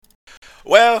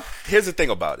Well, here's the thing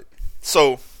about it.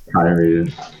 So,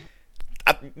 Pirated.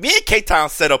 me and K-Town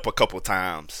set up a couple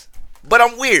times, but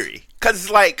I'm weary because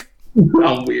it's like,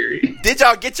 I'm weary. did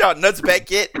y'all get y'all nuts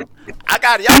back yet? Y'all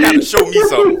gotta show me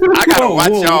something. I gotta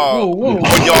watch y'all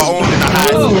on your own in the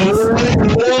high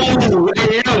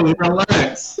Hey, yo,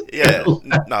 relax. Yeah,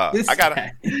 nah. I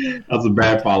gotta. That's a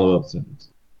bad follow-up sentence.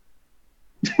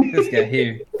 This guy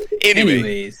here.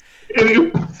 Anyways.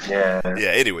 Yeah.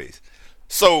 Yeah. Anyways,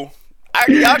 so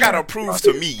y'all gotta prove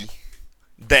to me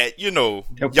that y'all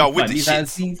with the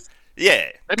shit.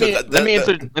 Yeah.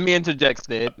 Let me interject,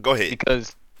 Stead. Go ahead.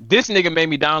 Because this nigga made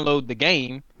me download the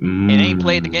game and ain't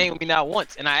played the game with me not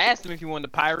once. And I asked him if he wanted to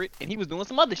pirate, and he was doing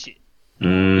some other shit.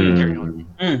 Carry on.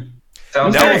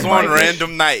 That was one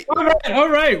random night. All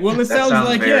right. Well, it sounds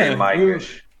like very we're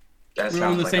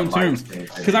on the same terms.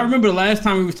 Because I remember the last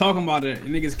time we was talking about it,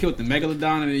 niggas killed the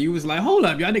Megalodon, and you was like, "Hold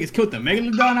up, y'all niggas killed the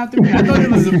Megalodon after me." I thought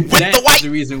it was the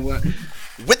reason why.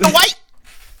 With the white.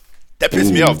 That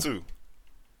pissed me off too.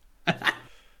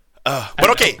 But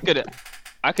okay.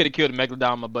 I could have killed a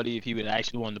Megalodon, my buddy, if he would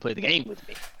actually wanted to play the game with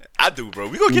me. I do, bro.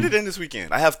 We gonna get it in this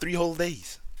weekend. I have 2 whole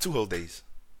days.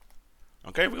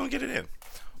 Okay, we gonna get it in.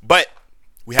 But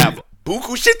we have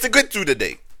buku shit to get through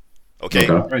today. Okay,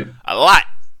 a lot,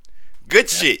 good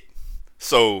shit.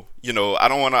 So I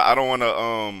don't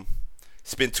wanna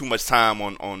spend too much time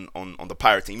on the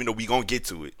pirate team. We gonna get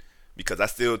to it because I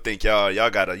still think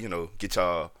y'all gotta get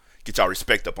y'all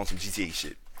respect up on some GTA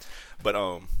shit. But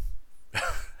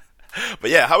but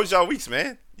yeah, how was y'all weeks,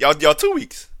 man? Y'all 2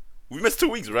 weeks. We missed 2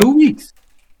 weeks, right? 2 weeks.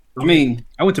 I mean,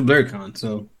 I went to BlurCon,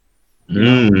 so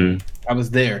I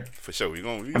was there for sure. We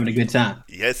having a good time.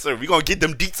 Yes, sir. We gonna get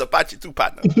them deets up at you too,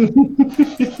 partner.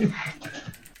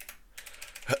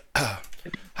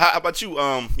 How about you,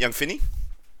 young Finny?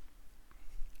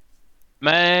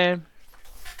 Man,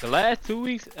 the last 2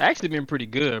 weeks actually been pretty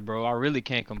good, bro. I really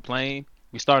can't complain.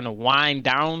 We starting to wind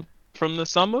down from the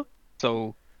summer,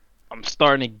 so I'm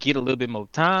starting to get a little bit more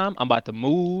time. I'm about to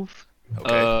move.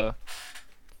 Okay.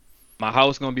 My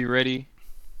house gonna be ready.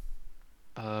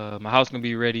 My house gonna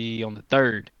be ready on the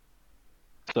 3rd.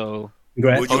 So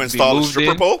will you install a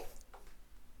stripper pole?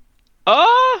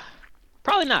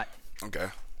 Probably not. Okay.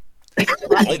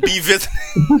 Won't be visiting.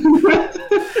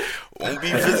 Won't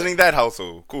be visiting that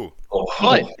household. Cool.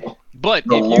 But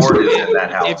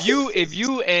if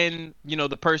you and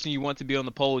the person you want to be on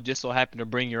the pole just so happen to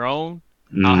bring your own,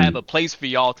 I'll have a place for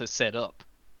y'all to set up.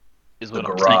 Is what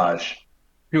I'm saying.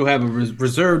 He'll have a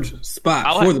reserved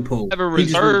spot for the pole. Have a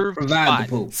reserved provide spot. the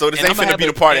pole. So this ain't finna be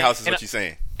the party house, is what you're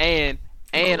saying. And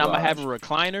I'm gonna have a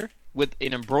recliner with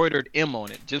an embroidered M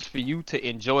on it, just for you to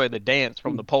enjoy the dance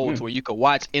from the pole, to where you could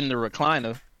watch in the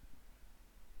recliner.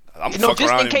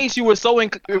 Just in case you were so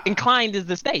inclined as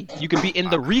to stay, you could be in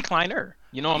the recliner.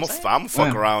 You know what I'm saying? I'm gonna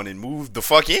fuck around and move the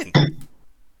fuck in.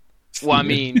 Well, I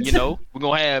mean, we're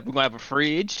gonna have a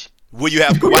fridge. Will you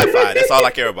have good Wi-Fi? That's all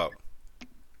I care about.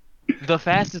 The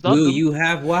fastest. Will you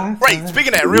have Wi-Fi? Right.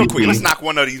 Speaking of that, real quick, let's knock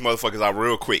one of these motherfuckers out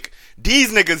real quick.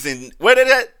 These niggas where they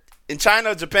at? In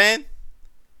China, Japan,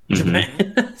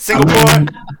 Singapore.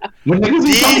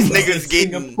 These niggas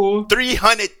getting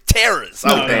 300 terrors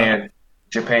out there.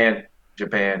 Japan. I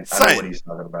know what he's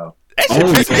talking about. That shit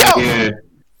pissed me off.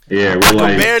 Yeah, I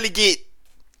could barely get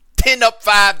 10 up,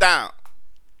 5 down.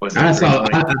 I saw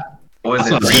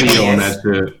a video on that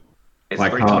shit. It's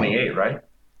like 328, right?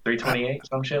 328,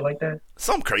 some shit like that.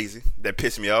 Something crazy that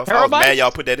pissed me off. I was mad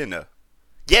y'all put that in there.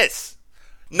 Yes.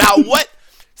 Now what,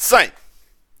 son?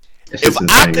 If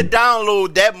I could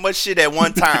download that much shit at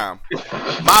one time,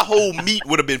 my whole meat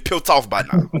would have been peeled off by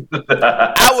now.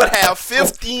 I would have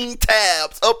 15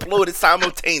 tabs uploaded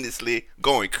simultaneously,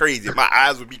 going crazy. My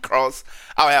eyes would be crossed.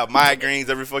 I would have migraines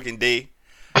every fucking day.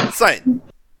 Son,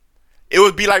 it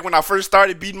would be like when I first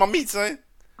started beating my meat, son.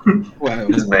 Wow.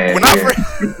 This man, when I first...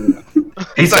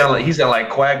 He sound like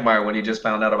Quagmire when he just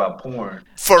found out about porn.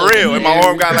 For real, and my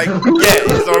arm got like,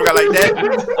 his arm got like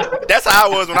that. That's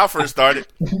how I was when I first started.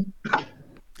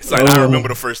 It's like, I remember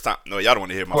the first time. No, y'all don't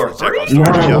want to hear my first jack off story,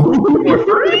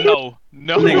 y'all.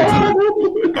 No.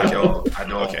 I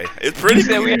know. Okay, it's pretty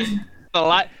cool. We had a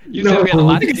lot. You said we had a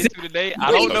lot to get to today. I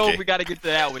don't know if we got to get to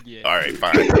that one yet. All right,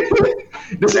 fine.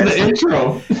 This is the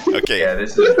intro. Okay. Yeah,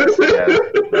 this is.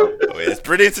 It's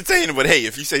pretty entertaining, but hey,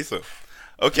 if you say so.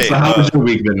 Okay. So how was your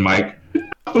week then, Mike?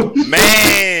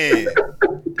 Man,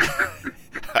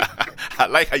 I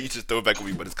like how you just throw it back at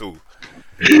me, but it's cool.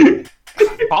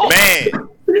 Man,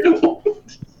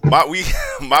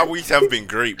 my weeks have been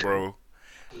great, bro.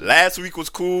 Last week was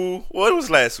cool. What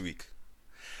was last week?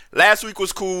 Last week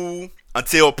was cool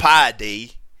until Pi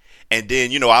Day, And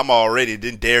then,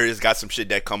 then Darius got some shit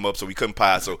that come up, so we couldn't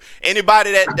pod. So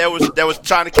anybody that was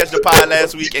trying to catch the pod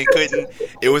last week and couldn't,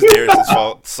 it was Darius's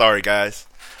fault. Sorry, guys.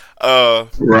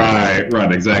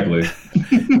 Right, exactly.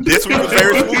 This week was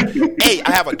very smooth. Hey,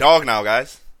 I have a dog now,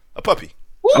 guys. A puppy.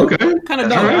 Okay. What kind of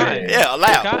dog? Right. Yeah, a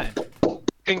lab.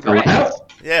 Congrats.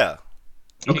 Yeah.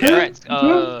 Okay. Congrats.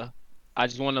 I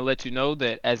just want to let you know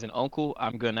that as an uncle,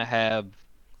 I'm gonna have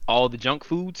all the junk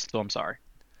foods, so I'm sorry.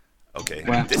 Okay.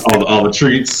 Wow. All the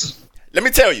treats. Let me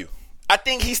tell you, I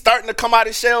think he's starting to come out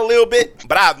his shell a little bit,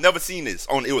 but I've never seen this.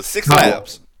 It was 6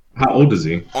 labs. How old is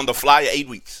he? On the flyer, 8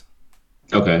 weeks.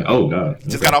 Okay. Oh God.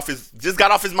 Just got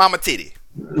off his mama titty.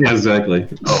 Yeah, exactly.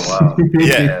 Oh wow.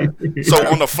 Yeah. So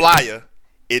on the flyer,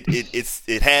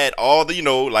 it had all the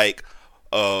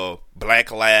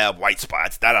black lab, white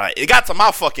spots. It got to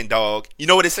my fucking dog. You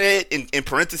know what it said in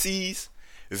parentheses?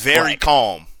 Very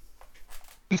calm.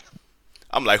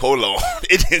 I'm like, hold on.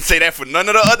 It didn't say that for none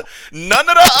of the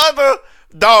other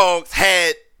dogs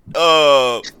had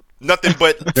nothing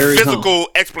but physical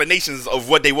explanations of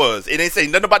what they was. It didn't say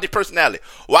nothing about their personality.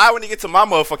 Why when they get to my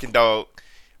motherfucking dog,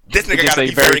 this nigga gotta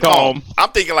be very calm.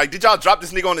 I'm thinking did y'all drop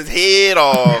this nigga on his head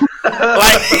or you know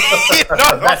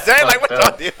what I'm saying? What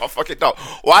y'all did my fucking dog?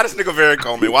 Why this nigga very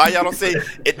calm, man? Why y'all don't say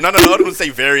it? None of the other ones say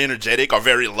very energetic or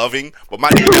very loving, but my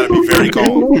nigga gotta be very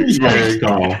calm. Very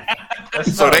calm.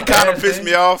 So that kind of pissed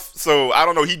me off. So I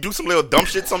don't know. He do some little dumb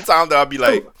shit sometimes that I'll be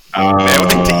like, man, what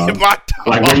they did to my dog?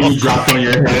 Like when you dropped on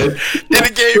your head. Then they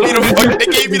gave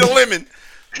me the lemon.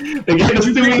 They gave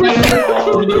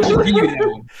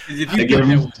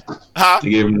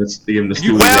him the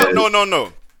stupid.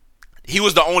 No. He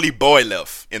was the only boy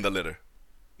left in the litter.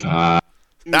 Now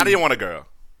they didn't want a girl.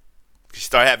 She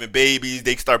start having babies.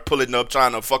 They start pulling up,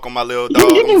 trying to fuck on my little dog.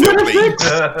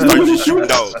 Start just shooting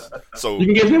dogs. So you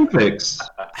can give him pics.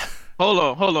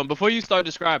 Hold on. Before you start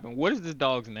describing, what is this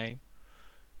dog's name?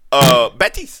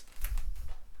 Betty's.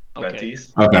 Okay.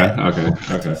 Okay.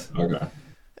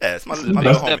 Yeah, it's my little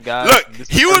homie. Guys. Look,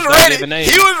 he was ready to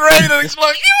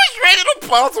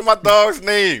pounce on my dog's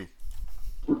name.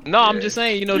 No, I'm just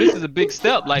saying, this is a big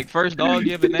step. Like, first dog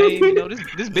you ever named,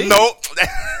 this big. No,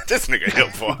 this nigga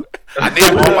here for. I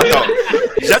named all my dogs.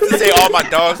 Just to say all my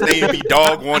dogs' names be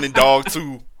dog 1 and dog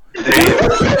 2. That's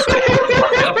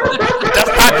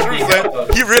not true, son.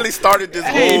 He really started this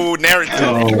whole narrative.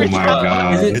 Oh my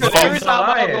God. Every time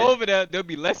I go over there, there'll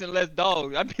be less and less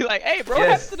dogs. I'd be like, hey, bro, what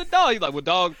happened to the dog? He's like, well,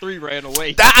 dog 3 ran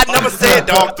away. I never said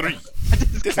dog 3.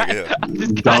 This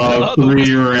nigga dog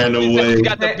 3 ran away. You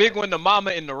got the big one, the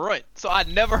mama, and the runt. So I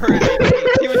never heard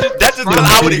it. He was just that's just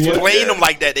because I would explain them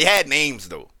like that. They had names,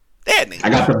 though. They had names. I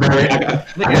got the very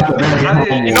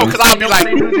because I'll be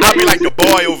like the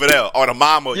boy over there or the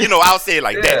mama. I'll say it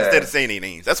like that instead of saying their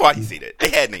names. That's why he said that. They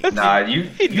had names. Nah, you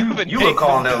were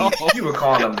calling them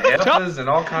heifers and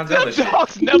all kinds of other shit.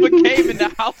 Dogs never came in the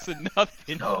house or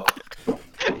nothing. No.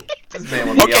 This man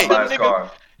would be out by his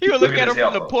car. He would look at him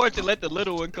from the porch and let the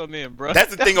little one come in, bro.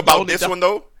 That's the thing about this one,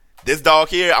 though. This dog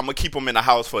here, I'm gonna keep him in the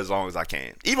house for as long as I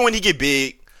can. Even when he get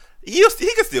big, he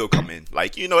can still come in.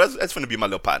 That's gonna be my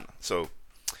little partner. So,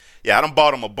 yeah, I done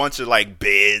bought him a bunch of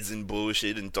beds and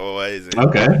bullshit and toys. And,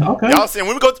 okay. Y'all see him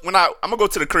I'm gonna go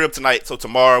to the crib tonight. So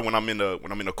tomorrow when I'm in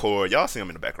the core, y'all see him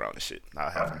in the background and shit. I'll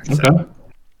have him. Okay.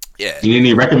 Yeah.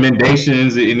 Any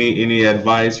recommendations? Any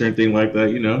advice or anything like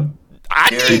that? I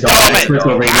need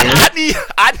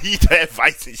the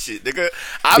advice and shit, nigga.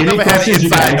 I've never had an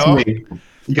inside dog.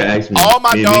 You can ask me. All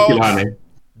my dogs,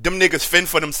 them niggas fend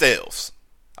for themselves.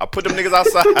 I put them niggas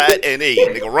outside and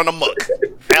nigga run amok.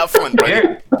 Have fun,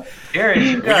 buddy.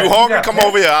 Gary, when you hungry, come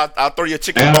over here. I'll throw you a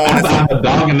chicken bone. I have a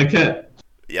dog and a cat.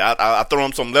 Yeah, I throw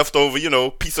them some leftover,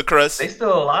 piece of crust. They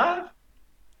still alive?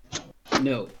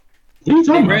 No. They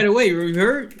ran away. You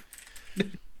heard?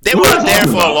 They were there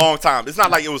for a long time. It's not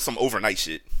like it was some overnight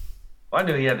shit. Well, I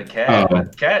knew he had the cat.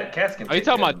 But cats can. Are you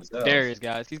talking about Darius,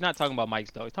 guys? He's not talking about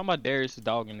Mike's dog. He's talking about Darius'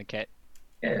 dog and the cat.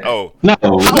 Yeah. Oh no!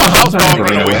 House dog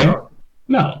ran away.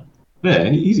 No. Yeah,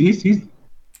 he's.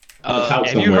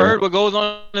 Have you heard what goes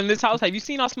on in this house? Have you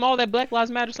seen how small that Black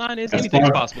Lives Matter sign is? Anything's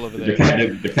possible over there.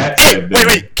 The cat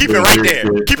wait. Keep it right there.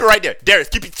 Keep it right there. Darius,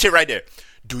 keep your shit right there.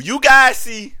 Do you guys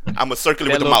see? I'm gonna circle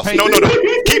it with the mouse. No.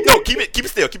 Keep it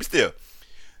still. Keep it still.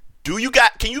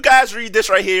 Can you guys read this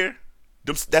right here?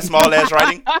 That small ass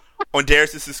writing on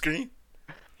Darius' screen.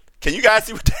 Can you guys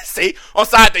see what that say? On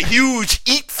side the huge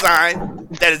eat sign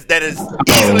that is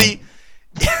easily,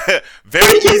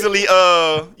 very easily,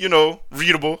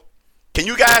 readable. Can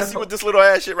you guys see what this little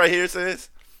ass shit right here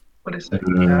says? What is it?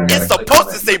 It's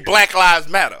supposed to say Black Lives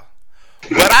Matter,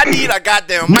 but I need a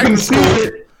goddamn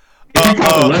microscope,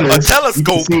 a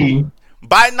telescope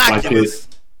binoculars.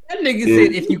 That nigga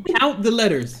said if you count the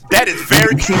letters. That is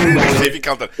very true. If you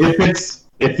count the,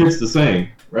 it's the same,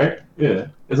 right? Yeah,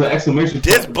 it's an exclamation.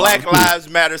 This Black Lives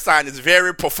Matter sign is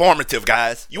very performative,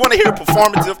 guys. You want to hear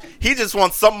performative? He just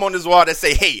wants something on his wall that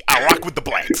say, "Hey, I rock with the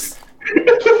blacks."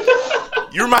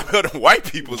 You remind me of the white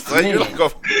people, son. You're like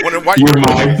one of the white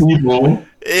people.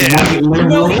 Yeah. You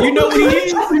know what he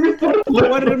is?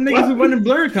 One of them niggas who running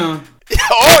BlurCon.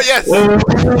 Oh yes.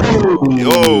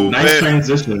 Oh, nice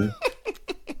transition.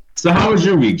 So how was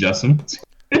your week, Justin?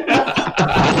 He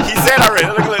said already.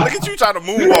 Look at you trying to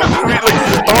moonwalk. Look, you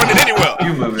just throwing it anywhere.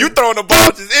 You throwing the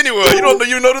ball just anywhere. You don't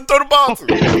know to throw the ball to.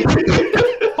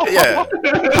 Yeah.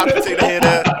 Hot potato head.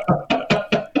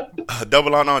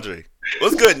 Double on Andre.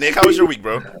 What's good, Nick? How was your week,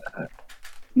 bro?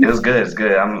 It was good. It's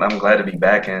good. I'm glad to be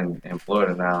back in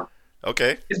Florida now.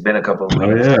 Okay. It's been a couple of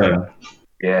weeks. Oh, yeah.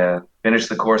 Yeah. Finished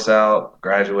the course out,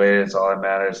 graduated. It's all that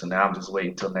matters. So now I'm just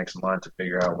waiting until next month to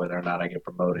figure out whether or not I get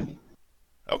promoted.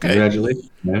 Okay. Congratulations,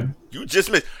 man. You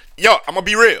just missed. Yo, I'm going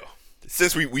to be real.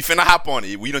 Since we finna hop on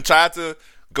it. We done tried to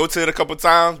go to it a couple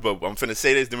times, but I'm finna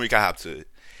say this, then we can hop to it.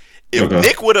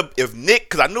 If Nick,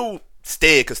 because I knew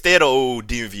Stead the old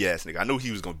DMV ass nigga, I knew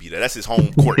he was going to be there. That's his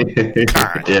home court. Yeah.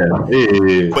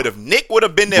 But if Nick would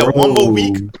have been there one more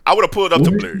week, I would have pulled up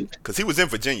to Blur because he was in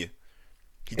Virginia.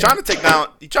 He trying to take down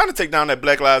that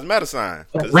Black Lives Matter sign.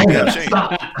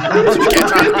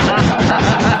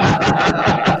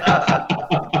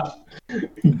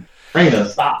 Raina,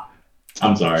 stop.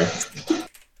 I'm sorry.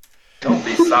 Don't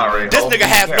be sorry. This nigga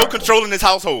has no control in his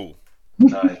household.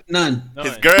 None.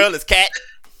 His girl, his cat.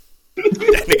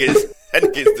 That nigga is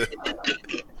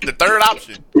the third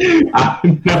option.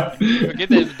 Forget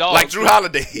that dog. Like Drew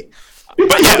Holiday.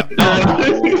 But yeah.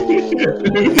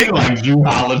 Nick like Drew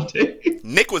Holiday.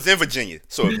 Nick was in Virginia.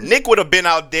 So if Nick would have been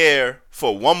out there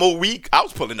for one more week, I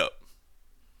was pulling up.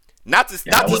 Not to say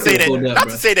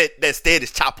that Stead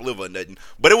is chopped liver or nothing,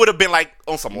 but it would have been like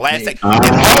on some last second.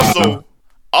 And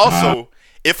also,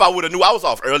 if I would have knew, I was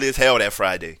off early as hell that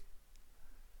Friday.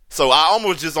 So I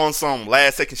almost just on some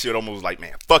last second shit, almost like,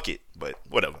 man, fuck it. But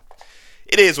whatever.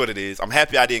 It is what it is. I'm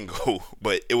happy I didn't go,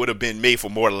 but it would have been made for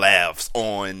more laughs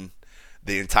on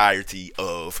the entirety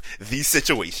of these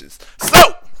situations.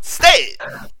 So, Stead,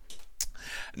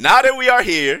 now that we are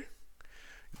here,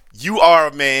 you are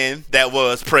a man that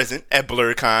was present at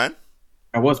BlurCon.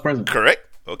 I was present. Correct?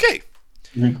 Okay.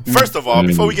 First of all,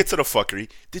 before we get to the fuckery,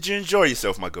 did you enjoy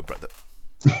yourself, my good brother?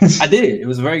 I did. It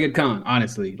was a very good con,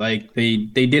 honestly. Like they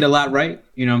did a lot right.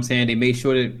 You know what I'm saying? They made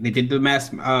sure that they did the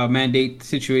mask mandate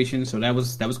situation, so that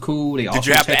was cool. They did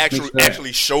you have to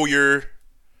actually show your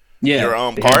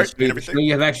card and everything?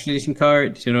 You have vaccination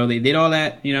cards. You know, they did all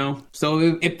that. You know,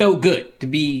 so it felt good to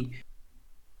be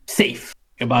safe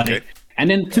about it. And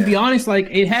then, to be honest, like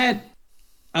it had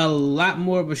a lot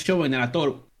more of a showing than I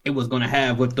thought it was going to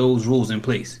have with those rules in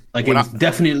place. Like it was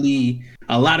definitely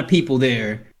a lot of people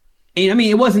there. And I mean,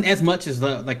 it wasn't as much as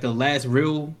the last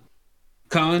real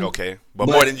con. Okay, but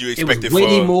more than you expected. It was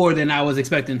way more than I was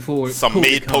expecting for some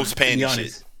mid-post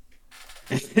panty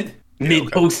shit.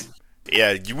 Mid-post.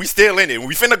 Yeah, we still in it.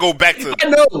 We finna go back to. I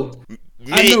know.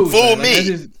 Full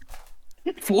me.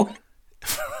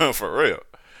 For real.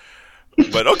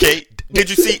 But okay, did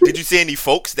you see any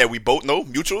folks that we both know,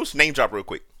 mutuals? Name drop real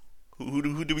quick.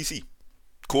 Who do we see?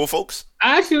 Cool folks?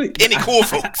 Any cool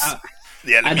folks?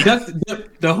 I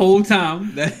ducked the whole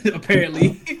time. That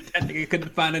apparently that nigga couldn't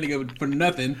find any for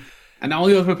nothing. And the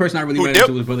only other person I really ran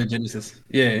into was Brother Genesis.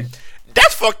 Yeah,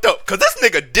 that's fucked up. Cause this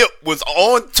nigga Dip was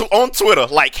on Twitter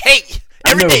like, hey,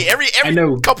 every day, every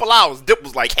couple hours, Dip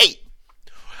was like, hey,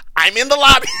 I'm in the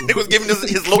lobby. Nigga was giving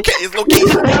his location.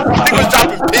 Nigga was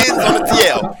dropping pins on the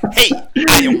TL. Hey,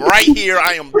 I am right here.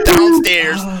 I am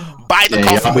downstairs by the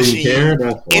coffee machine.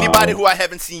 Anybody who I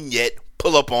haven't seen yet,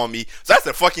 pull up on me. So that's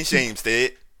a fucking shame,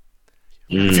 Stead.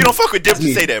 If you don't fuck with Dip,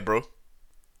 just say that, bro.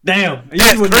 Damn.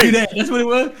 That's crazy. That's what it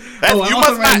was? You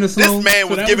must not. This man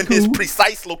was giving his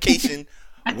precise location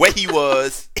where he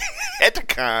was at the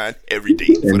con every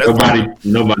day. So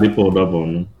nobody pulled up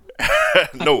on him.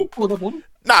 No. Pulled up on him?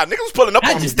 Nah, niggas was pulling up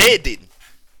on him. Stead didn't.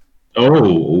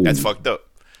 Oh. That's fucked up.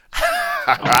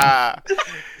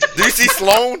 Do you see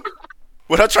Sloan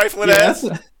with her trifling ass?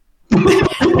 God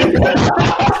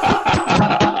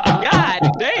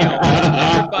damn.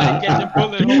 Everybody catching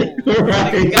bullet holes.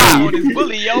 On his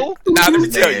bully, yo. Nah, let me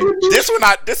tell you. This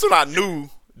one I knew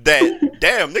that,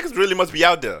 damn, niggas really must be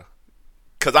out there.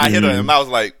 Cause I hit her and I was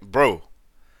like, bro,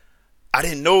 I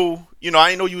didn't know, I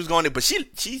didn't know you was going there, but she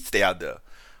stay out there.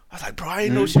 I was like, bro, I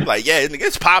didn't know. She was like, yeah,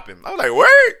 it's popping. I was like,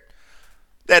 word?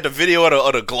 They had the video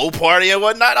of the glow party and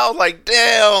whatnot. I was like,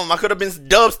 damn, I could have been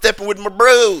dubstepping with my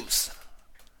bros.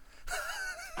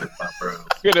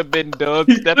 Could have been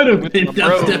dubstepping with my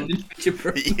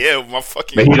bro. Yeah, my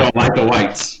fucking. But he don't like the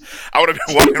whites. I would have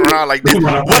been walking around like this.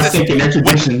 Was it their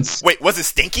traditions? Wait, was it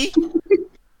stinky?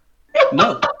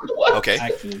 No. Okay.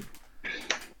 Actually,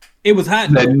 it was hot.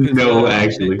 No,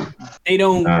 actually, they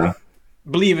don't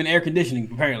believe in air conditioning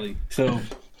apparently. So,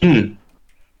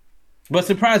 but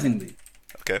surprisingly,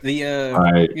 okay, the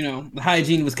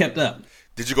hygiene was kept up.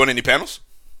 Did you go to any panels?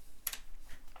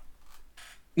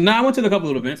 No, I went to a couple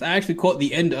of events. I actually caught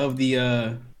the end of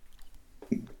the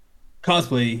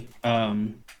cosplay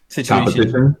situation.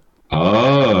 Competition?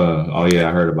 Oh yeah,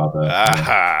 I heard about that.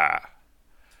 Aha.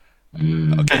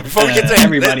 Okay, before we get to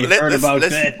everybody heard about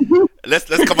that. Let's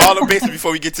cover all the bases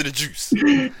before we get to the juice.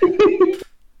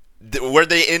 Were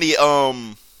there any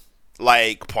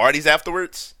like parties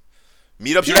afterwards?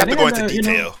 Meetups? You don't have to go into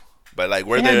detail. But like,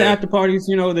 were there the after parties?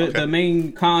 The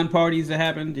main con parties that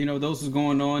happened. Those was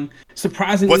going on.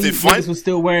 Surprisingly, was it fun? Niggas was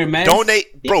still wearing masks.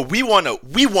 Donate, bro. We want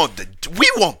the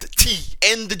tea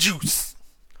and the juice.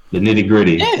 The nitty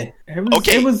gritty. Yeah.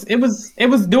 It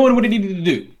was doing what it needed to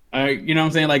do. All right, you know what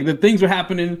I'm saying? Like the things were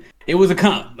happening. It was a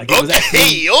con. Like it was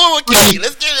actually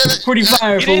let's get it. Pretty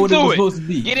fire for what it was supposed to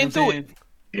be. Get into it.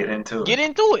 Get into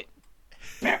it.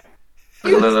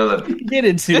 Look. Get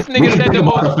into this nigga said the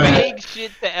most vague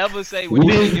shit to ever say. Okay.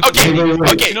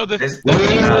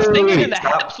 The thinking in the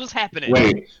house was happening.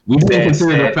 Wait, we didn't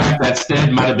consider the fact that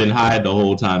Stead might have been high the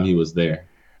whole time he was there.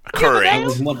 Correct. I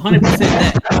was 100%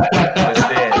 that.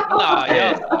 Nah,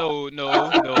 y'all,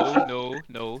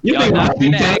 no. Y'all not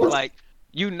finna act like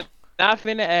you not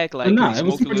finna act like he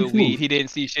smoked a little weed. He didn't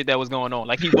see shit that was going on.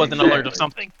 Like he wasn't alert of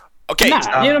something. Okay. Nah, you know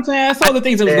what I'm saying? I saw the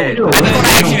things that was going on.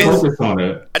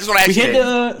 I just want to ask you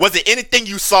this. Was it anything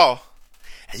you saw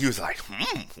and you was like,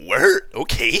 word,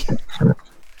 okay.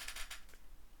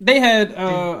 They had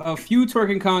a few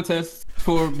twerking contests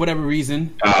for whatever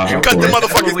reason. Because the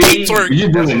motherfuckers need twerk.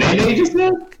 You doing name just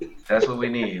now? That's what we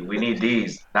need. We need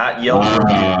these, not Yelp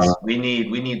reviews. We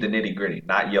need the nitty gritty,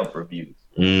 not Yelp reviews.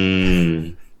 No,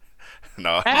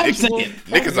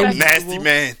 niggas a nasty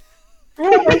man. I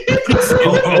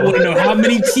want to know how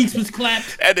many cheeks was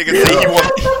clapped. That nigga say he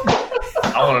want.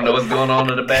 I want to know what's going on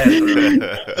in the bathroom.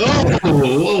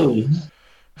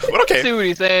 But okay. See what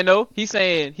he's saying though? He's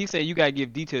saying you gotta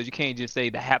give details. You can't just say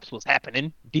the haps was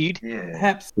happening. Deed. Yeah.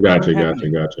 Haps.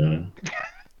 Gotcha.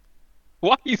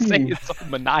 Why you saying it's so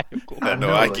maniacal? I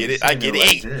know. I get it.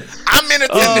 Hey, I'm in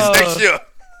attendance next year.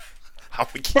 Hey,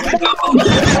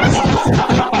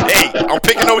 I'm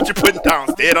picking up what you're putting down,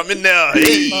 Stead. I'm in there.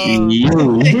 Hey.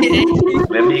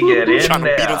 Let me get in trying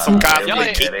there. to beat on some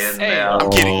cosplay kicks. I'm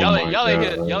kidding. Y'all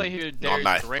ain't hear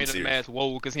Darius random ass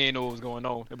whoa because he ain't know what was going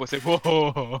on. They both say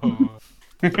whoa.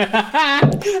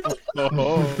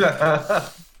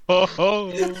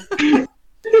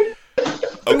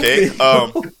 Okay.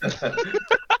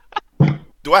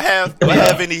 Do I have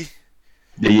any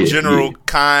general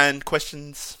kind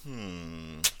questions?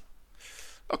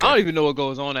 Okay. I don't even know what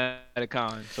goes on at a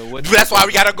con. So what? That's why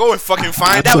we gotta go and fucking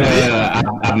find out.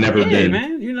 I've never been.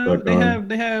 Man.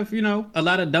 They have a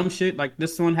lot of dumb shit. Like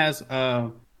this one has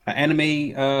an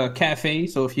anime cafe.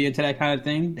 So if you're into that kind of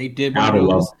thing, they did. I would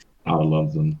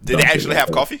love them. Did they actually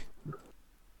have coffee?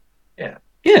 Yeah.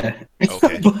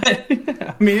 Okay. But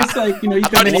I mean, it's like you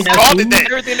thought it was called that.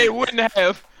 Everything they wouldn't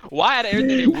have. Why out of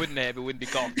everything they wouldn't have, it wouldn't be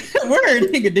coffee?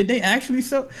 Word, nigga. Did they actually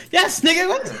sell? Yes, nigga.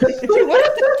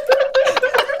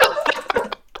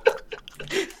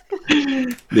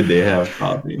 Did they have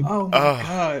coffee? Oh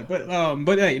my god!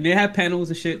 But hey, they have panels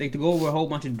and shit. They go over a whole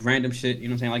bunch of random shit. You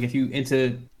know what I'm saying? Like if you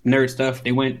into nerd stuff,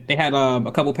 they had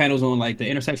a couple panels on like the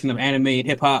intersection of anime and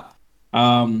hip hop.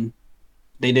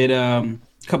 They did a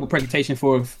couple presentations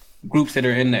for groups that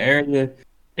are in the area.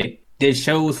 They did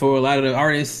shows for a lot of the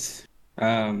artists.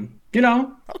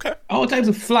 Okay, all types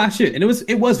of fly shit, and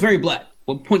it was very black.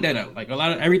 We'll point that out. Like a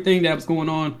lot of everything that was going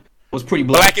on was pretty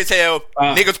black. Black as hell.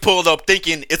 Niggas pulled up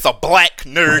thinking it's a black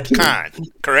nerd con.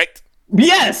 Correct?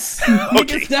 Yes.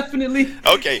 Okay. Niggas definitely.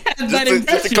 Okay.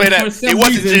 Just to clear that,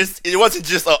 it wasn't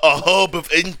just a hub of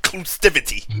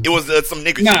inclusivity. It was some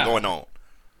nigga shit going on.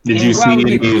 Did you see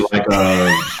any like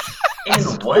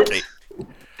what? Okay.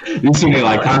 You see any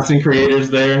like content creators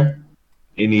there?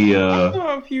 Any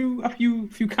a few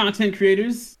content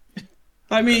creators.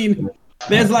 I mean,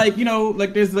 there's black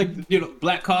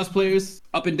cosplayers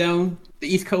up and down the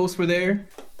East Coast were there.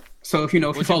 So if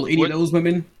you follow any of those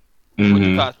women, what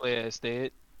you cosplay as,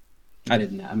 Stead?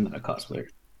 I'm not a cosplayer,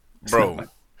 bro.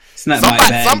 It's not my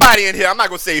bag. Somebody in here, I'm not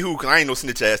gonna say who, cause I ain't no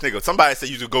snitch ass nigga. Somebody said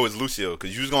you should go as Lucio,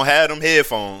 cause you was gonna have them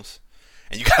headphones,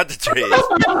 and you got the dreads.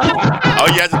 All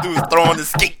you had to do was throw on the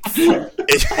skates. He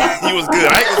was good.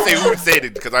 I ain't gonna say who said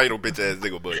it because I ain't no bitch ass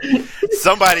nigga, but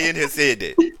somebody in here said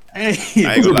that. Hey,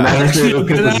 I ain't gonna lie.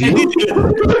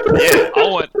 Yeah. I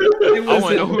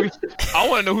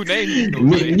want to know who named you.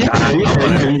 Yeah,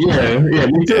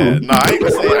 me too. Yeah. No, I ain't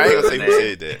gonna say who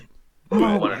said that.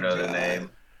 I want to know the name.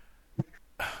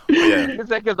 Yeah. It's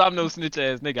that because I'm no snitch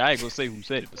ass nigga. I ain't gonna say who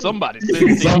said it, but somebody said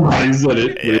it. Somebody said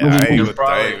it. Yeah, It was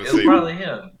probably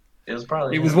him. It was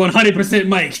 100%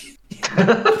 Mike.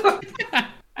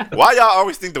 Why y'all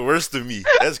always think the worst of me?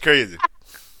 That's crazy.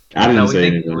 I didn't say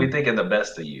anything. We thinking the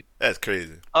best of you. That's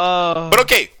crazy. But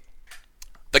okay,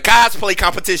 the cosplay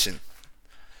competition.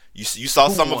 You saw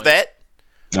some of that?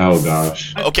 Oh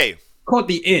gosh. Okay. Caught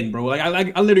the end, bro. Like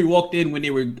I literally walked in when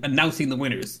they were announcing the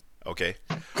winners. Okay.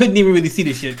 Couldn't even really see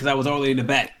the shit because I was already in the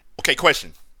back. Okay,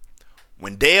 question.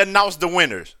 When they announced the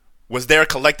winners, was there a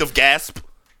collective gasp?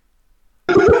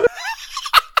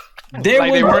 They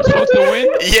weren't supposed to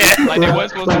win? Yeah. Like they weren't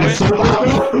supposed to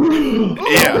win?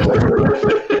 Yeah.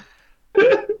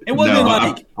 It wasn't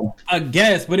like a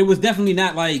guess, but it was definitely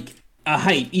not like a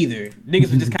hype either.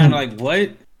 Niggas were just kind of like, what?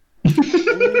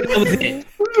 That was it.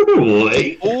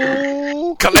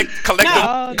 Ooh.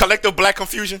 Collective black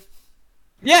confusion?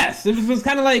 Yes, it was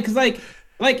kind of like, cause like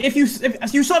if you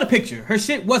saw the picture, her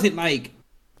shit wasn't like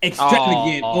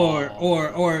extravagant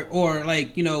or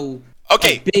like, you know,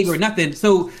 okay, like big or nothing.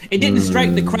 So it didn't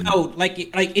strike the crowd like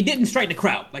it didn't strike the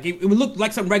crowd. Like it would look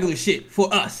like some regular shit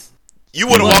for us. You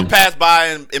would have walked past by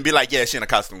and be like, yeah, she in a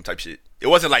costume type shit. It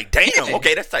wasn't like, damn,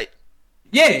 okay, that's tight.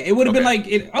 Yeah, it would have been like,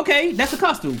 okay, that's a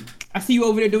costume. I see you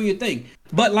over there doing your thing.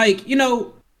 But like, you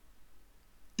know,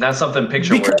 not something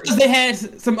picture worthy. Because they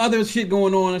had some other shit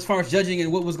going on as far as judging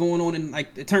and what was going on in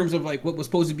like in terms of like what was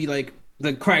supposed to be like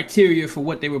the criteria for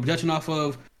what they were judging off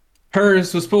of.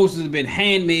 Hers was supposed to have been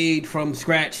handmade from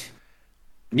scratch.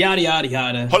 Yada yada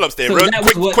yada. Hold up, Steve. So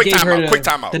Quick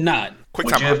time out. The nod. Quick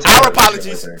time out. Our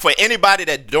apologies for anybody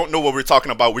that don't know what we're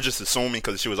talking about. We're just assuming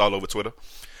because she was all over Twitter.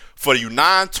 For you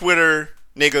non-Twitter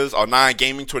niggas or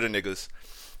non-gaming Twitter niggas,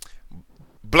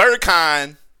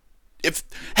 BlurredCon.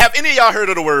 Have any of y'all heard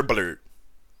of the word blurred?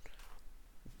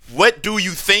 What do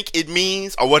you think it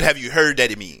means, or what have you heard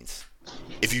that it means?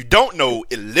 If you don't know,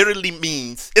 it literally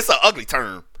means, it's an ugly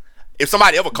term. If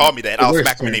somebody ever called me that, I'll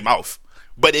smack them in their mouth.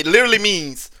 But it literally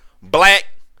means black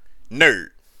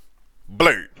nerd.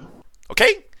 Blurred.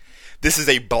 Okay? This is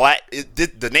a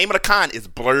the name of the con is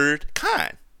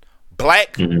BlurredCon.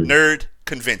 Black Nerd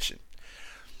Convention.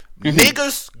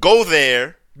 Niggas go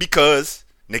there because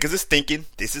niggas is thinking,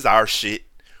 this is our shit.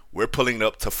 We're pulling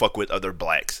up to fuck with other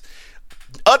blacks.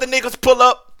 Other niggas pull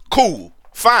up, cool,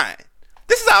 fine.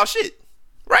 This is our shit,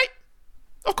 right?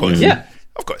 Of course. Yeah.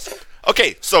 Of course.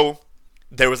 Okay, so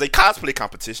there was a cosplay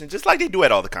competition, just like they do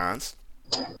at all the cons,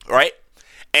 right?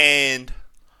 And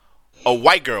a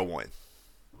white girl won.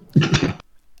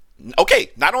 Okay,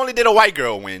 not only did a white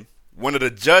girl win, one of the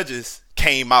judges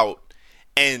came out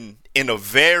and in a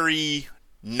very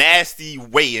nasty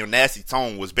way and nasty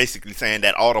tone was basically saying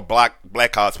that all the black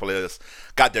cosplayers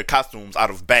got their costumes out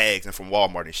of bags and from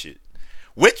Walmart and shit,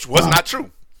 which was not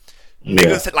true.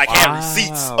 Niggas had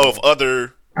receipts of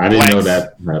other I didn't know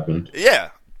that happened.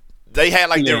 Yeah, they had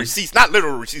their receipts, not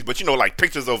literal receipts, but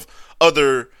pictures of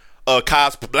other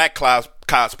black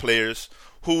cosplayers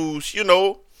whose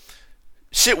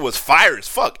shit was fire as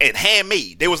fuck and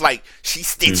handmade. They was like, she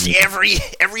stitched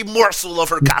every morsel of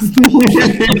her costume.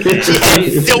 She had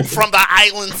silk from the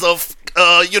islands of,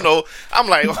 I'm like, you know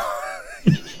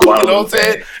what I'm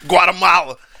saying?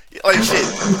 Guatemala. Like shit.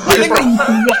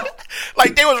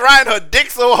 Like they was riding her dick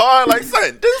so hard, like,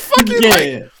 son, this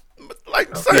fucking,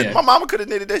 son, my mama could have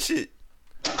knitted that shit.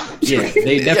 Yeah,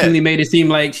 they definitely made it seem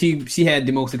like she had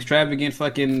the most extravagant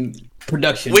fucking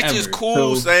production which ever. Is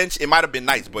cool, son. It might have been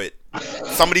nice, but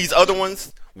some of these other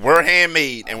ones were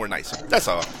handmade and were nice. That's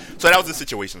all. So that was the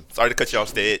situation. Sorry to cut you off,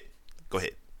 Stead. Go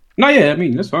ahead. No, yeah, I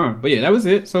mean, that's fine. But yeah, that was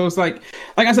it. So it's like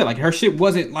I said, her shit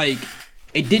wasn't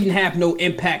it didn't have no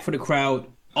impact for the crowd.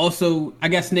 Also, I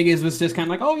guess niggas was just kind of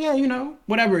like, oh yeah,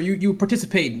 whatever, you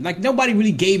participating. Like nobody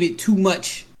really gave it too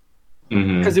much.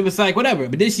 Because it was like, whatever.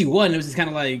 But then she won. It was just kind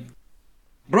of like,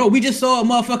 bro, we just saw a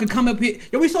motherfucker come up here.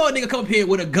 Yo, we saw a nigga come up here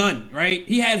with a gun, right?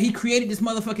 He created this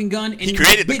motherfucking gun. And he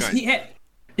created the gun.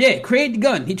 Created the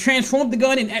gun. He transformed the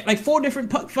gun in like 4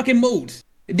 different fucking modes.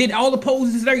 It did all the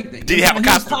poses and everything. Did he have a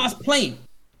costume? Cosplaying.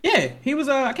 Yeah, he was,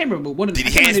 I can't remember. What did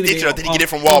he hand stitch it or did he get it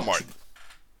from Walmart?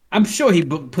 I'm sure he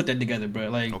put that together, bro.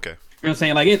 Like, okay. You know what I'm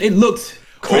saying? Like, it looked...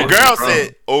 Old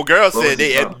girl said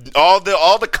they had all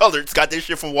the colors got their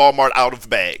shit from Walmart out of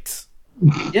bags.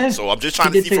 Yeah. So I'm just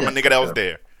trying to see from a nigga that was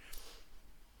there.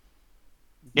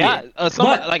 Yeah,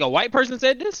 like a white person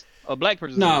said this. A black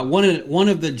person. No, one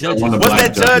of the judges. What's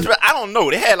that judge? I don't know.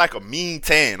 They had like a mean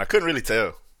tan. I couldn't really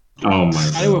tell. Oh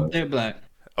my god. They're black.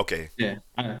 Okay. Yeah.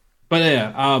 But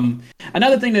yeah.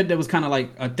 Another thing that was kind of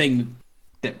like a thing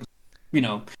that,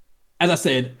 as I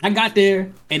said, I got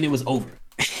there and it was over.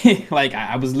 Like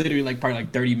I was literally like probably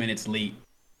like 30 minutes late.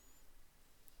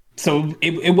 So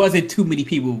it wasn't too many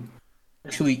people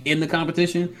actually in the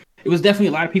competition. It was definitely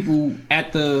a lot of people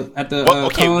at the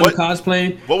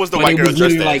cosplaying. What was the white girl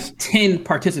dressed as? Like 10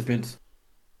 participants.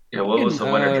 Yeah, what was the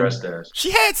winner dressed as? She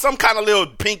had some kind of little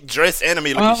pink dress anime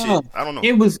looking shit. I don't know.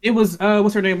 It was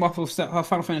what's her name off of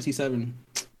Final Fantasy VII?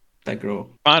 That girl.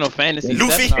 Final Fantasy.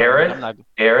 Luffy. Aerith.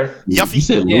 Yuffie. You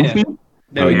said Luffy?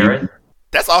 Yeah. Aerith.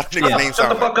 That's all the niggas' names sound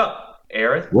like. Shut the fuck up,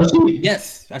 Aerith. Was he?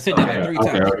 Yes, I said that like 3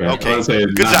 times. Okay.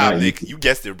 Good job, Nick. You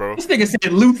guessed it, bro. This nigga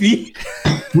said Luffy.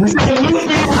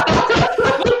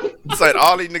 Said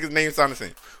all these niggas' names sound the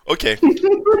same. Okay.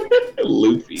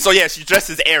 Luffy. So yeah, she dressed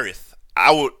as Aerith.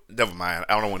 I would. Never mind.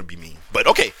 I don't want to be mean, but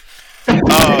okay.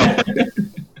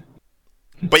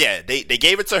 But yeah, they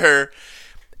gave it to her,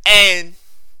 and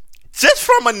just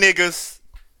from a nigga's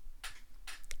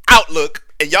outlook,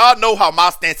 and y'all know how my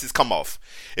stances come off.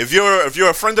 If you're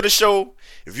a friend of the show,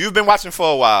 if you've been watching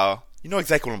for a while, you know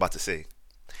exactly what I'm about to say.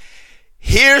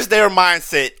 Here's their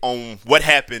mindset on what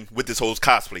happened with this whole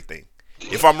cosplay thing.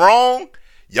 If I'm wrong,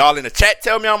 y'all in the chat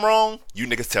tell me I'm wrong. You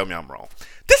niggas tell me I'm wrong.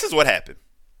 This is what happened.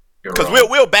 Because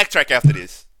we'll backtrack after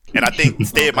this, and I think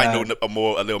Stead might know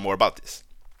a little more about this.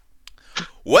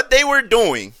 What they were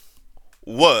doing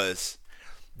was,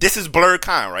 this is Blurred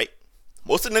Kind, right?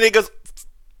 Most of the niggas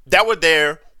that were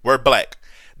there were black.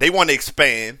 They want to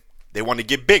expand. They want to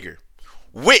get bigger.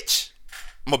 Which,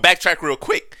 I'm going to backtrack real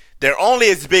quick. They're only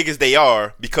as big as they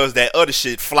are because that other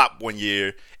shit flopped one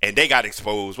year and they got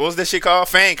exposed. What was that shit called?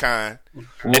 FanCon.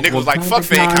 And niggas was like, fuck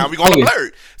FanCon, we going to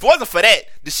Blurred. If it wasn't for that,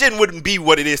 the shit wouldn't be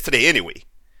what it is today anyway.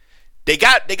 They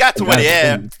got to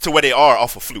where they are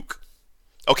off of Fluke.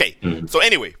 Okay, so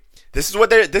anyway, this is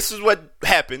what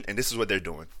happened, and this is what they're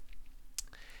doing.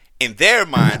 In their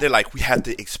mind, they're like, we have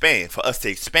to expand. For us to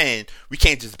expand, we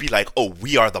can't just be like, oh,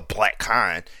 we are the black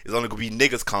kind. It's only going to be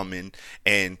niggas coming,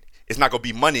 and it's not going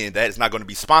to be money in that. It's not going to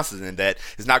be sponsors in that.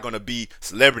 It's not going to be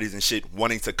celebrities and shit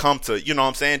wanting to come to, you know what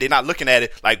I'm saying? They're not looking at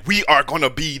it like, we are going to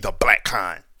be the black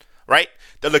kind, right?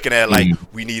 They're looking at it like,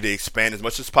 we need to expand as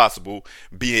much as possible,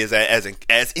 be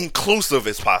as inclusive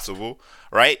as possible,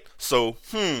 right? So,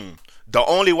 the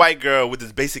only white girl with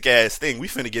this basic ass thing, we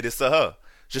finna get this to her.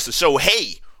 Just to show,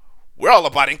 hey, we're all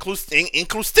about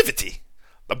inclusivity.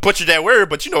 I butchered that word,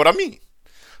 but you know what I mean.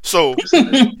 So,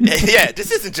 yeah,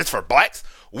 this isn't just for blacks.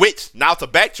 Which, now to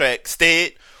backtrack,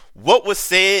 Stead, what was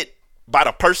said by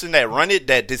the person that run it,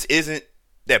 that this isn't,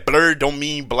 that Blurred don't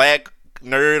mean black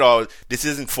nerd, or this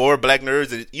isn't for black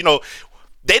nerds, you know,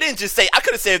 they didn't just say, I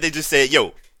could have said, they just said,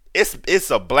 yo, it's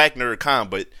a black nerd con,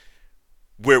 but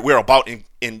we're about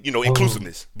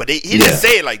inclusiveness. But he didn't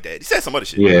say it like that. He said some other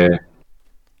shit.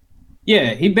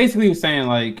 Yeah, he basically was saying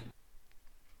like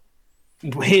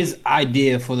his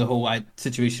idea for the whole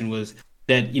situation was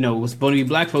that, it was going to be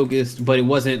black focused, but it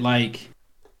wasn't like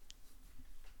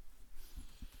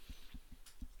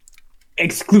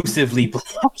exclusively black.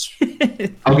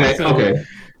 Okay.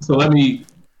 So let me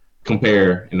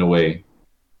compare in a way.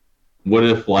 What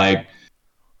if like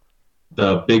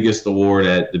the biggest award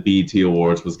at the BET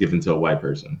Awards was given to a white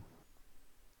person?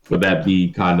 Would that be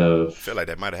kind of? I feel like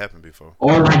that might have happened before.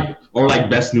 Or like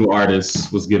best new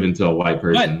artist was given to a white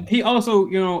person. But he also,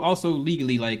 also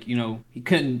legally, like, he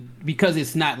couldn't, because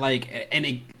it's not like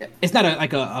it's not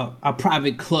a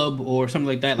private club or something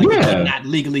like that. Like, he could not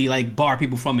legally like bar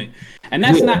people from it, and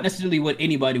that's not necessarily what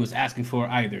anybody was asking for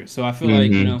either. So I feel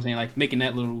like, what I'm saying, like making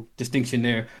that little distinction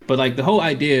there. But like the whole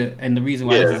idea and the reason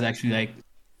why this is actually like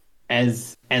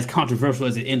as controversial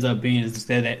as it ends up being is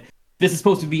that this is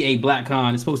supposed to be a black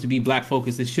con. It's supposed to be black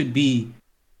focused. It should be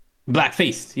black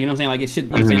faced. You know what I'm saying? Like it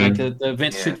should. I'm saying like the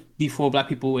event should be for black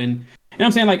people, and you know what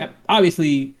I'm saying, like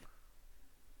obviously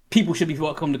people should be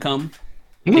welcome to come.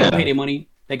 They can pay their money.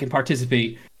 They can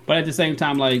participate. But at the same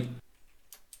time, like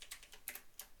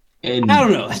I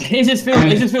don't know. It just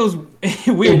feels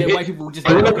weird that white people just.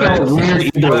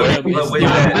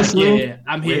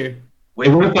 I'm here. It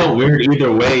would have felt weird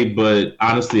either way, but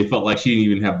honestly, it felt like she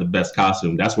didn't even have the best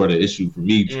costume. That's where the issue for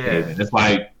me is. It's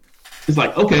like,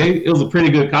 okay, it was a pretty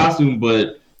good costume,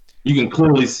 but you can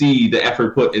clearly see the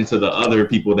effort put into the other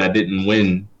people that didn't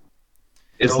win.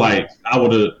 It's like,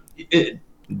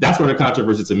 that's where the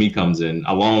controversy to me comes in,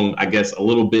 along, I guess, a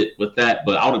little bit with that,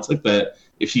 but I would have took that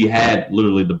if she had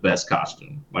literally the best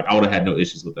costume. Like, I would have had no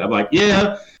issues with that. I'm like,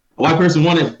 yeah, a white person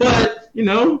won it, but you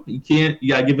know, you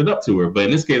gotta give it up to her. But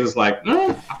in this case, it's like,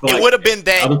 it would have been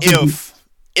that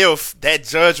if that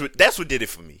judgment, that's what did it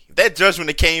for me. That judgment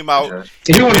that came out,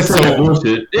 so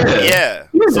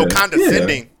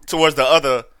condescending towards the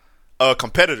other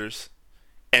competitors,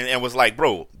 and was like,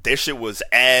 bro, their shit was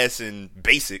ass and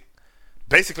basic.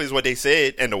 Basically, is what they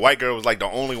said, and the white girl was like the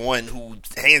only one who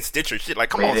hand stitched her shit. Like,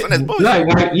 come on, son, that's bullshit.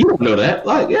 Like, you don't know that.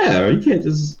 Like, yeah, you can't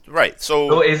just right.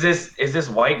 So is this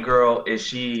white girl? Is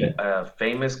she a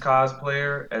famous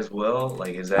cosplayer as well?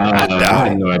 Like, is that? I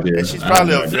have no idea. And she's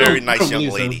probably a very nice young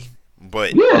lady.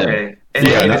 But okay, and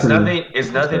it's nothing.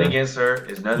 It's nothing against her.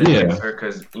 It's nothing against her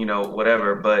because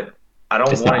whatever. But I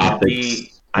don't want it to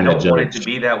be. I don't want it to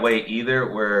be that way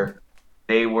either, where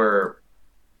they were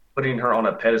putting her on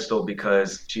a pedestal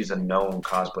because she's a known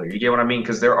cosplayer. You get what I mean?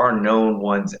 Because there are known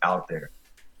ones out there,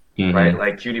 right?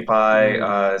 Like Cutie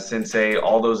Pie, Sensei,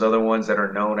 all those other ones that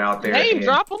are known out there. Name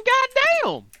drop them,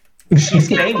 goddamn. She's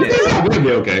famous.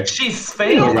 Okay. She's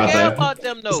famous.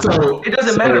 So it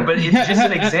doesn't matter, but it's just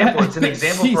an example. It's an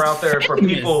example for out there for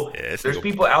people. There's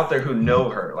people out there who know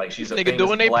her. Like she's a famous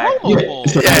doing black.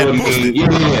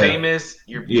 Famous.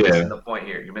 You're missing the point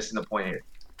here. You're missing the point here.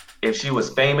 If she was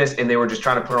famous and they were just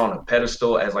trying to put her on a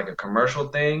pedestal as like a commercial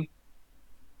thing,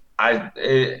 I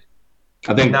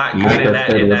think not good in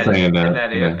that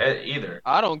either.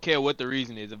 I don't care what the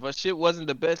reason is. If her shit wasn't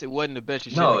the best, it wasn't the best.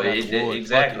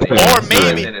 Exactly.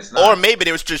 Or maybe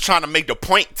they was just trying to make the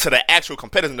point to the actual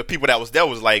competitors and the people that was there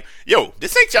was like, yo,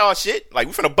 this ain't y'all shit. Like,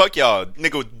 we finna buck y'all,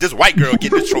 nigga. This white girl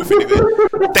getting this trophy,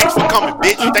 nigga. Thanks for coming,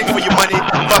 bitch. Thanks for your money.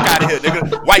 Fuck out of here,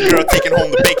 nigga. White girl taking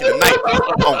home the bacon tonight.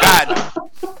 Oh God.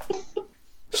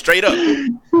 Straight up.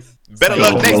 Better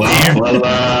luck next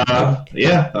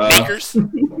year. Bakers.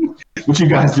 What you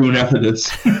guys doing after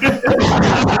this?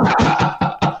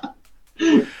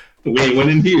 We ain't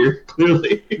winning here,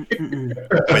 clearly.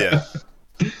 But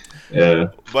yeah.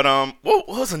 But what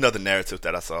was another narrative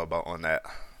that I saw about on that?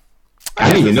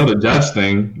 I didn't even know the judge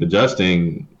thing. The judge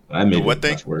thing, I made it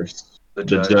much worse. The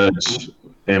judge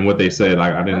and what they said,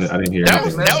 like I didn't hear. That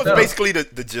was basically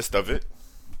the gist of it.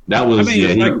 That was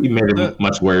he made it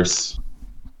much worse.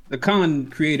 The con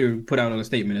creator put out a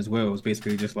statement as well. It was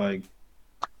basically just like,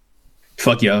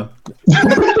 fuck y'all.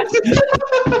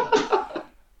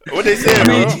 What they said,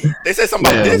 bro? They said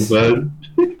something about this.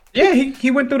 Yeah,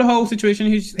 he went through the whole situation.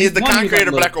 Is the con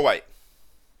creator black or white?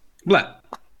 Black.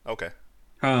 Okay.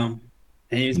 And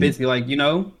it's basically like,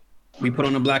 we put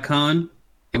on a black con.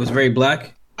 It was very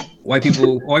black. White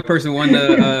person won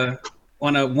the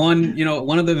one of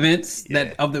the events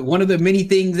one of the many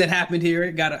things that happened here.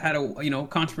 It had a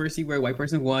controversy where a white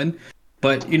person won.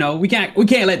 But we can't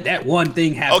let that one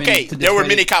thing happen. Okay, there were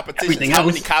many competitions. How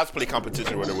many cosplay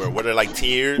competitions were there? Were there like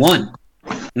tiers? One.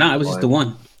 Nah, it was just the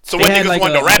one. So what niggas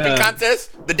won the rapping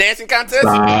contest, the dancing contest?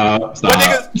 Stop. What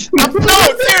niggas?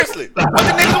 No, seriously. What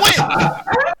the niggas win?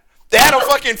 They had a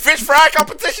fucking fish fry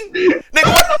competition.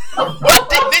 Nigga, what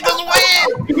did niggas win?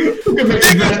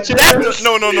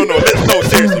 No,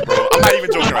 seriously, bro. I'm not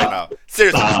even joking right now.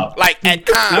 Seriously, like at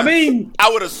cons, I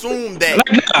would assume that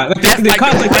that's like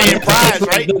the grand prize,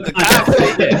 right? The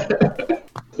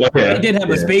cosplay. They did have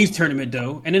a spades tournament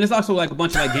though, and then there's also like a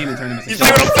bunch of like gaming tournaments. You see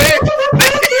what I'm saying?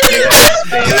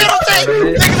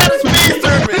 Niggas had a spades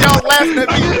tournament. Y'all laughing at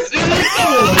me.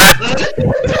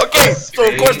 Okay, so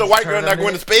of course the white girl not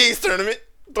going to spades tournament.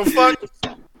 The fuck? See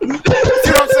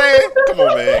what I'm saying? Come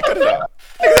on, man, cut it out.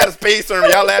 Niggas had a spades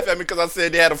tournament. Y'all laugh at me because I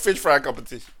said they had a fish fry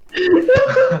competition. These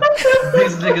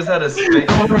niggas had a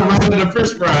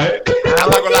fish fry. I'm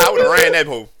not gonna lie, I would have ran that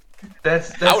hoe.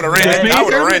 I would have ran them.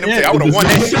 I would have won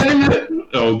that shit.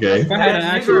 Okay. If I had an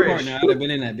actual partner, I would have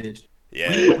been in that bitch.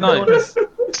 Yeah.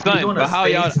 Son, but how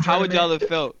would y'all have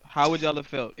felt? How would y'all have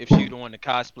felt if she'd won the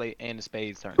cosplay and the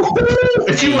spades tournament?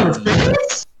 If she won the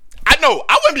spades? I know.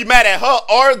 I wouldn't be mad at her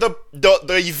or the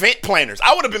event planners.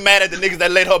 I would have been mad at the niggas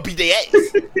that let her beat their ass.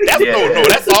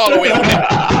 That's all the way on there.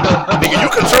 Nigga, you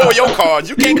control your cards.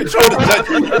 You can't control the judges.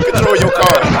 You control your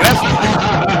cards.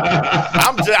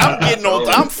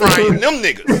 I'm frying them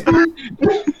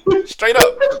niggas. Straight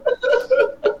up.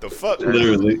 The fuck?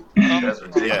 Literally. That's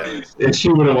ridiculous. If she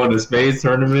would have won the spades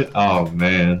tournament, oh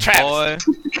man. Boy.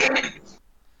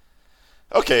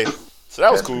 Okay. So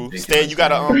that was cool. Stan, you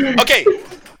gotta okay.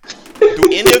 Do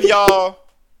any of y'all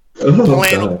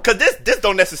plan? Because this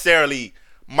don't necessarily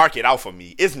mark it out for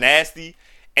me. It's nasty,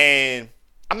 and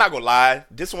I'm not gonna lie.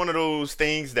 This one of those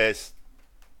things it's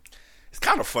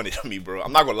kind of funny to me, bro.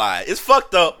 I'm not gonna lie. It's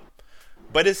fucked up,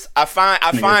 but I find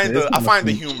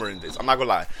the humor in this. I'm not gonna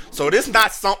lie. So this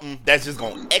not something that's just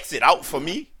gonna exit out for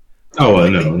me. Oh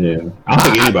no, yeah. I don't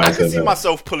think anybody I can see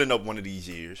myself pulling up one of these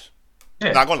years.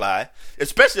 Yeah. Not gonna lie,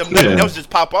 especially if nothing else just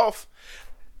pop off.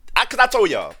 Cause I told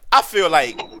y'all, I feel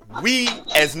like we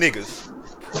as niggas,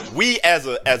 we as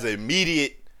a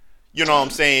immediate, you know what I'm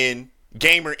saying,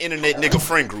 gamer internet nigga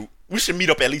friend group, we should meet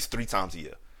up at least 3 times a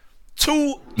year.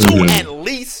 Two at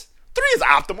least. 3 is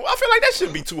optimal. I feel like that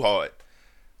shouldn't be too hard.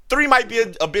 3 might be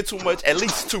a bit too much. At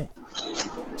least 2.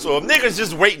 So if niggas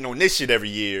just waiting on this shit every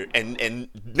year, and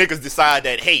niggas decide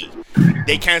that hey,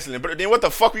 they canceling, but then what the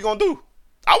fuck we gonna do?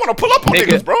 I want to pull up on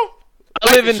niggas, bro.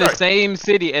 I live in the same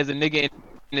city as a nigga in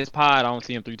this pod. I don't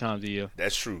see him 3 times a year.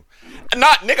 That's true.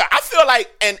 Not nigga. I feel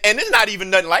like, and it's not even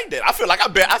nothing like that. I feel like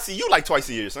I see you like twice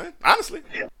a year, son. Honestly,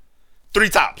 3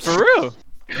 tops. For real.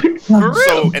 For real.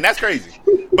 So, and that's crazy.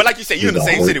 But like you said, you in the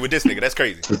same city with this nigga. That's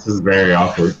crazy. This is very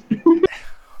awkward.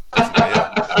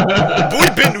 Boy,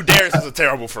 Ben knew Darius is a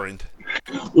terrible friend.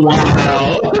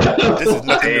 Wow. This is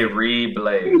nothing. Terry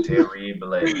Blade.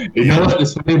 You know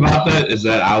what's funny about that is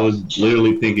that I was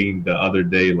literally thinking the other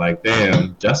day, like,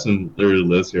 damn, Justin literally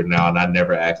lives here now, and I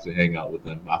never asked to hang out with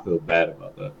him. I feel bad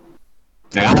about that.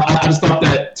 And I just thought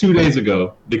that 2 days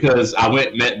ago because I went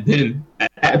and met Ben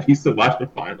at Abby's to watch the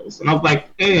finals, and I was like,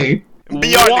 hey. BR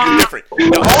nigga different.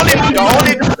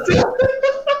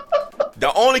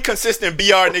 The only consistent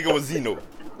BR nigga was Zeno.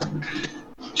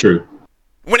 True.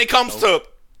 When it comes to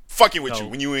fucking with you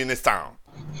when you in this town.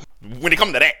 When it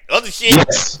comes to that. Other shit,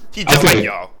 he just like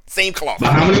y'all. Same cloth.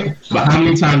 But how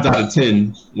many times out of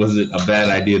 10 was it a bad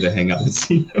idea to hang out with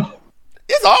Zeno?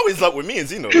 It's always up with me and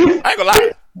Zeno. I ain't gonna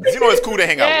lie. Zeno is cool to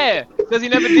hang out with. Yeah, because he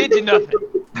never did you nothing.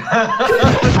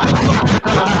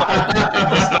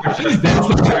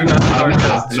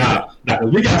 Nah,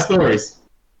 we got stories.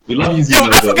 We love you, Zeno.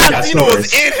 Yo, I forgot Zeno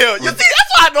was in here. You see,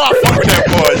 that's why I know I fuck with that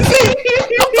boy. You see,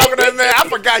 I'm talking to that man. I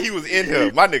forgot he was in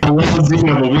here. My nigga. I love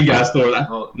Zeno, but we got stories.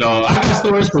 No, I got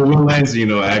stories for Will and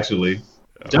Zeno, actually.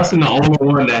 Justin, the only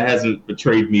one that hasn't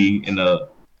betrayed me in a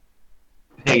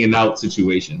hanging out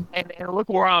situation. And look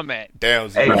where I'm at. Damn,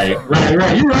 Zeno.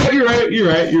 Right. You're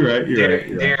right.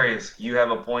 Darius, you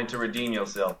have a point to redeem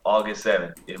yourself. August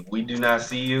 7th. If we do not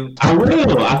see you, I will.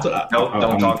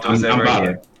 Don't talk to us ever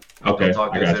again. Okay. Don't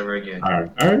talk to us ever again. All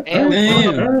right.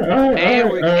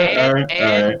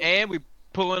 And we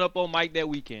pulling up on Mike that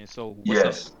weekend. So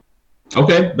what's up?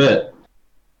 Okay, bet.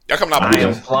 Y'all coming out? I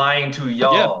am flying to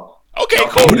y'all. Yeah. Okay,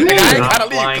 cool. Nigga, I ain't gotta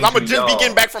leave because I'm gonna just be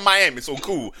getting back from Miami. So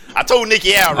cool. I told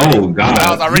Nikki already. Oh God!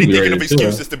 I was already thinking of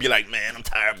excuses to be like, man, I'm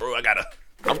tired, bro. I'm kidding.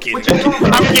 I'm kidding.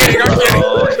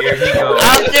 Oh, here he goes.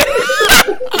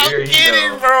 I'm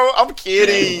kidding, bro. I'm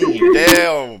kidding.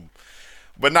 Damn.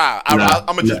 But I'm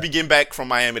gonna just be getting back from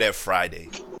Miami that Friday.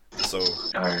 So,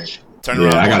 all right. Turn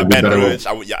around. I got to Baton Rouge.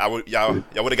 Y'all would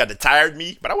have got the tired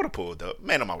me, but I would have pulled up.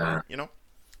 Man, on my word, you know.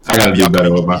 So I gotta do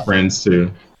better with my friends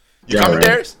too. You coming,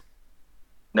 Darius?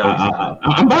 No,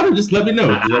 I'm about to just let me know.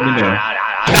 Let me know.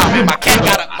 Nah, man, my cat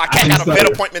got a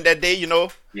vet appointment that day. You know,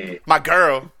 my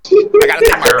girl. I gotta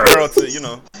take my girl to, you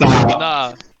know.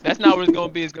 Nah, that's not what it's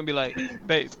gonna be. It's gonna be like,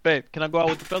 babe, can I go out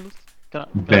with the fellas?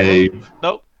 Babe.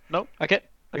 Nope, I can't.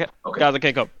 Okay. Guys, I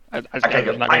can't come. I can't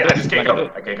go. I just can't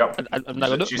go. I can't go. I'm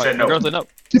not gonna do it. She said no. Girl said no.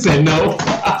 She said no.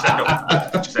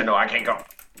 She said no. I can't go.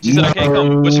 She said I can't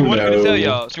come, but she wanted me to tell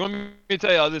y'all. She wanted me to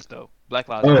tell y'all this though. Black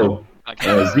Lives Matter. I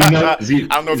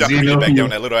don't know if y'all can get back there on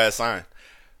that little ass sign.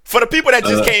 For the people that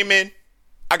just came in,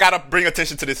 I gotta bring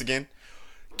attention to this again.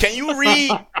 Can you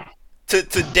read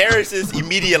to Darius's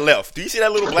immediate left? Do you see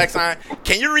that little black sign?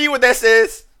 Can you read what that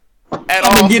says? At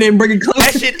all? Get in, bring it close.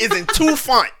 That shit is in 2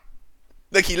 font.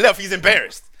 Look, he left. He's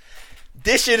embarrassed.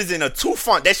 This shit is in a 2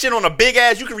 font. That shit on a big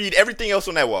ass. You can read everything else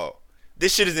on that wall.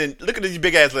 This shit is in. Look at these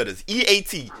big ass letters.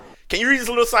 EAT. Can you read this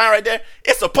little sign right there?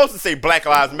 It's supposed to say Black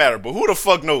Lives Matter, but who the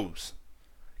fuck knows?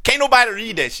 Can't nobody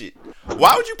read that shit.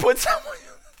 Why would you put someone?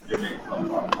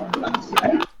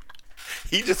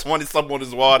 He just wanted something on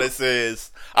his wall that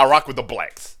says, I rock with the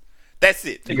blacks. That's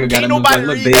it. Can't nobody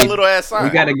read that little ass sign. We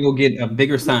gotta go get a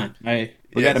bigger sign. All right?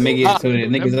 We gotta make it so that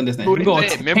niggas understand.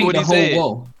 Remember what he said.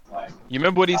 You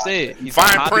remember what he said? He said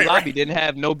Hobby Lobby didn't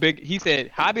have no big. He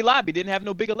said Hobby Lobby didn't have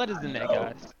no bigger letters than that,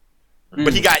 guys.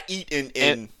 But he got eat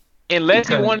in unless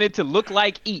he wanted it to look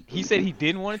like eat. He said he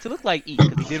didn't want it to look like eat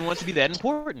because he didn't want it to be that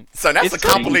important. So that's a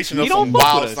compilation of some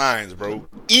wild signs, bro.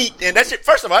 Eat, and that shit.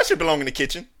 First of all, that should belong in the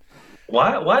kitchen.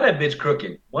 Why that bitch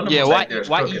crooked? One of them why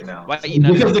crooked eat now. Why eat?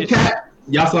 Because the cat.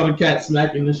 Y'all saw the cat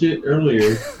smacking the shit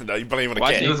earlier. No, you blaming the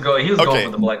cat. He was going for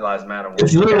the Black Lives Matter one.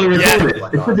 It's literally recorded.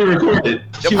 It could be recorded.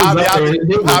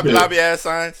 Hobby Lobby ass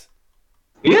signs.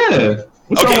 Yeah.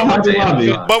 What's wrong with Hobby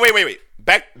Lobby? But wait.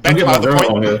 Back to my other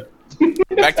point.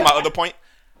 Back to my other point.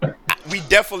 We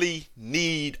definitely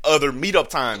need other meetup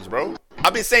times, bro.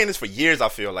 I've been saying this for years. I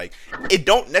feel like it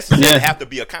don't necessarily have to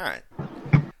be a kind.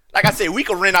 Like I said, we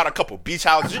could rent out a couple beach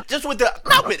houses just with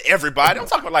not with everybody. I'm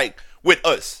talking like with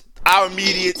us, our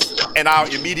immediates and our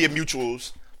immediate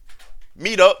mutuals.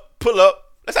 Meet up, pull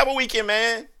up. Let's have a weekend,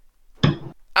 man.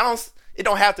 It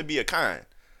don't have to be a kind.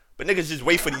 But niggas just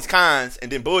wait for these cons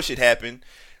and then bullshit happen.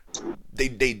 They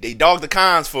dog the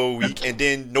cons for a week and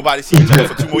then nobody see each other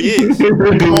for 2 more years.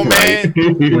 Come on, man.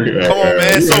 Come on,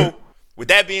 man. So with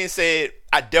that being said,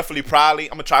 I'm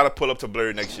gonna try to pull up to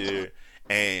Blur next year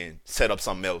and set up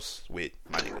something else with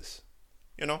my niggas.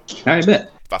 You know? I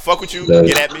bet. If I fuck with you,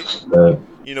 get at me.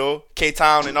 You know,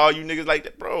 K-Town and all you niggas like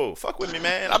that, bro, fuck with me,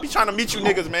 man. I be trying to meet you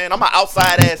niggas, man. I'm an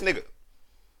outside ass nigga.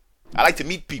 I like to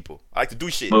meet people. I like to do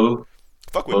shit. Moo.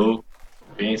 Fuck with me.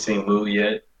 You ain't seen Moo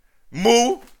yet.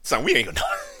 Moo? Son, we ain't gonna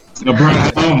no, bro,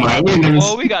 oh my,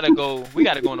 well, we gotta go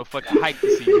on a fucking hike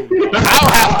to see Moo.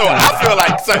 I feel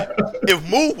like, son, if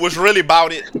Moo was really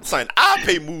about it, son, I'd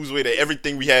pay Moo's way to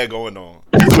everything we had going on.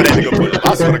 That's what that nigga put up.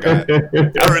 I swear to God.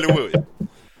 I really would.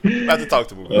 I have to talk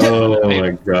to Moo. Oh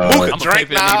my God. Moo could drink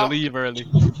now. Leave early.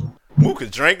 Moo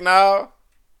could drink now.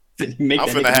 I'm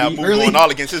finna have Moo going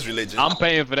all against his religion. I'm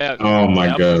paying for that. Oh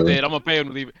my God. I'm gonna pay him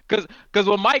to leave it. Cause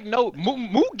when Mike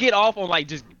Moo get off on like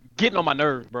just getting on my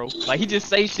nerves, bro. Like he just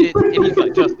say shit and he's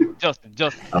like Justin.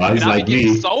 Oh, he's like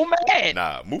me. So mad.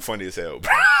 Nah, Moo funny as hell,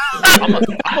 bro. I'm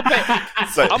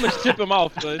gonna ship him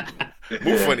off, son.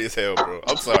 Moo funny as hell, bro.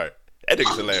 I'm sorry. That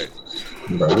nigga's hilarious.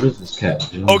 Bro, what is this cat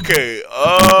doing? Okay.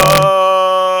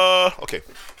 Okay.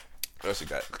 What else you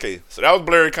got? Okay, so that was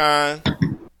BlurryCon.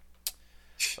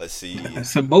 Let's see.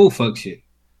 That's some bullfuck shit.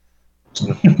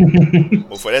 That's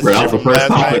shit from last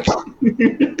night.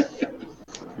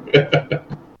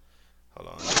 Hold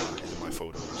on. These are my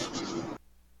photos.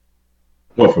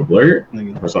 What, for Blur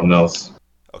or something else?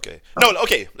 Okay. No.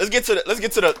 Okay. Let's get to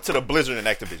the Blizzard and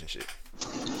Activision shit.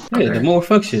 Yeah, the more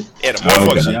fuck shit. Yeah, the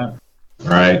more fuck shit. All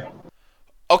right.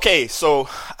 Okay, so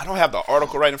I don't have the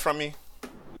article right in front of me,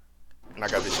 and I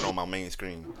got this shit on my main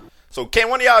screen. So can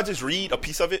one of y'all just read a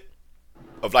piece of it,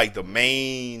 of like the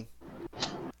main,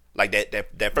 like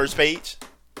that first page,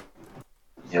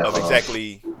 of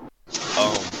exactly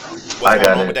what's going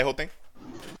on with that whole thing?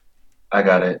 I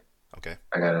got it. Okay.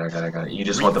 I got it. You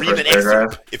just want the first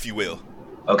paragraph, if you will.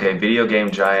 Okay, video game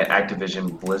giant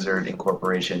Activision Blizzard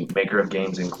Incorporation, maker of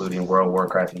games including World of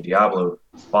Warcraft and Diablo,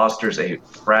 fosters a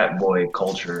frat boy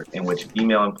culture in which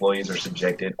female employees are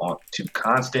subjected to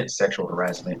constant sexual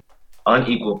harassment,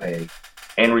 unequal pay,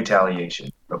 and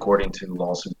retaliation, according to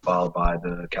lawsuit filed by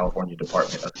the California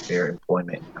Department of Fair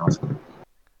Employment and Housing.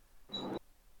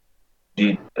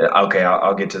 Okay,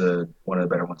 I'll get to one of the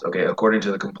better ones. Okay, according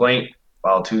to the complaint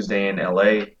filed Tuesday in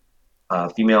LA,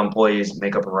 female employees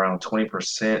make up around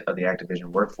 20% of the Activision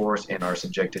workforce and are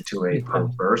subjected to a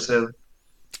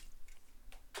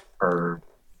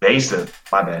pervasive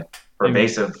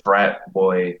frat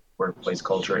boy workplace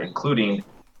culture, including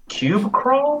cube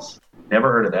crawls.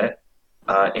 Never heard of that.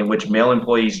 In which male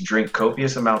employees drink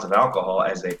copious amounts of alcohol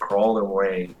as they crawl their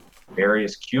way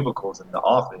various cubicles in the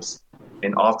office,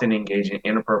 and often engage in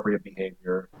inappropriate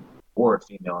behavior toward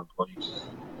female employees.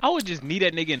 I would just knee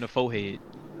that nigga in the forehead.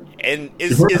 And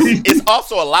it's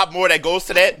also a lot more that goes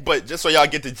to that, but just so y'all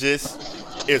get the gist,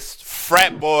 it's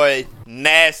frat boy,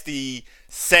 nasty,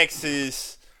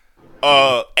 sexist,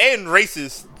 and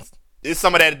racist. There's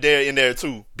some of that there in there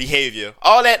too. Behavior,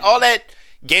 all that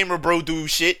gamer bro dude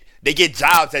shit. They get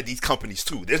jobs at these companies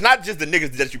too. There's not just the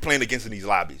niggas that you're playing against in these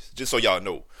lobbies. Just so y'all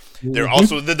know, they're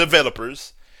also the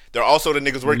developers. They're also the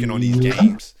niggas working on these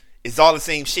games. It's all the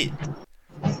same shit. You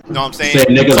know what I'm saying?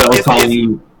 Same niggas that was calling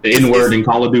you the N-word in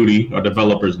Call of Duty are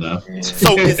developers now.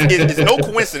 So it's no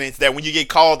coincidence that when you get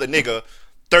called a nigga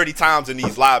 30 times in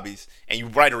these lobbies and you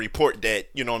write a report that,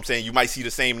 you know what I'm saying, you might see the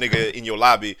same nigga in your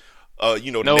lobby,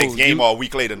 next game or a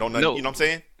week later. You know what I'm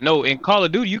saying? No, in Call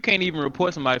of Duty, you can't even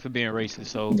report somebody for being racist.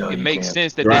 So it makes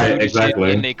sense that they do this shit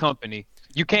in their company.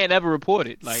 You can't ever report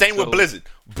it. Same with Blizzard.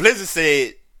 Blizzard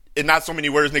said, in not so many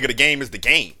words, nigga, the game is the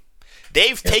game.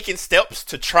 They've taken steps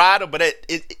to try to, but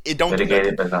it don't do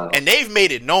nothing. And they've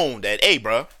made it known that, hey,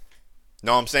 bro,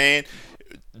 know what I'm saying?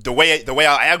 The way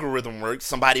our algorithm works,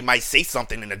 somebody might say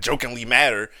something in a jokingly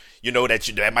manner,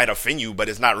 that might offend you, but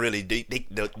it's not really.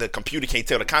 The computer can't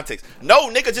tell the context. No,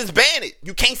 nigga, just ban it.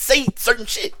 You can't say certain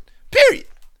shit. Period.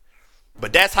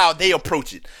 But that's how they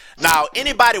approach it. Now,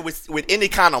 anybody with any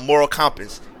kind of moral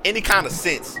compass, any kind of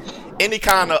sense, any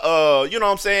kind of you know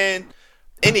what I'm saying?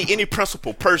 Any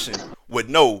principled person would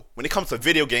know when it comes to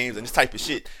video games and this type of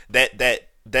shit that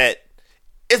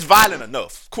it's violent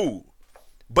enough, cool,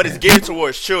 but it's geared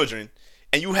towards children,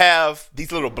 and you have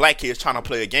these little black kids trying to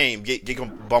play a game, get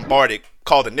bombarded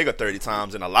called a nigga 30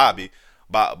 times in a lobby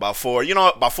by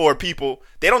four people.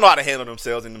 They don't know how to handle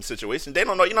themselves in them situations. They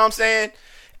don't know, you know what I'm saying?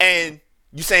 And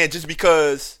you saying just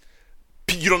because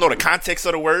you don't know the context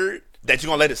of the word that you're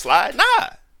going to let it slide? Nah.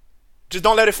 Just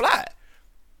don't let it fly.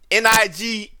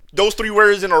 NIG, those 3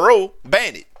 words in a row,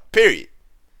 ban it. Period.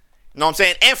 You know what I'm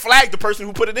saying? And flag the person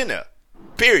who put it in there.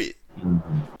 Period.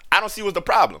 I don't see what's the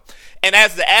problem. And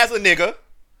as a nigga,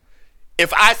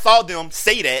 if I saw them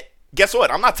say that, guess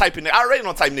what? I'm not typing it. I already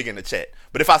don't type nigga in the chat.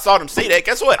 But if I saw them say that,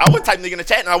 guess what? I would type nigga in the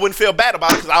chat and I wouldn't feel bad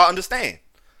about it because I understand.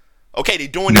 Okay, they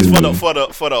doing this for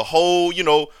the whole, you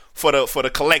know, for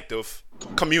the collective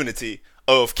community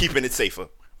of keeping it safer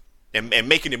and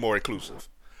making it more inclusive.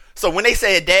 So when they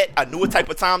said that, I knew what type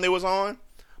of time they was on.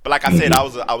 But like I said, I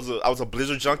was a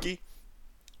Blizzard junkie.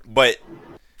 But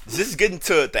just getting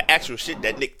to the actual shit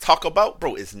that Nick talk about,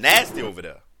 bro, it's nasty over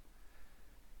there.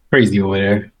 Crazy over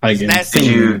there.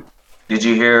 Did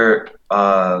you hear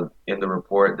in the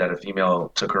report that a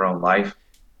female took her own life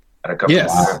at a couple of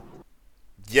years?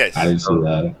 Yes. I didn't see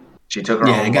that. She took her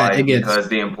own life because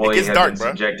the employee had been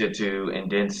subjected to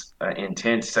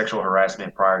intense sexual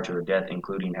harassment prior to her death,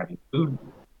 including having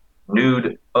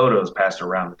nude photos passed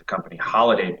around at the company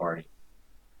holiday party.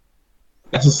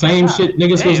 That's the same shit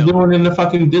niggas was doing in the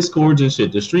fucking Discords and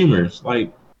shit, the streamers.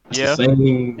 Like, it's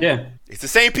the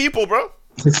same people, bro.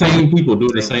 It's the same people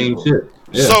doing the same shit.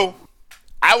 Yeah. So,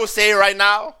 I will say it right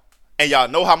now, and y'all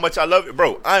know how much I love it,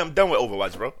 bro. I am done with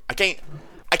Overwatch, bro. I can't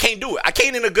do it. I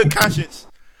can't in a good conscience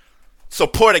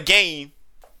support a game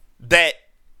that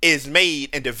is made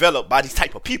and developed by these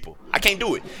type of people. I can't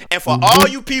do it. And for all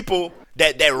you people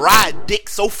that ride dick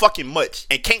so fucking much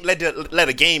and can't let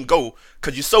a game go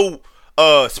because you're so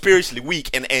spiritually weak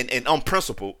and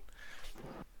unprincipled,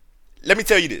 let me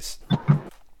tell you this.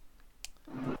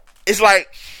 It's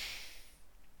like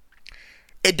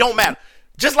it don't matter.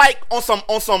 Just like on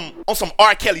some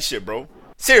R. Kelly shit, bro.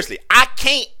 Seriously, I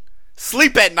can't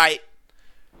sleep at night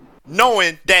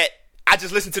knowing that I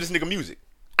just listen to this nigga music.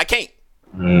 I can't.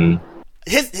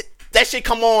 That shit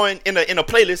come on in a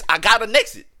playlist. I gotta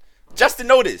next it just to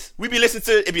know this. We be listening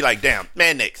to it be like, damn,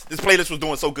 man, next. This playlist was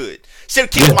doing so good. Shit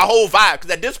kills my whole vibe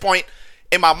because at this point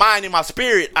in my mind, in my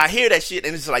spirit, I hear that shit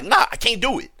and it's like, nah, I can't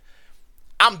do it.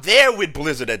 I'm there with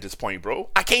Blizzard at this point, bro.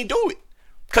 I can't do it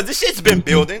because this shit's been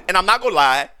building, and I'm not gonna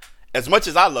lie. As much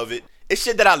as I love it, it's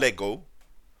shit that I let go.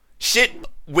 Shit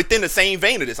within the same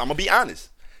vein of this. I'm gonna be honest.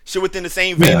 Shit within the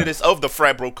same vein of this of the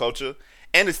frat bro culture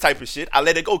and this type of shit. I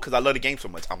let it go because I love the game so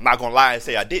much. I'm not gonna lie and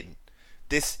say I didn't.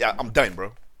 I'm done,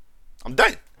 bro. I'm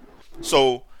done.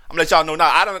 So I'm gonna let y'all know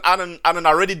now. I done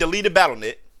already deleted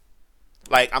Battle.net.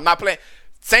 Like I'm not playing.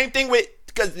 Same thing with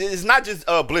because it's not just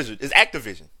Blizzard. It's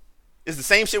Activision. It's the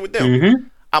same shit with them.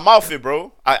 I'm off it,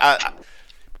 bro.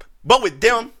 But with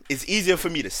them, it's easier for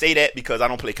me to say that because I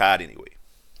don't play COD anyway.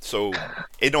 So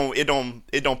it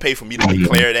don't pay for me to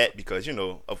declare that because you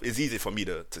know it's easy for me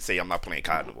to say I'm not playing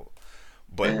COD anymore.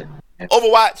 But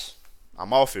Overwatch,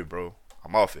 I'm off it, bro.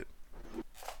 I'm off it.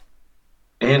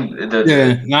 And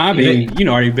I mean, you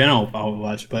know, already been on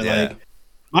Overwatch, but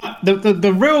like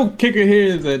the real kicker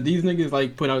here is that these niggas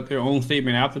like put out their own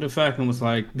statement after the fact and was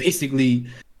like basically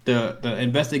the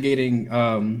investigating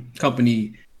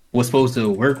company was supposed to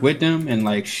work with them and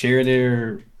like share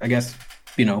their, I guess,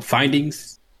 you know,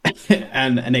 findings,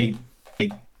 and they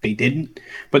didn't.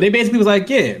 But they basically was like,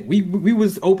 yeah, we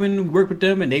was open, work with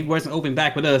them, and they wasn't open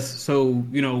back with us. So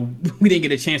you know, we didn't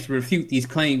get a chance to refute these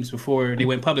claims before they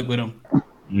went public with them.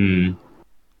 And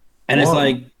it's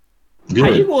like, how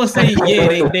you gonna say, yeah,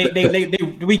 they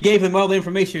we gave them all the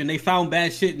information and they found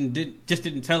bad shit and just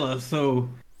didn't tell us, so.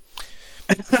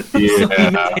 So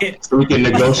we can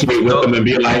negotiate with them and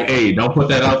be like, hey, don't put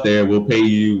that out there. We'll pay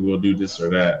you. We'll do this or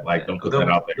that. Like, don't put that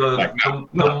out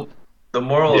there. The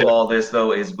moral of all this,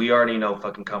 though, is we already know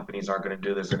fucking companies aren't going to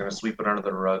do this. They're going to sweep it under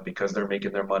the rug because they're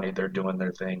making their money. They're doing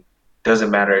their thing.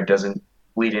 Doesn't matter. It doesn't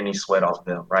bleed any sweat off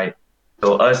them, right?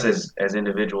 So us as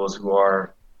individuals who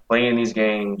are playing these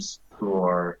games, who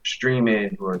are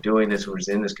streaming, who are doing this, who is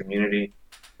in this community,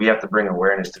 we have to bring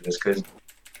awareness to this because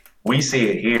we see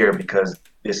it here because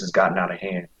this has gotten out of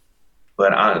hand.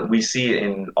 But we see it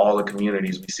in all the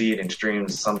communities. We see it in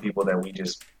streams. Some people that we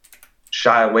just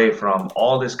shy away from.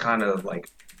 All this kind of like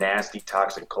nasty,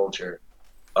 toxic culture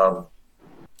of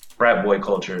frat boy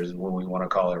culture is what we want to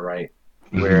call it, right?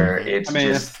 Where it's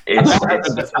very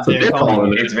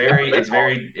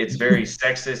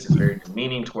sexist. It's very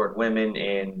demeaning toward women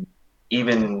and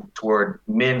even toward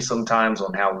men sometimes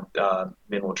on how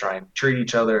men will try and treat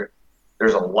each other.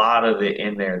 There's a lot of it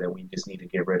in there that we just need to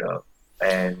get rid of.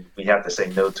 and we have to say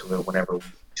no to it whenever we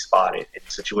spot it in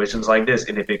situations like this.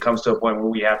 And if it comes to a point where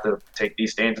we have to take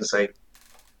these stands and say,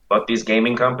 fuck these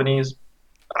gaming companies,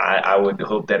 I would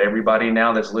hope that everybody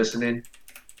now that's listening,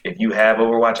 if you have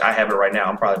Overwatch, I have it right now.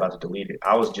 I'm probably about to delete it.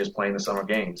 I was just playing the summer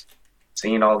games.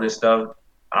 Seeing all this stuff,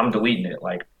 I'm deleting it.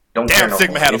 Like, don't care no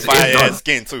Sigma more. had a fire-ass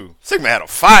skin, too. Sigma had a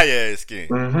fire-ass skin.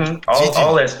 Mm-hmm.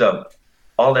 All that stuff.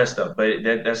 All that stuff. But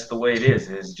that's the way it is.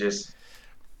 It's just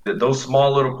those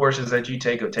small little portions that you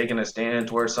take of taking a stand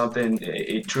towards something,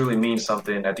 it truly means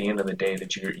something at the end of the day,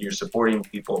 that you're supporting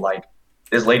people like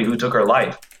this lady who took her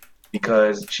life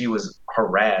because she was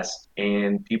harassed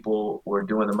and people were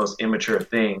doing the most immature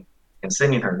thing and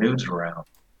sending her nudes around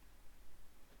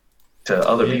to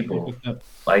other people.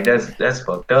 Like, that's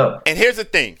fucked up. And here's the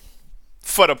thing.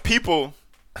 For the people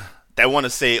that want to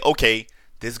say, okay,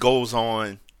 this goes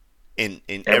on in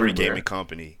every gaming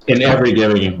company. In every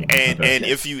gaming and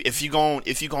if you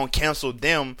gonna cancel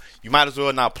them, you might as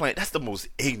well not play. That's the most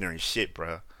ignorant shit,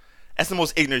 bro. That's the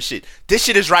most ignorant shit. This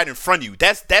shit is right in front of you.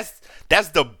 That's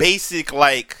the basic,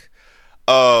 like,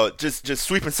 just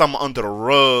sweeping something under the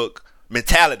rug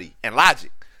mentality and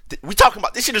logic. We talking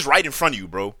about this shit is right in front of you,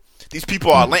 bro. These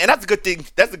people are, and that's a good thing.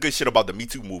 That's the good shit about the Me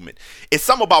Too movement. It's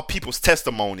something about people's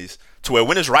testimonies to where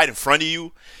when it's right in front of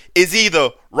you, it's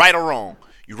either right or wrong.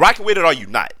 You rocking with it or you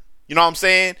not. You know what I'm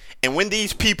saying? And when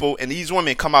these people and these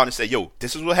women come out and say, yo,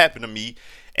 this is what happened to me,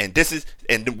 and this is,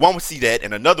 and one would see that,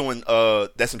 and another one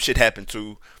that some shit happened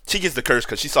to, she gets the curse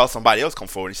because she saw somebody else come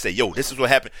forward and say, yo, this is what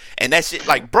happened. And that shit,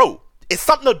 like, bro, it's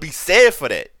something to be said for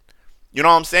that. You know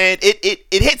what I'm saying? It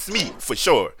hits me for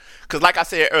sure. Because like I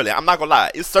said earlier, I'm not going to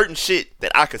lie. It's certain shit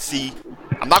that I could see.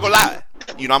 I'm not going to lie.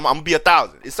 You know, I'm going to be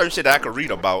 1,000. It's certain shit that I could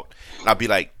read about. And I'll be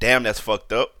like, damn, that's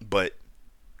fucked up. But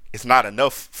it's not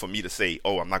enough for me to say,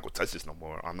 oh, I'm not going to touch this no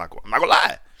more. I'm not going to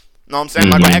lie. You know what I'm saying? I'm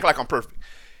not going to act like I'm perfect.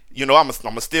 You know, I'm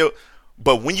still.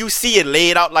 But when you see it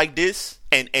laid out like this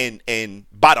and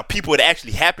by the people it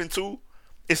actually happened to,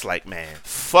 it's like, man,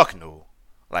 fuck no.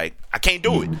 Like, I can't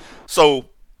do it. So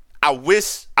I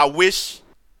wish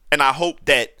and I hope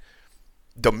that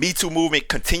the Me Too movement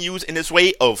continues in this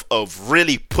way of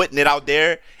really putting it out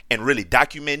there and really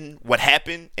documenting what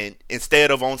happened, and instead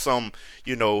of on some,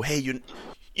 you know, hey,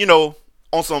 you know,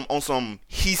 on some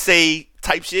he say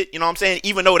type shit, you know what I'm saying?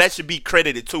 Even though that should be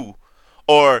credited too.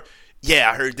 Or,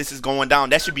 yeah, I heard this is going down,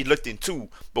 that should be looked into.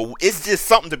 But it's just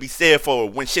something to be said for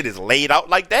when shit is laid out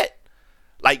like that.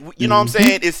 Like, you know what I'm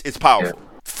saying? It's powerful.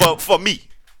 For me.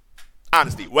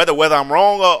 Honestly, whether I'm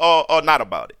wrong or not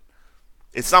about it.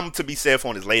 It's something to be said for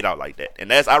when it's laid out like that.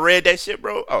 And as I read that shit,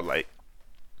 bro, I was like,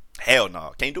 hell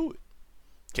no, can't do it.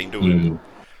 Can't do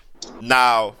it.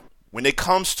 Now, when it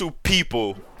comes to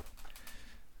people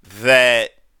that,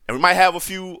 and we might have a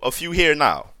few here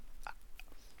now,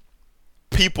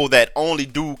 people that only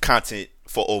do content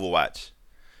for Overwatch,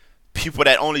 people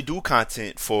that only do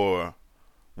content for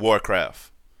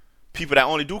Warcraft, people that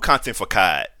only do content for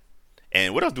COD,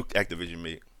 and what else do Activision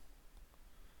make?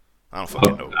 I don't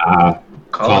fucking know.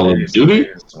 Call of Duty?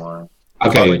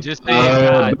 Okay.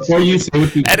 Before you say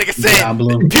what you... That nigga said,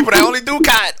 people that only do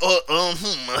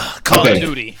COD, Call of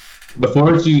Duty.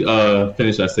 Before you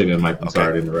finish that statement, Mike, I'm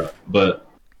sorry to interrupt, but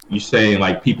you're saying,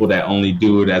 like, people that only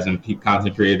do it as in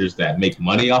content creators that make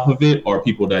money off of it, or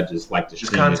people that just like to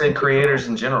stream content creators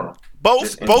in general?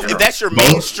 Both. If that's your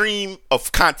mainstream of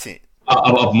content.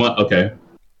 Okay.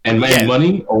 And make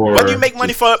money, or whether you make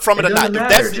money from it or not,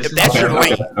 if that's your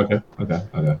lane. Okay.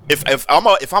 If I'm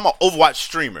an Overwatch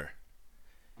streamer,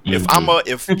 if I'm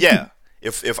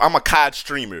a COD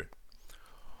streamer,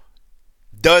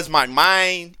 does my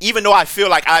mind, even though I feel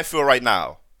like I feel right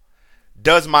now,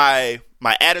 does my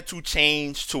attitude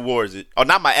change towards it, or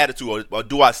not my attitude, or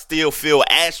do I still feel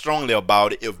as strongly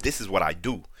about it if this is what I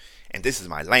do and this is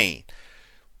my lane?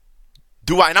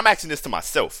 And I'm asking this to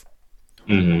myself.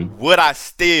 Would I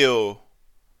still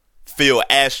feel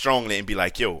as strongly and be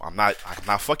like, yo, I'm not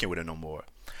fucking with it no more?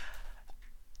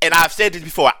 And I've said this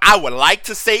before. I would like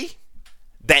to say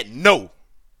that no.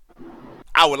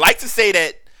 I would like to say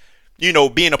that, you know,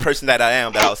 being a person that I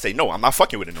am, that I'll say, no, I'm not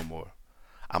fucking with it no more.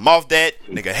 I'm off that,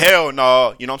 nigga, hell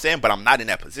no, you know what I'm saying? But I'm not in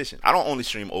that position. I don't only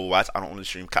stream Overwatch, I don't only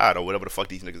stream COD or whatever the fuck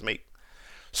these niggas make.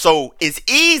 So it's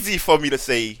easy for me to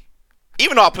say,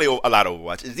 even though I play a lot of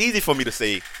Overwatch, it's easy for me to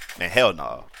say, man, hell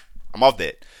no, I'm off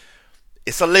that.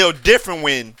 It's a little different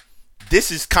when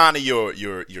this is kind of your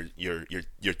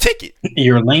ticket.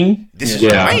 Your lane? This is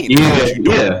your lane.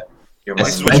 Yeah.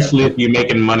 Especially if you're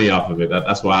making money off of it.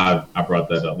 That's why I brought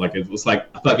that up. Like, it's like,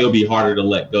 I thought it'll be harder to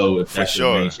let go if that's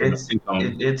your main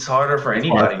income. It's harder for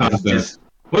anybody who's just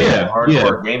a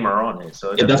hardcore gamer on it.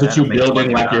 So that's what you're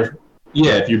building, like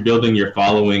if you're building your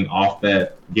following off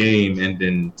that game, and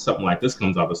then something like this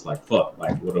comes up, it's like, fuck,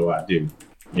 like, what do I do?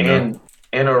 You know?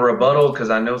 And a rebuttal, because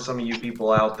I know some of you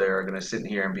people out there are going to sit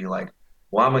here and be like,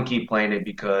 well, I'm going to keep playing it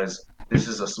because this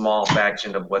is a small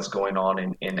faction of what's going on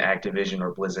in Activision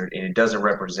or Blizzard, and it doesn't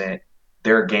represent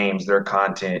their games, their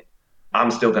content. I'm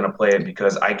still going to play it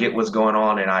because I get what's going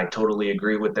on, and I totally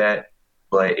agree with that,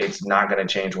 but it's not going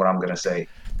to change what I'm going to say.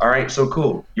 All right, so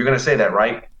cool. You're going to say that,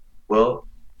 right? Well,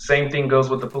 same thing goes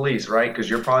with the police, right? Because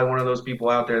you're probably one of those people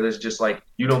out there that's just like,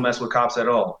 you don't mess with cops at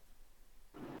all.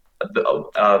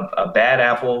 A bad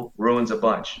apple ruins a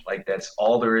bunch. Like, that's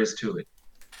all there is to it,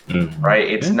 right?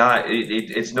 It's not.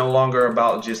 It's no longer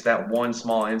about just that one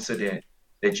small incident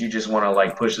that you just want to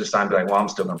like push this time and be like, well, I'm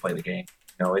still gonna play the game.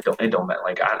 No, it don't matter.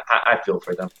 Like, I feel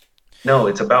for them. No,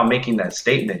 it's about making that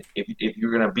statement. If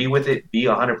you're gonna be with it, be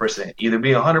 100%. Either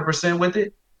be 100% with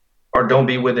it, or don't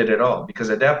be with it at all. Because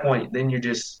at that point, then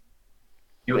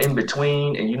you're in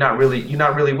between, and you're not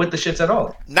really with the shits at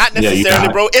all. Not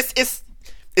necessarily, bro.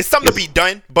 It's something to be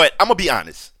done, but I'm gonna be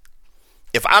honest.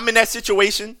 If I'm in that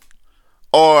situation,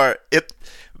 or if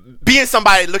being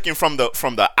somebody looking from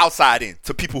the outside in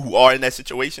to people who are in that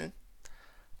situation,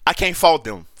 I can't fault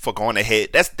them for going ahead.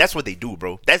 That's what they do,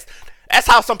 bro. That's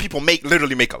how some people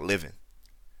literally make a living.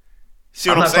 See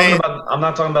what I'm saying? I'm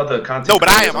not talking about the content. No, but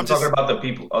I am. I'm talking about the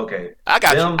people. Okay, I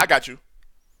got you.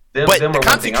 But the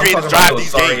content creators drive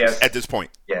these games at this point.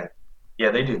 Yeah,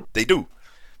 they do. They do.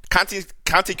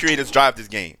 Content creators drive this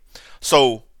game.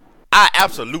 So I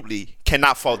absolutely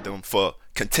cannot fault them for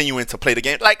continuing to play the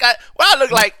game. Like, I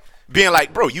look like being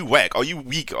like, bro, you whack or you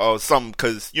weak or something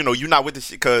because, you know, you're not with this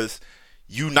shit because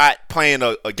you not playing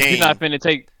a game. You're not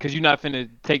finna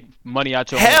take money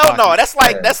out your Hell no. That's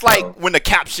like when the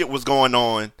cap shit was going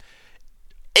on.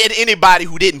 And anybody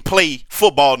who didn't play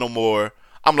football no more,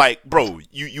 I'm like, bro,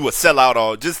 you a sellout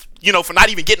or just, you know, for not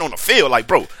even getting on the field. Like,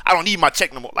 bro, I don't need my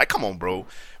check no more. Like, come on, bro.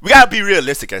 We got to be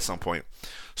realistic at some point.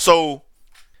 So,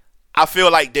 I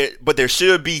feel like there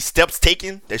should be steps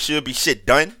taken. There should be shit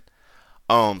done.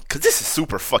 Because this is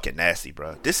super fucking nasty,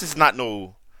 bro. This is not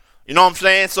no, you know what I'm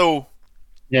saying? So,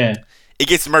 yeah. It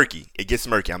gets murky.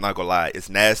 I'm not going to lie. It's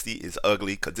nasty. It's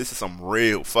ugly. Because this is some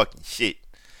real fucking shit.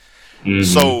 Mm-hmm.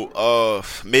 So,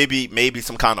 maybe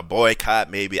some kind of boycott,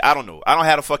 maybe. I don't know. I don't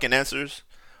have the fucking answers.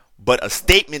 But a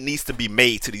statement needs to be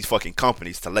made to these fucking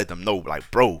companies to let them know, like,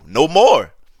 bro, no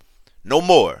more.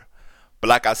 But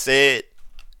like I said,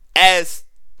 as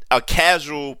a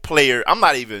casual player, I'm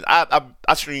not even,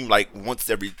 I stream like once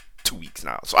every 2 weeks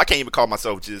now. So I can't even call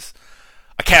myself just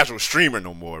a casual streamer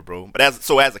no more, bro. But as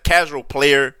a casual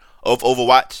player of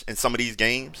Overwatch and some of these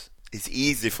games, it's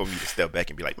easy for me to step back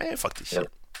and be like, man, fuck this shit.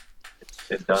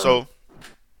 It's done. So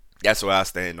that's where I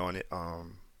stand on it. I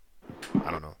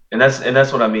don't know. And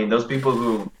that's what I mean. Those people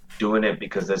who doing it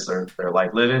because that's their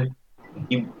life living,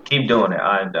 keep doing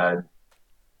it.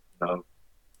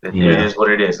 It is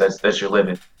what it is. That's your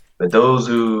living. But those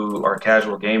who are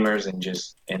casual gamers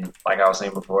and like I was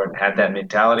saying before, and have that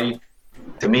mentality,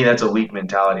 to me that's a weak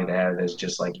mentality to have. That's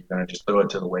just like you're gonna just throw it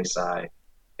to the wayside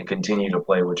and continue to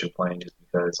play what you're playing just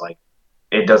because like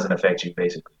it doesn't affect you.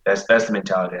 Basically, that's the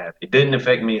mentality to have. It didn't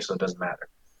affect me, so it doesn't matter.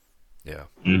 Yeah.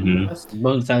 Mm-hmm. That's the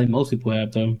mentality most people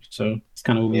have, though. So it's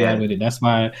kind of what we have with it. That's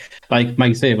why, like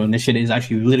Mike said, when this shit is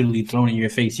actually literally thrown in your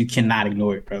face, you cannot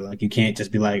ignore it, bro. Like you can't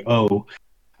just be like, oh,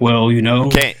 well, you know.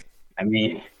 Can't. I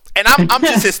mean, and I'm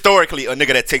just historically a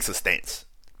nigga that takes a stance.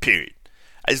 Period.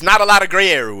 It's not a lot of gray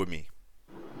area with me.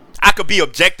 I could be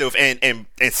objective and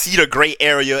see the gray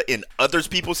area in others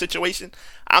people's situation.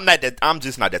 I'm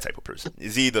just not that type of person.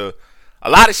 It's either a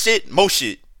lot of shit, most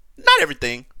shit, not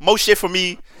everything. Most shit for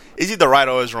me is either right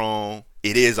or it's wrong.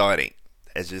 It is or it ain't.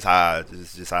 That's just how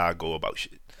I go about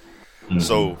shit. Mm-hmm.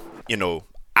 So, you know,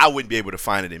 I wouldn't be able to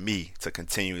find it in me to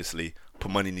continuously put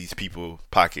money in these people's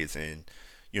pockets and,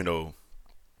 you know,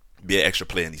 be an extra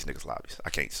player in these niggas' lobbies.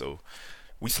 I can't. So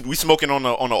we smoking on the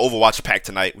Overwatch pack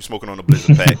tonight. We smoking on the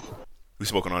Blizzard pack. We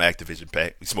smoking on the Activision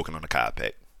pack. We smoking on the COD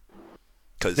pack.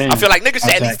 Because I feel like niggas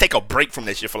should at least take a break from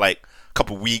that shit for like a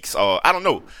couple weeks or I don't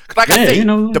know. Because like I say, you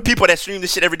know, the people that stream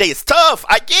this shit every day, it's tough.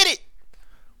 I get it.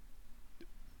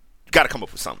 You got to come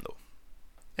up with something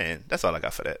though. And that's all I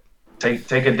got for that.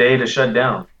 Take a day to shut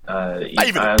down. Not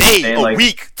even a day, a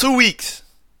week, 2 weeks.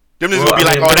 Them niggas gonna be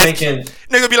like, oh, that's cute.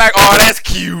 Niggas be like, oh, that's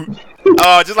cute.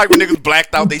 Just like when niggas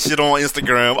blacked out they shit on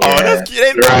Instagram. Oh, that's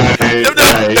cute.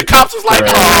 The cops was like,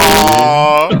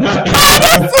 oh,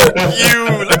 that's so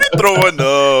cute. Let me throw it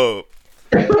up.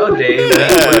 Oh, day,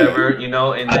 whatever, you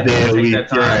know, and then take that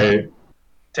time.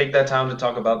 take that time to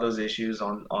talk about those issues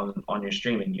on your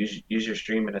streaming. Use your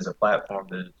streaming as a platform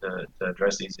to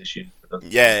address these issues.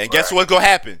 Yeah, and guess what's gonna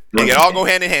happen? They can all go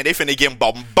hand in hand. They finna get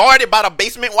bombarded by the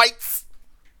basement whites.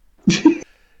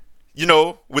 You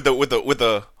know, with the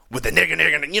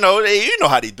nigga. You know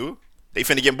how they do. They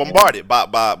finna get bombarded by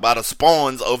the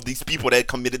spawns of these people that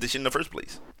committed this shit in the first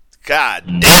place. God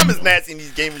damn, it's nasty in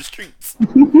these gaming streets.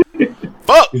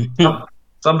 Fuck.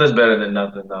 Something's better than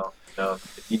nothing, though. You know,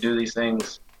 if you do these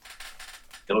things,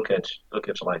 it'll catch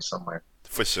light somewhere.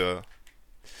 For sure.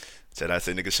 I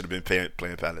said niggas should have been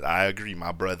playing Paladin. I agree,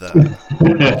 my brother.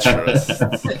 Trust.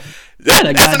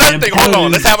 That's another thing. Hold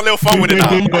on. Let's have a little fun with it now.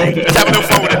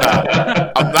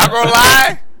 I'm not gonna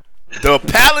lie. The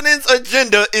Paladin's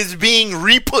agenda is being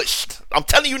repushed. I'm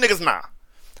telling you niggas now.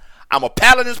 I'm a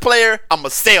Paladins player. I'm a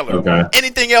sailor. Okay.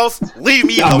 Anything else, leave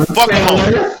me the fuck alone.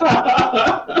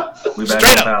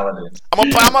 Straight up.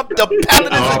 The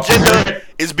Paladins agenda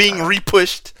is being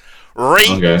repushed.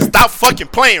 Ray, stop fucking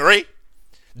playing, Ray.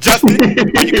 Justin,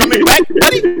 are you coming back,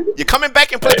 buddy? You coming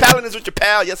back and play Paladins with your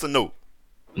pal? Yes or no?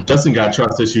 Justin got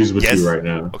trust issues with you right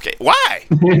now. Okay, why?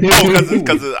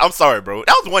 Because I'm sorry, bro.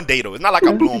 That was one day though. It's not like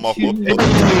I blew him off. Yeah,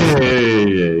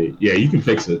 you can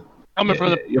fix it. Coming from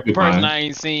the person I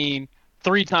ain't seen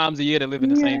 3 times a year that live in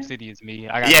the same city as me.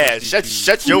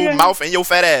 Shut your mouth and your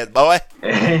fat ass, boy.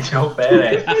 And your fat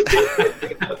ass.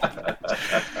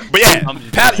 But yeah,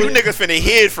 you niggas finna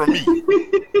hear it from me.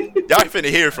 Y'all finna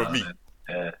hear it from me.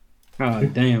 Oh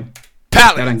damn.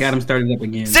 Paladins. Got him started up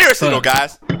again. Seriously though,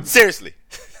 guys. Seriously.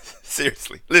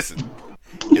 Listen.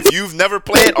 If you've never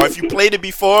played or if you played it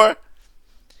before,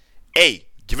 hey,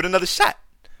 give it another shot.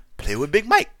 Play with Big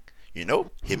Mike. You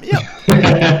know, hit me up. You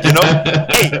know,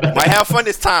 hey, might have fun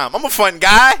this time. I'm a fun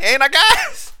guy, ain't I,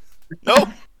 guys?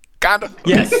 No, kinda.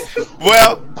 Yes.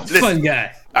 Well, listen, fun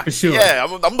guy for sure. Yeah,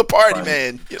 I'm the party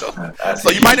man. You know, so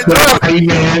you might enjoy it,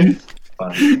 man.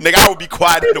 Nigga, I would be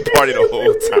quiet in the party the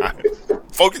whole time,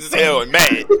 focused as hell and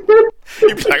mad.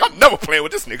 You'd be like, I'm never playing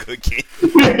with this nigga again.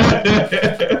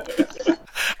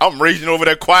 I'm raging over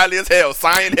there quietly as hell,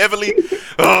 sighing heavily. Giving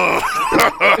all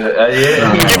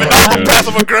the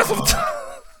passive aggressive.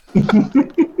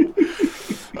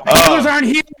 Colors aren't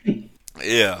here.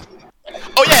 Yeah.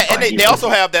 Oh yeah, and they also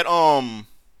have that Hold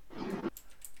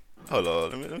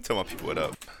on, let me tell my people what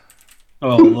up.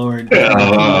 Oh Lord.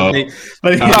 It's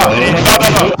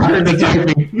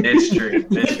true.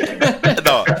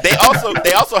 No,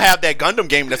 they also have that Gundam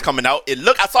game that's coming out.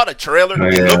 I saw the trailer.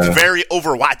 It looks very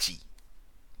Overwatchy.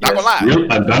 Not gonna lie.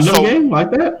 A Gundam game like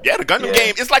that? Yeah, the Gundam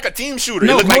game. It's like a team shooter.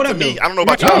 It looks like to me. I don't know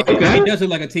about y'all. It does look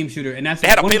like a team shooter, and that's they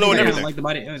had a payload and everything. I liked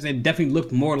about it. It definitely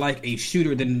looked more like a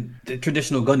shooter than the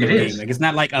traditional Gundam game. Like it's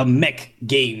not like a mech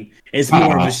game. It's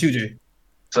more of a shooter.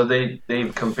 So they've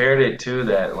compared it to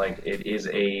that, like it is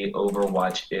a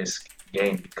Overwatch-esque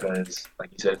game because, like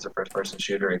you said, it's a first-person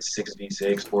shooter. It's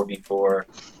 6v6, 4v4,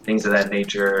 things of that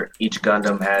nature. Each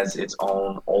Gundam has its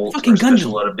own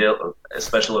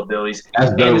special abilities,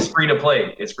 and it's free to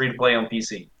play. It's free to play on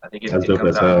PC. I think it comes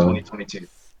out in 2022.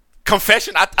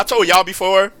 Confession: I told y'all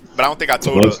before, but I don't think I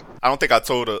told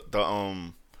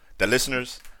the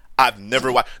listeners. I've never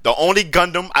watched the only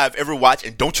Gundam I've ever watched,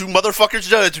 and don't you motherfuckers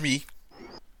judge me.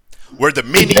 Were the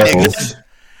mini niggas.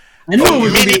 I know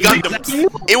mini Gundams.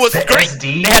 It was great.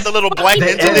 They had the little black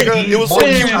ninja nigga. It was so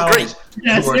cute and great.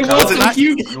 Yes, it was so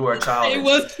cute. You were a child. It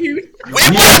was cute. It was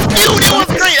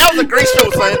great. That was a great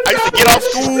show, son. I used to get off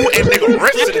school and nigga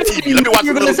rip to the TV. Let me watch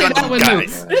the little Gundam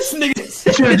guys. This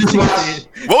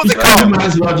nigga. What was it called? You might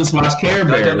as well just watch Care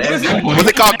Bears. Was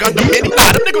it called Gundam Mini?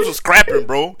 Nah, them niggas was scrapping,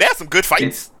 bro. They had some good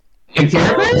fights. In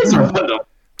Care Bears or Gundam?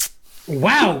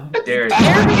 Wow.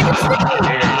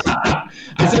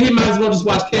 I said he might as well just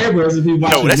watch Care Bears if he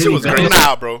watched. No, that shit was great.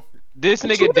 Nah, bro. This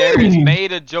nigga Darius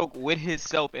made a joke with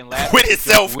himself and laughed. With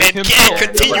himself and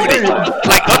continued it.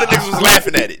 Like other niggas was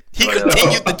laughing at it. He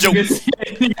continued the joke.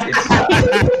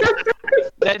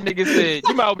 That nigga said,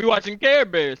 you might be watching Care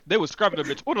Bears. They was scrubbing a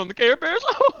bitch. Put on the Care Bears.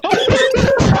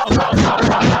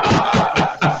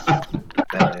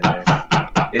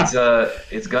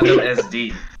 It's Gundam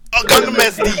SD. Oh, Gundam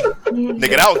SD.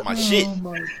 Nigga, that was my shit. Oh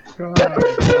my god.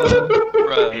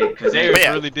 Because they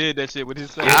really did that shit with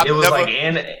his son. It was like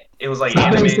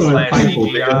anime slash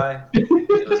CGI.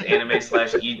 It was anime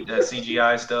slash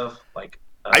CGI stuff. Like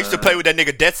I used to play with that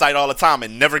nigga Deathsight all the time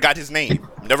and never got his name.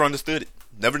 Never understood it.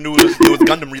 Never knew it was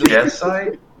Gundam related.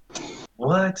 Deathsight?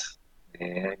 What?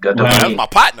 Yeah, Gundam. That was my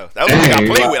partner. That was the nigga I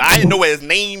played with. I didn't know where his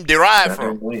name derived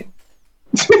from.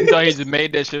 You thought he just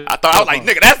made that shit. I was like,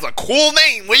 nigga, that's a cool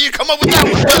name. Where you come up with that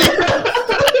one, buddy?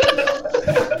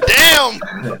 Damn.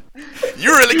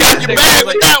 You really got your bag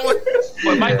with that one.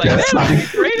 But Mike like, yeah,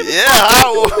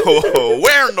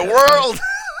 where in the world?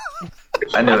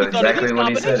 I know exactly when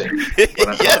he said it.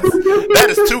 Yes, that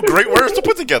is two great words to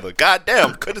put together. God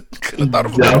damn, could have thought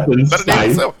of better than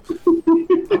yourself.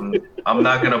 I'm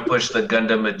not gonna push the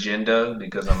Gundam agenda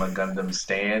because I'm a Gundam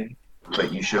stan,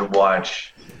 but you should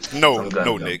watch. No,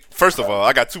 Nick. First of all,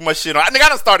 I got too much shit on. I think I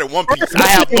done started One Piece. I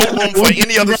have no room for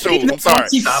any other shows. I'm sorry.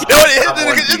 This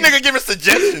nigga giving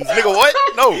suggestions. Nigga, what?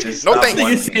 No thank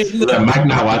you. Mike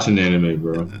not watching the anime,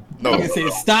 bro. No.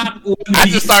 Stop. I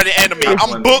just started anime.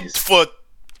 I'm booked for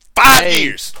 5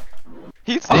 years.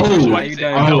 He's Mike, you like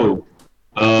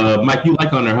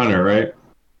Hunter x Hunter, right?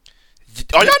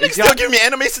 Oh, y'all niggas still giving me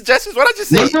anime suggestions? What I just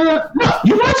said? No.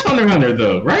 You watch Hunter x Hunter,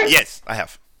 though, right? Yes, I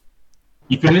have.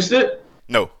 You finished it?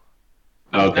 No.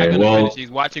 Okay, well, he's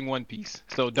watching One Piece,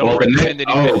 so don't recommend that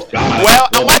he finish. Well,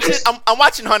 I'm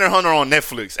watching Hunter x Hunter on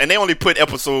Netflix, and they only put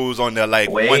episodes on there like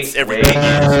once every 8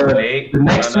 years. The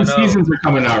next two seasons are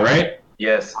coming out, right?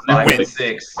 Yes, 5 and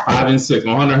 6. 5 and 6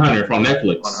 on Hunter x Hunter from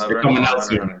Netflix. They're coming out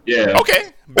soon. Yeah.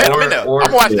 Okay. I'm in there. I'm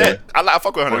gonna watch that. I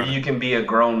fuck with Hunter. Or you can be a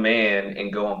grown man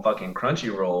and go on fucking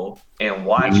Crunchyroll and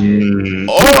watch it.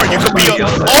 Or you could be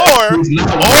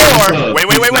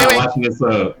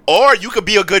wait. Or you could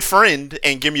be a good friend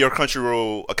and give me your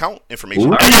Crunchyroll account information.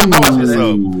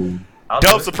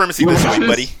 Dub supremacy this week,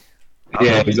 buddy.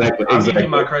 Yeah, exactly. I'll give you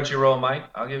my Crunchyroll, Mike.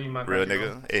 I'll give you my Real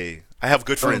nigga. Hey, I have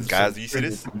good friends, guys. Do you see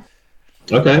this?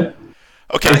 Okay.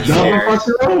 Okay. Nick?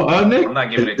 I'm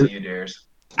not giving it to you, Darius.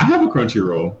 I have a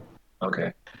Crunchyroll.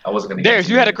 Okay. I wasn't gonna. Darius,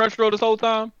 you had a Crunchyroll this whole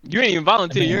time? You ain't even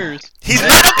volunteer yours. He's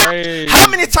not. How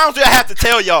many times do I have to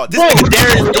tell y'all? This nigga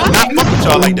Darius do not fuck with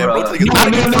y'all like that,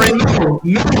 bro.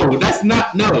 No, that's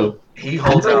not. No. He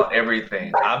holds out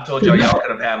everything. I've told y'all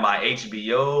could have had my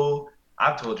HBO.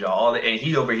 I've told y'all all that, and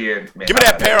he over here. Man, give me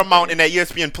that Paramount and that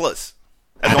ESPN Plus.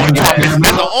 That's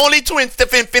the only two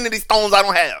Infinity Stones I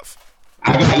don't have.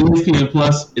 I got ESPN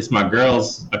Plus. It's my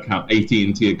girl's account,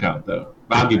 AT&T account, though.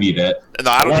 I'll give you that.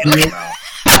 No, I don't.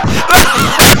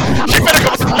 She finna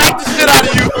come smack the shit out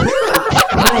of you.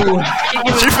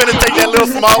 She finna take that little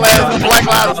small ass Black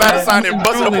Lives Matter sign and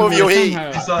bust it up over your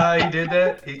head. You saw how he did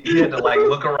that? He had to like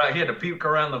look around. He had to peek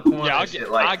around the corner. Yeah, and shit.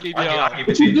 Like, I'll give y'all. I'll give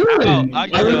it to you. I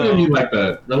give you like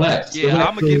that. Relax. Yeah,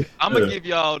 I'm gonna give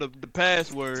y'all the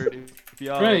password.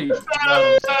 Y'all, that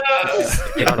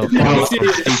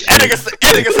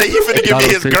nigga say he finna give me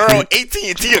his girl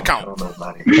AT&T account.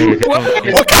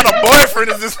 What kind of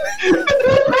boyfriend is this?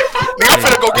 Nigga, I'm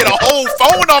finna go get a whole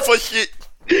phone off her shit.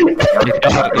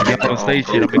 If y'all don't say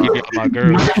shit, I'm gonna give y'all my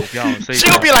girl. She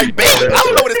gonna be like, babe, I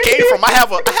don't know where this came from. I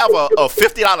have a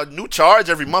 $50 new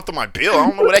charge every month on my bill. I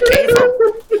don't know where that came from.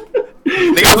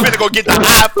 Nigga, I'm finna go get the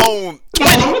iPhone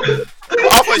 20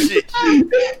 off her shit.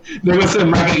 They're gonna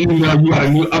send Mike an email. You got a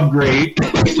new upgrade.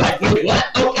 Like, wait, what?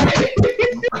 Okay.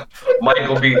 Mike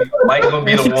gonna be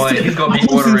the one. He's gonna be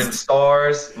ordering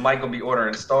stars. Mike gonna be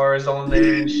ordering stars on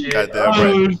there and shit. Goddamn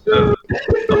right. The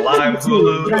live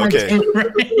Hulu. Okay.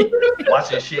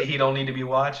 Watching shit he don't need to be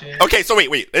watching. Okay, so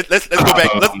wait. Let's go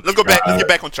back. Let's go back. Let's get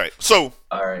back on track. So,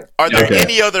 all right. Are there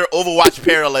any other Overwatch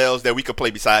parallels that we could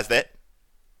play besides that?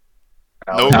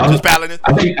 No, just Paladins.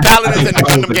 Paladins and the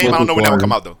Gundam game. I don't know when that will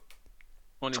come out though.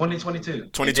 2022.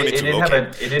 2022.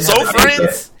 Okay. So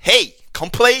friends, hey, come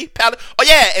play Paladins. Oh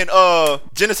yeah, and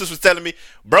Genesis was telling me,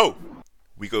 bro,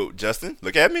 we go. Justin,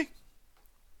 look at me,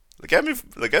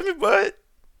 bud.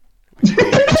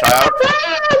 Try out.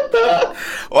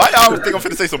 Why I always think I'm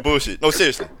finna say some bullshit? No,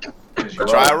 seriously.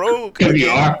 Try Rogue.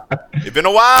 It's been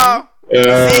a while.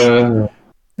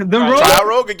 Try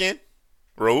Rogue again.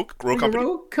 Rogue Company.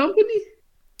 Rogue Company?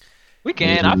 We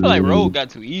can. I feel like Rogue got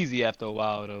too easy after a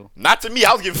while, though. Not to me.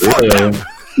 I was getting fucked up.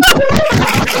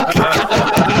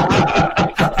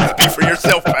 Speak for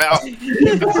yourself, pal.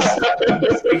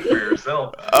 Speak for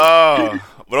yourself.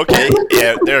 But okay.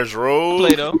 Yeah, there's Rogue.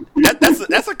 Play-Doh.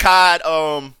 That's a COD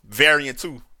variant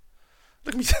too.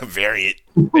 Look at me say variant.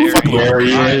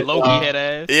 Variant. Loki head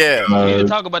ass. Yeah. We need to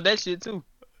talk about that shit too.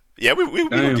 Yeah, we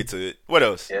will get to it. What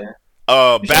else? Yeah.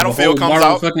 Battlefield comes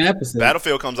out.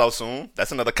 Battlefield comes out soon.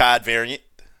 That's another COD variant.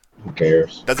 Who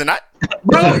cares? Does it not?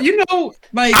 Bro, you know,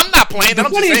 like I'm not playing that.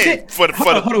 I'm just saying for the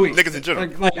niggas in general.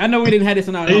 Like I know we didn't have this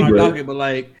on our docket, but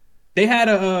like they had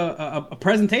a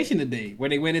presentation today where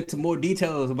they went into more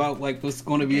details about like what's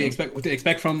going to be what to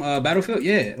expect from Battlefield.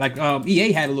 Yeah, like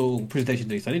EA had a little presentation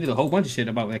today, so they did a whole bunch of shit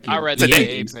about like. I read today.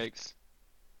 Apex.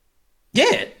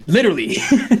 Yeah, literally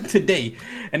today,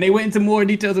 and they went into more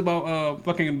details about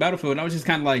fucking Battlefield. And I was just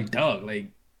kind of like, dog, like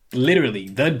literally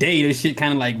the day this shit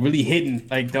kind of like really hitting,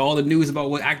 like all the news about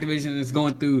what Activision is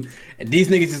going through, and these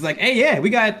niggas just like, hey, yeah, we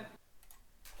got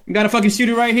a fucking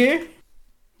shooter right here.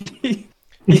 Okay.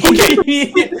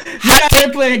 Y'all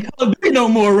ain't playing Call of Duty no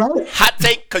more, right? Hot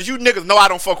take, because you niggas know I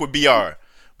don't fuck with BR.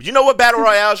 But you know what Battle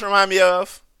Royales remind me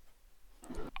of?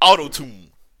 Auto-tune.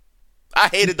 I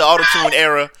hated the auto-tune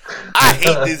era. I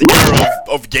hate this era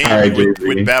of games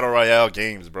with Battle Royale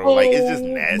games, bro. Like, it's just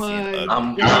nasty and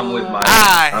ugly. I'm with my...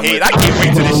 I can't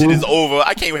wait till this shit is over.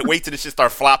 I can't wait till this shit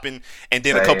start flopping, and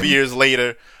then a couple years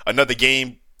later, another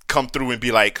game come through and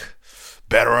be like,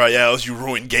 Battle Royales, you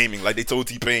ruined gaming. Like they told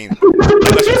T-Pain. You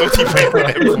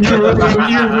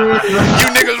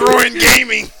niggas ruined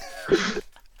gaming.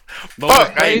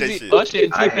 Fuck, I hate that shit. Usher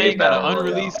and T-Pain got an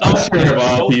unreleased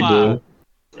song.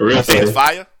 You say it's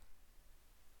fire?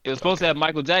 It was supposed to have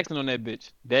Michael Jackson on that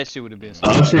bitch. That shit would have been.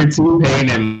 Usher, T-Pain,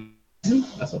 and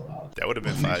that would have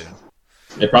been fire.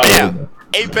 Yeah.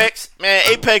 Apex, man.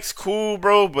 Apex cool,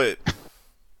 bro, but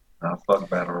I fuck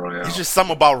Battle Royale. It's just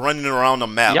something about running around the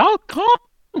map. Y'all calm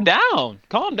down.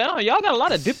 Y'all got a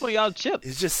lot of dip on y'all chip.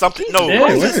 It's just something. No,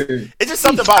 it's just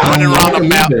something about running around the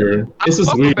map. This is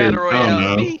weird.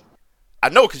 I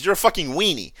know, because you're a fucking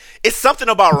weenie. It's something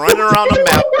about running around the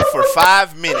map for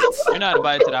 5 minutes. You're not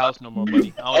invited to the house no more, buddy.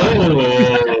 See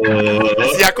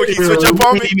how quick he switch up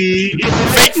on me?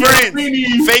 Fake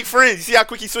friends. You see how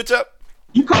quick he switch up?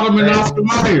 You call him an Oscar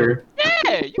Mayer.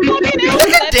 Yeah, you call me an Look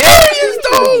at Darius,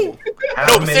 though.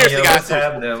 No, but seriously, guys.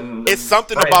 It's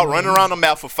something about running around the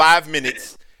map for 5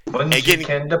 minutes and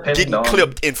getting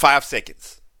clipped in 5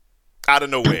 seconds. Out of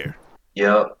nowhere.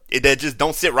 Yep. That just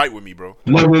don't sit right with me, bro.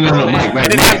 No,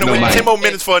 Mike. 10 more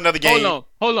minutes for another game.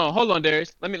 Hold on,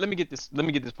 Darius. Let me get this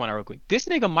point out real quick. This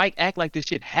nigga Mike act like this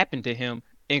shit happened to him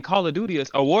in Call of Duty or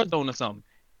Warzone or something.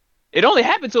 It only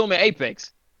happened to him in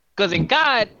Apex. Because in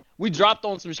God, we dropped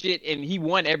on some shit and he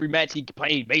won every match he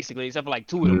played, basically, except for like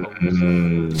 2 of them.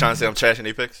 You trying to say I'm trashing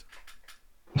Apex?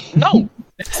 No.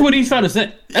 That's what he's trying to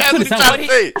say. That's what he's trying to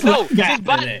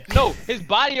say. His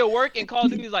body of work in Call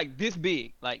of Duty is like this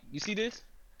big. Like, you see this?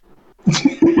 That's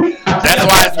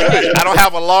why it's good. I don't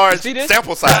have a large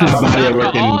sample size.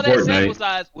 All that sample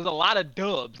size was a lot of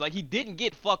dubs. Like, he didn't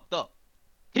get fucked up.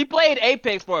 He played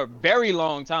Apex for a very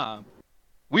long time.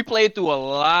 We played through a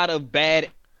lot of bad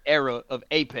era of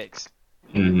Apex.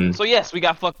 Mm-hmm. So yes, we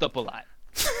got fucked up a lot.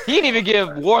 He didn't even give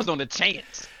Warzone a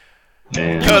chance.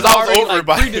 Because I was over it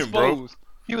by him, bro.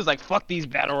 He was like, fuck these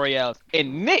battle royales.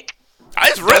 And Nick,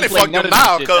 it's really fucked him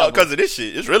now because of this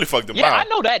shit. It's really fucked him now. Yeah, I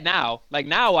know that now. Like,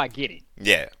 now I get it.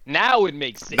 Yeah. Now it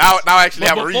makes sense. Now I actually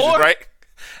have a reason, right?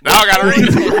 Now I got a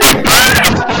reason.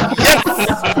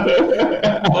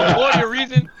 Yes. Before your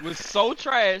reason was so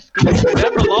trash because he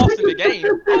never lost in the game.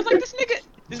 I was like,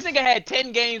 this nigga had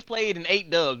 10 games played and 8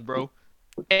 dubs, bro.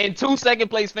 And 2 second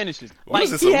place finishes. Like,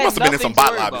 he must have been in some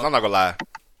bot lobbies. I'm not gonna lie.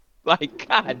 Like,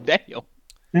 god damn.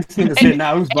 This nigga said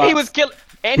now he was killing.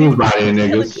 And he was buying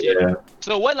niggas. Yeah.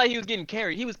 So it wasn't like he was getting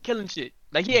carried. He was killing shit.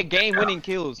 Like, he had game-winning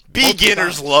kills.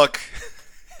 Beginner's luck.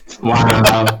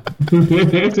 Wow.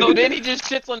 So then he just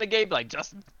shits on the game like,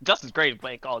 Justin's great at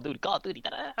playing Call of Duty. Like, this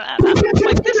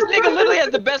nigga literally has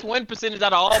the best win percentage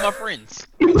out of all my friends.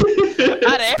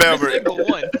 Out of every single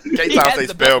one. Can't say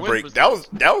spell break. That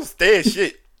was Stead's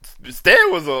shit.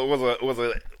 Stead was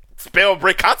a spell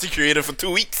break content creator for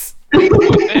 2 weeks. Like, now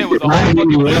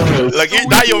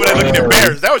you over there looking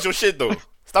embarrassed. That was your shit though.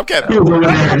 Stop capping. Hold on,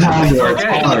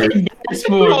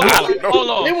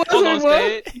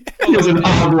 Stead.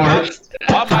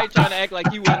 I might trying to act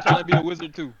like he wasn't trying to be a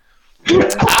wizard too.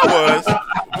 I was,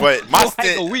 but my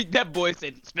stint. A week, that boy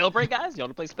said, "Spell break, guys. Y'all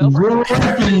want to play spell break?"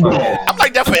 I'm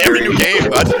like that for every new game.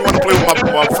 But I just want to play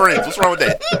with my friends. What's wrong with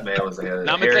that? Now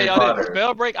I'm gonna tell y'all that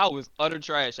spell break, I was utter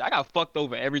trash. I got fucked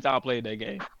over every time I played that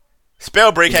game.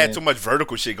 Spell break had too much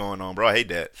vertical shit going on, bro. I hate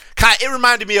that. It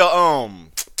reminded me of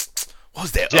what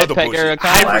was that other bullshit?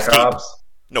 Hyperscape.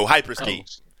 No,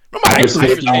 Hyperscape. Remember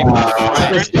Hyperscape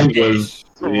was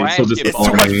it's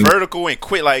too much vertical and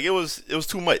quick. Like it was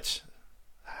too much.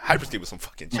 Hyperscape was some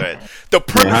fucking trash. The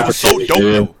premise was so dope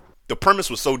though. The premise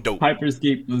was so dope.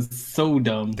 Hyperscape was so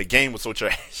dumb. The game was so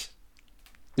trash.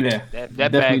 Yeah,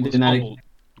 that bag was fumbled.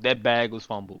 That bag was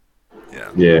fumbled.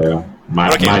 Yeah.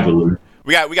 My belief.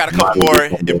 We got a couple more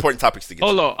important topics to get.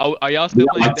 Hold on, are y'all still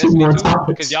playing Destiny too?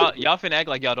 Because y'all finna act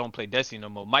like y'all don't play Destiny no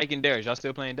more. Mike and Darius, y'all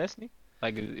still playing Destiny?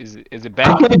 Like, is it back?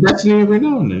 I play Destiny every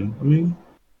now and then. I mean,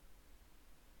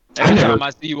 every time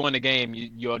I see you on the game,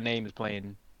 your name is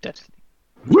playing Destiny.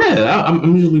 Yeah,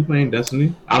 I'm usually playing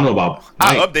Destiny. I don't know about.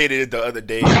 I updated it the other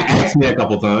day. Asked me a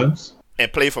couple times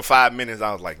and played for 5 minutes.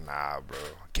 I was like, nah, bro,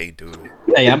 can't do it.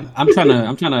 Hey, I'm trying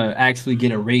to actually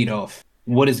get a raid off.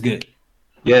 What is good?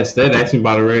 Yes, they asked me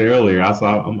about it right earlier.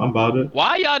 I'm about it.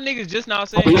 Why y'all niggas just not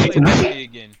saying Destiny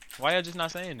again? Why y'all just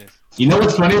not saying this? You know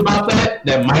what's funny about that?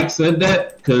 That Mike said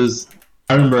that because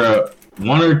I remember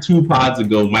 1 or 2 pods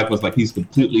ago, Mike was like, he's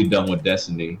completely done with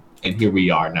Destiny, and here we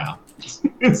are now.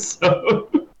 So,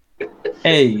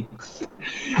 hey,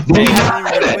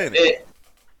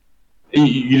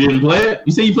 you didn't play it?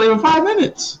 You said you played it for 5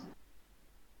 minutes.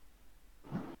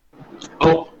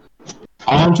 Oh.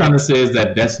 All I'm trying to say is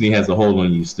that Destiny has a hold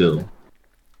on you still.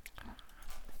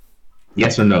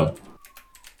 Yes or no?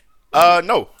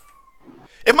 No.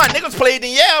 If my niggas played,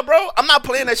 then yeah, bro. I'm not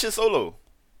playing that shit solo.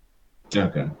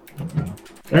 Okay. All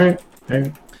right.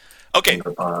 Okay.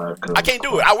 I can't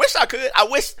do it. I wish I could.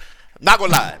 Not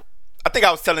gonna lie. I think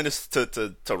I was telling this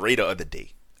to Ray the other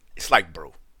day. It's like,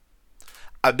 bro,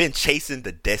 I've been chasing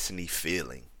the Destiny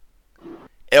feeling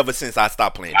ever since I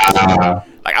stopped playing.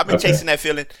 Like, I've been chasing that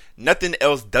feeling. Nothing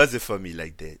else does it for me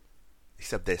like that,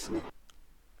 except Destiny.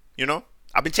 You know?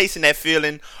 I've been chasing that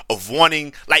feeling of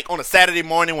wanting, like, on a Saturday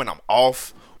morning when I'm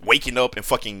off, waking up and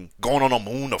fucking going on a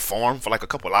moon or farm for like a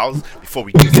couple hours before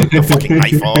we get the fucking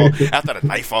nightfall. After the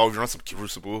nightfall, we run some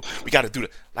Crucible. We got to do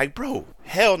that. Like, bro,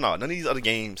 hell no. None of these other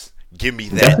games give me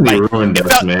that. Definitely ruined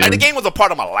us, man. Like, the game was a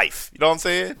part of my life. You know what I'm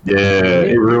saying? Yeah,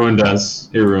 it ruined us.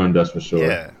 It ruined us for sure.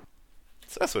 Yeah.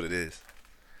 So that's what it is.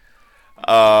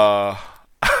 I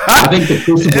think the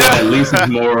Crucible at least is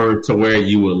more to where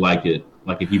you would like it.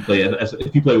 Like if you play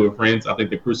with friends, I think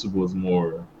the Crucible is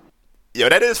more. Yo,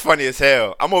 that is funny as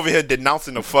hell. I'm over here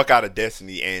denouncing the fuck out of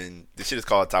Destiny, and this shit is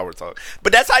called Tower Talk.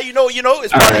 But that's how you know,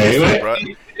 it's part of history, bro.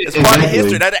 It's part of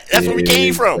history. That's where we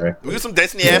came from. Exactly. We were some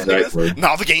Destiny ass niggas.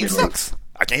 Now the game sucks.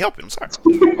 I can't help it. I'm sorry.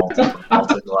 I'm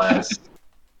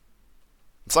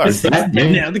sorry.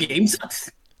 Now the game sucks.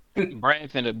 Brad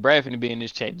finna be in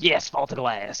this chat. Yes, Fault of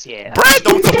Glass. Yeah. Brad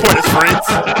don't support his friends.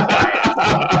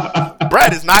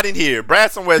 Brad is not in here.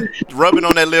 Brad somewhere rubbing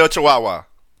on that little chihuahua.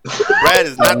 Brad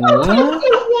is not.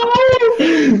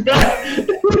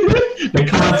 The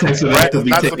context of that could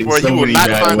be taken so you will many not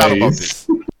bad find out about ways. this.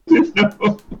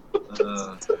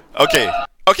 Okay.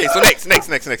 So next. What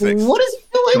is he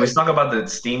doing? Can we talk about the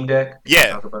Steam Deck?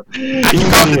 Yeah. I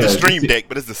can call it the Stream Deck,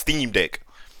 but it's the Steam Deck.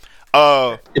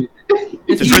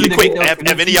 Just really quick, have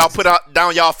any of y'all put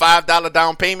down y'all $5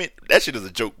 down payment? That shit is a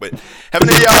joke, but have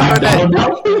any of y'all heard that?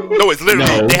 No, it's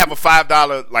literally they have a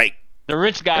 $5 like. The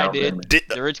rich guy did.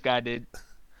 The rich guy did.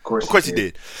 Of course he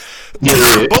did. Both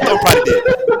of them probably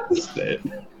did.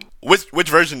 Which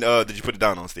version did you put it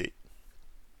down on, Steve?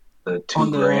 The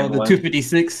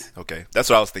 256. Okay, that's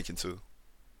what I was thinking too.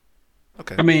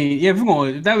 Okay. I mean, yeah, if we're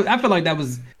going, I feel like that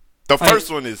was. The first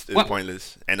one is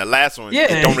pointless, and the last one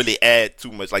it don't really add too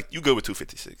much. Like you go with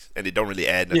 256, and it don't really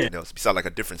add nothing else besides like a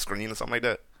different screen or something like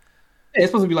that. Yeah,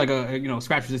 it's supposed to be like a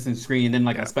scratch resistant screen, and then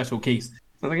like a special case.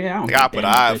 So like, I put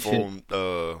an iPhone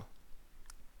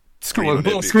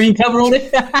screen cover on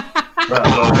it.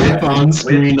 iPhone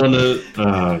screen on the.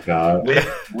 Oh god.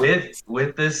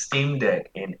 With the Steam Deck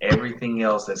and everything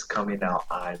else that's coming out,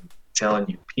 I'm telling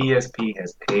you, PSP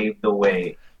has paved the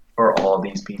way for all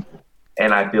these people.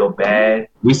 And I feel bad.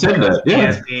 We said that.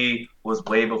 Yeah. PSP was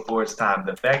way before its time.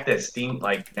 The fact that Steam,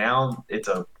 like now, it's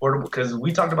a portable. Because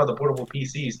we talked about the portable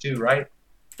PCs too, right?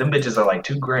 Them bitches are like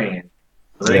 $2,000.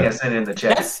 So they got sent in the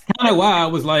chat. That's kind of why I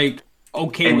was like,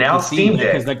 okay. And with now the Steam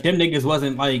Deck, because like them niggas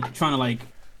wasn't like trying to like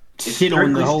shit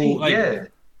on the whole.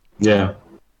 Like, yeah.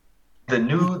 The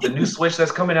new Switch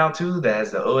that's coming out too that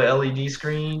has the OLED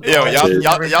screen. Yeah,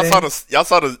 y'all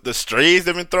saw the strays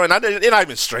they've been throwing. They're not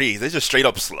even strays. They're just straight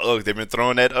up slugs they've been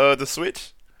throwing at the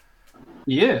Switch.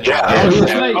 Yeah.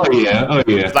 Oh yeah.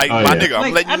 Like my nigga,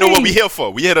 I'm letting you know what we here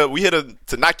for. We here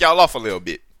to knock y'all off a little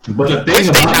bit. But the thing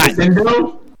about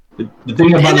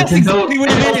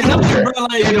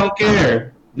Nintendo, they don't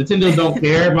care. Nintendo don't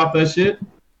care about that shit.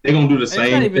 They're gonna do the same thing.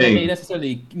 It's not even they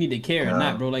necessarily need to care or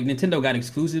not, bro. Like Nintendo got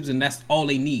exclusives, and that's all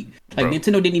they need. Like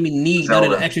Nintendo didn't even need none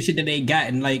of the extra shit that they got,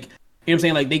 and like you know what I'm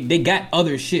saying. Like they got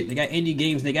other shit. They got indie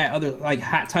games. They got other like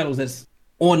hot titles that's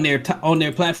on their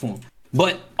platform.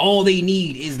 But all they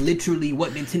need is literally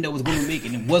what Nintendo was going to make,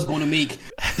 and it was going to make.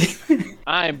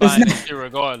 I ain't buying this shit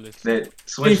regardless.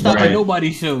 Switch it's not like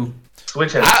nobody's show.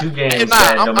 Switch has 2 games.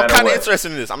 I'm kind of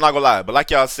interested in this. I'm not gonna lie, but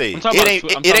like y'all say, it ain't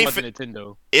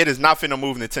Nintendo. It is not finna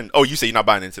move Nintendo. Oh, you say you're not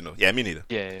buying Nintendo? Yeah, me neither.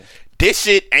 Yeah. This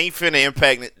shit ain't finna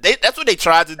impact it. That's what they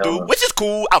tried to do, which is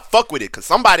cool. I fuck with it because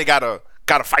somebody gotta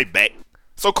fight back.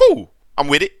 So cool, I'm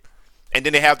with it. And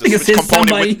then they have the Switch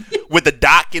component with the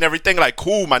dock and everything. Like,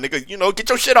 cool, my nigga. Get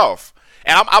your shit off.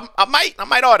 And I might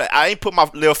order. I ain't put my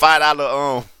little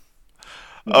 $5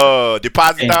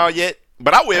 deposit down yet.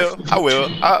 But I will.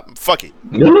 Fuck it.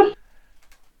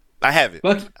 I haven't.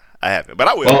 Lucky. I haven't, but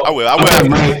I will. I will.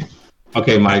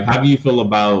 Okay, Mike. How do you feel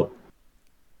about?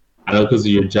 I know because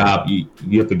of your job, you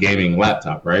have the gaming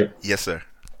laptop, right? Yes, sir.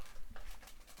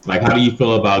 Like, how do you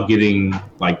feel about getting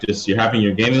you're having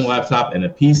your gaming laptop and a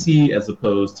PC as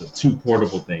opposed to two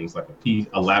portable things like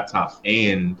a laptop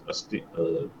and a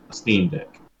Steam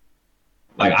Deck?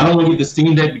 Like, I don't want to get the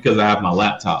Steam Deck because I have my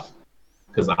laptop.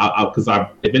 Because I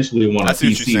eventually want a PC. I see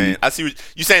what you're saying. I see what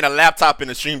you're saying. A laptop and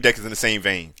a Stream Deck is in the same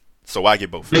vein. So why get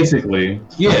both? Basically,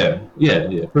 yeah.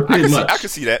 Pretty much. I can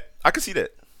see that.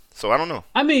 So I don't know.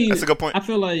 I mean, that's a good point. I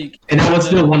feel like, and I would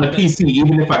still want a PC,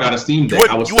 even if I got a Steam Deck.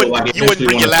 You wouldn't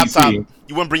bring your laptop. You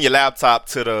wouldn't bring your laptop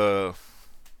to the,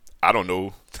 I don't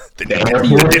know, the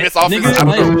dentist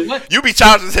office. You be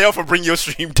charged as hell for bringing your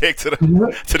Stream Deck to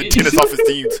the dentist office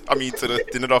team. I mean, to the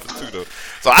dentist office too, though.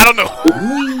 So I don't know.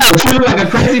 But you're like a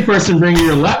crazy person bringing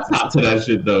your laptop to that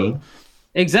shit, though.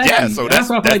 Exactly. Yeah, so that's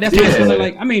what I feel like. That's what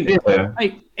like. I mean,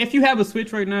 like if you have a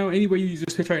Switch right now, anywhere you use your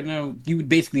Switch right now, you would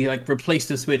basically like replace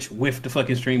the Switch with the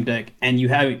fucking Stream Deck, and you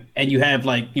have like, you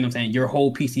know what I'm saying, your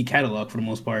whole PC catalog for the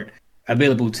most part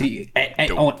available to you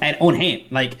on hand.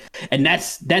 Like, and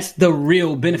that's the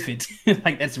real benefit.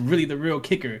 Like, that's really the real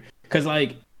kicker. Because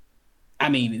like, I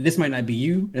mean, this might not be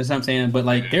you, that's what I'm saying, but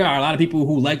like, there are a lot of people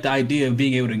who like the idea of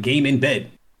being able to game in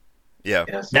bed. Yeah,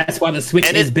 that's why the Switch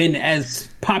has been as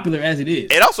popular as it is.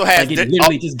 It also has, like, it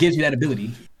literally just gives you that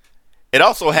ability. It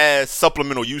also has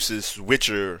supplemental uses with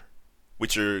your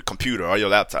computer or your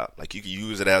laptop. Like, you can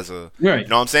use it as a, right. You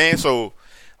know what I'm saying? So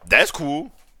that's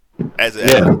cool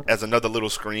as another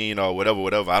little screen or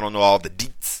whatever. I don't know all the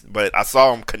deets, but I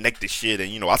saw them connect the shit,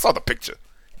 and I saw the picture.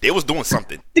 They was doing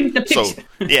something. So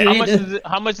yeah,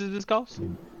 how much does this cost?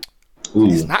 Ooh.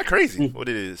 It's not crazy what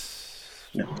it is.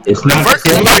 No. It's not.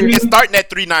 It's starting at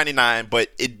 $3.99, but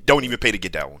it don't even pay to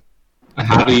get that one.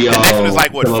 How do y'all? The next one is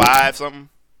like what, $5 something?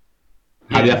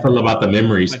 How do y'all feel about the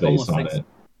memory space on it?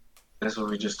 That's what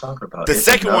we just talked about. The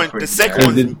second one is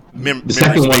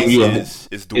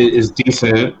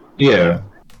decent. Yeah.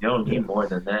 You don't need more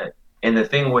than that. And the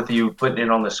thing with you putting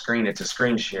it on the screen, it's a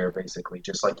screen share basically,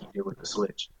 just like you do with the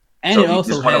Switch. And so it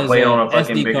also just has play it on a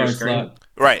fucking SD bigger card screen. slot.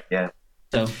 Right. Yeah.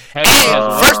 So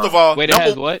first of all, wait, it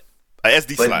has what? A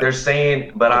SD slot. But they're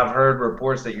saying, but I've heard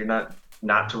reports that you're not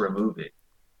to remove it.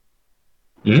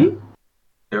 I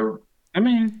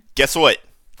mean, guess what?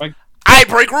 Like, I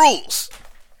break rules.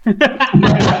 That's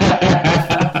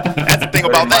the thing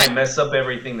about that. Might mess up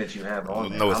everything that you have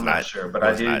on. No, it's I'm not sure, but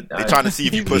I did. They're trying to see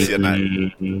if you pussy or not.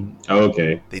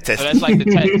 Okay. They test. So that's like the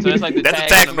tag. That's the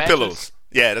tag on the pillows.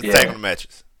 Yeah, that's the tag on the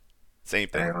mattress. Same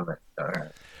thing. All right.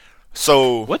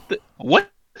 So what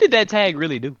did that tag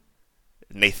really do?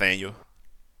 Nathaniel,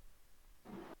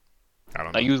 I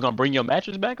don't know. Like, you was gonna bring your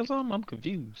mattress back or something? I'm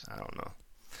confused. I don't know.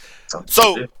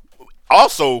 So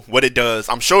also, what it does,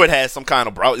 I'm sure it has some kind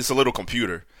of browser. It's a little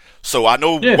computer. So I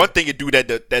know one thing it do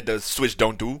that the Switch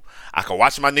don't do. I can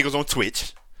watch my niggas on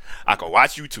Twitch. I can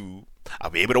watch YouTube. I'll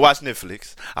be able to watch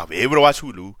Netflix. I'll be able to watch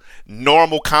Hulu.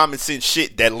 Normal common sense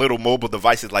shit that little mobile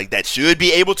devices like that should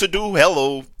be able to do.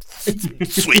 Hello,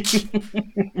 Switch.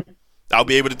 I'll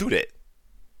be able to do that.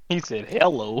 He said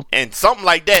hello. And something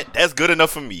like that, that's good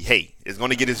enough for me. Hey, it's going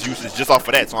to get its usage just off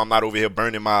of that, so I'm not over here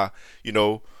burning my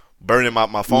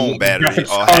phone battery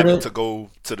or having to go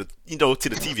to the to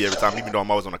the TV every time, even though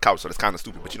I'm always on the couch, so that's kind of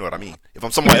stupid, but you know what I mean. If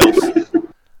I'm somewhere else,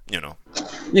 Yeah,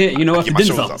 if get my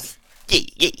shows off.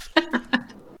 Yeah.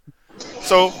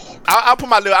 So I'll put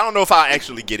my little, I don't know if I'll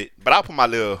actually get it, but I'll put my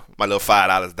little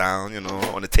 $5 down,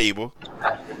 on the table.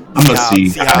 I'm going to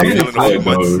see how I'm feeling in a few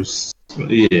months.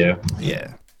 Yeah.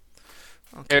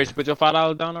 Okay. Eric, you put your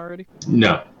 $5 down already?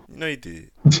 No. No, you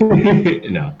did.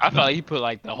 No. I thought he put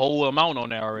like the whole amount on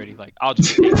there already. Like, I'll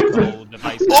just take the whole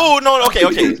device. Oh, no, okay.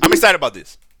 I'm excited about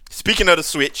this. Speaking of the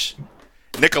Switch,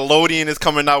 Nickelodeon is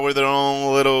coming out with their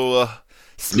own little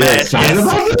Smash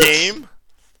game.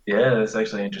 Yeah, that's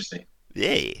actually interesting.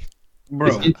 Yeah.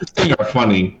 Bro. It's interesting or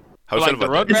funny. How like the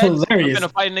Rugrats? It's hilarious. I'm gonna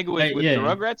fight a nigga with the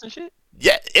Rugrats and shit?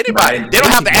 Yeah, anybody. They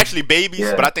don't have to actually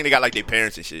babies, but I think they got like their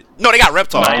parents and shit. No, they got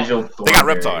Reptar. They got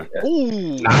Reptar.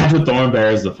 Ooh. Nigel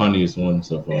Thornberry is the funniest one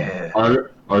so far. Yeah.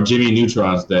 Or Jimmy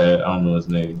Neutron's dad. I don't know his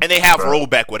name. And they have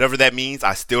rollback, whatever that means.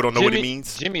 I still don't know what it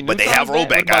means. But they have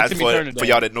rollback, guys, for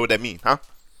y'all that know what that means, huh?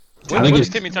 What is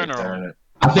Timmy Turner on?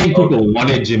 I think people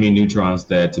wanted Jimmy Neutron's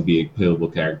dad to be a playable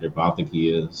character, but I don't think he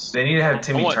is. They need to have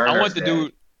Timmy Turner. I want the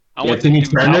dude. I want the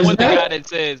guy that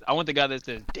says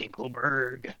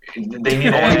Dinkelberg. They need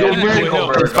to have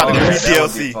Dinkelberg.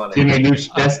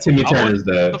 That's Timmy Turner's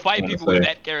dad. I want to fight people with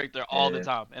that character all the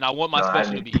time, and I want my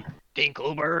special to be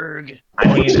Dinkelberg.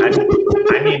 I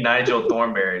need Nigel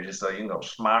Thornberry just so you know,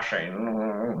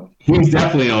 smashing. He's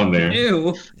definitely on there.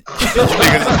 Ew.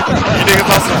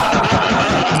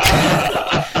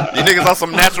 You niggas are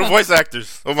some natural voice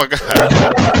actors. Oh my god.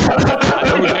 I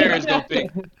know who Darius gonna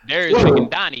pick. Darius picking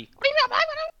Donnie.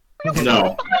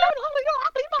 No.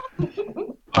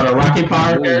 Are the Rocket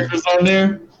Power characters on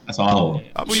there? That's all of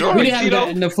them. I'm sure. We didn't have that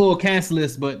in the full cast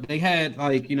list, but they had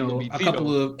like, you know, a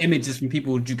couple of images from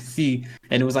people you could see,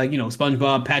 and it was like, you know,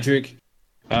 SpongeBob, Patrick,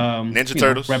 Ninja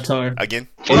Turtles, Reptar again.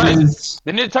 The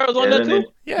Ninja Turtles on there too?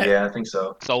 Yeah, I think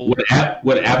so. Sold.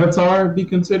 Would Avatar be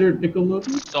considered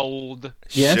Nickelodeon? Sold.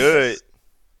 Yes.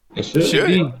 It should.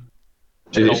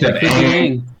 Should.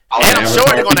 Should. And I'm sure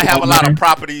they're gonna have a lot of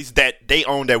properties that they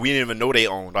own that we didn't even know they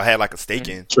owned or had like a stake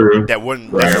in. True. That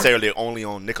wouldn't necessarily only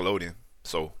on Nickelodeon.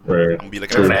 So I'm gonna be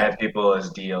looking They're at gonna that. add people as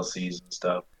DLCs and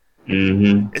stuff.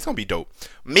 Mm-hmm. It's gonna be dope.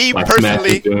 Me Like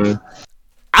personally,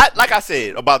 like I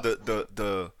said about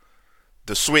the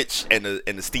Switch and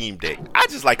the Steam Deck, I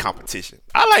just like competition.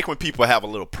 I like when people have a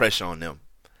little pressure on them.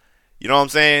 You know what I'm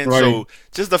saying? Right. So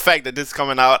just the fact that this is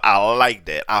coming out, I like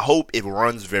that. I hope it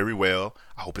runs very well.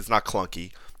 I hope it's not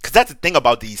clunky. Because that's the thing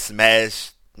about these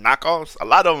Smash knockoffs. A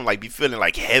lot of them like be feeling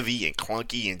like heavy and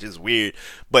clunky and just weird.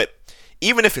 But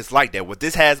even if it's like that, what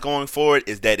this has going for it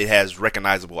is that it has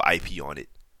recognizable IP on it.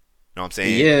 You know what I'm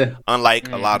saying? Yeah.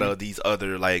 Unlike a lot of these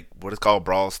other, like, what is called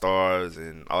Brawl Stars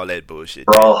and all that bullshit.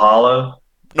 Brawlhalla?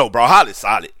 No, Brawlhalla is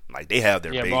solid. Like, they have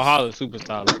their base. Brawlhalla is super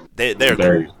solid. They're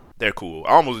cool. They're cool.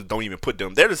 I almost don't even put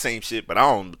them. They're the same shit, but I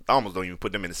almost don't even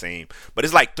put them in the same. But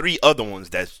it's like 3 other ones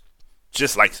that's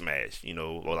just like Smash, you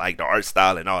know, or like the art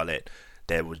style and all that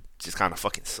would just kind of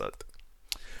fucking sucked.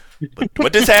 But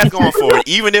what this has going for it,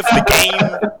 even if the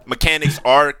game mechanics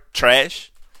are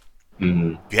trash,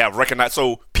 you have recognized,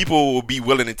 so people will be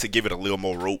willing to give it a little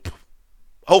more rope.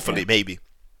 Hopefully, maybe.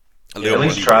 At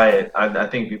least try it. I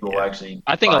think people will actually.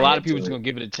 I think a lot of people are just gonna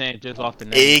give it a chance just off the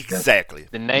name. Exactly.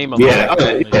 The name of Yeah.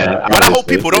 What I hope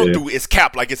people don't do is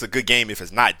cap like it's a good game if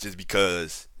it's not, just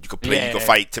because you could play, you could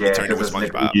fight Timmy Turner with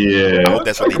SpongeBob. Yeah. I hope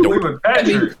that's what they do.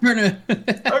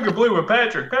 I can play with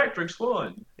Patrick. Patrick's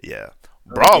fun. Yeah.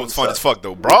 Brawl was fun as fuck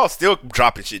though. Brawl still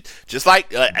dropping shit. Just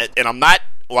like, and I'm not.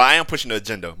 Well, I am pushing the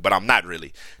agenda, but I'm not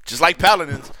really. Just like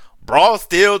Paladins, Brawl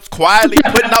still quietly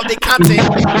putting out their content.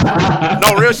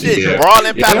 No, real shit. Yeah. Brawl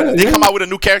and Paladins, they come out with a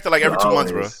new character like every 2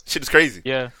 months, bro. Shit is crazy.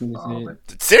 Yeah.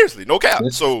 Seriously, no cap.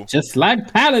 So just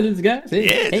like Paladins, guys.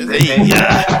 Hey,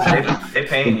 they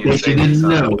paying you. They didn't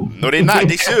know. No, they not.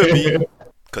 They should be,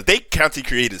 because they content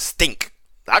creators stink.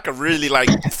 I could really like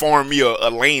form me a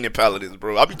lane in Paladins,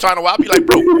 bro. I'll be like,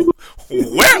 bro,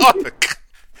 where are the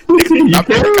I'm making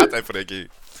content for that game.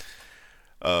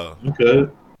 Okay.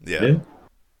 Yeah.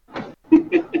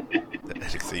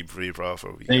 Pretty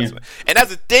powerful. And that's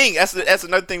the thing. That's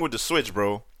another thing with the Switch,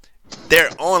 bro. Their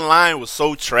online was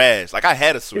so trash. Like, I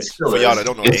had a Switch. For y'all that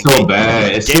don't know, it's so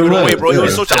bad. It's gave it away, bro. Yeah. It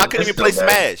was so trash. I couldn't even play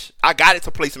Smash. I got it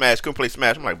to play Smash. Couldn't play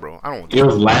Smash. I'm like, bro, I don't want to. It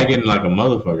was lagging like a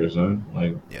motherfucker, son.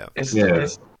 Like,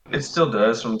 it still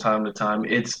does from time to time.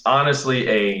 It's honestly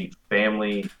a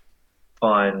family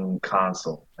fun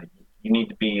console. Like, you need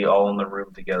to be all in the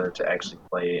room together to actually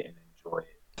play it and enjoy it.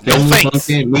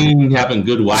 Can't mean having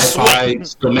good Wi-Fi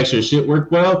still makes your shit work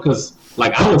well. Because,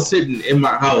 like, I was sitting in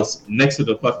my house next to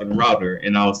the fucking router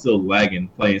and I was still lagging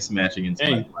playing Smash against my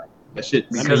like, that shit.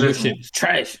 Because your shit is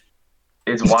trash.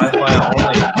 It's Wi-Fi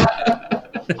only.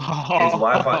 It's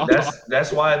Wi-Fi.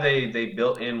 That's why they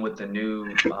built in with the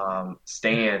new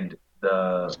stand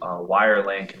the wire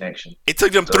LAN connection. It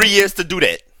took them 3 years to do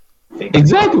that.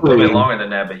 Exactly. A little bit longer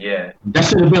than that, but yeah. That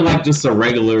should have been like just a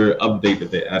regular update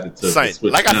that they added to the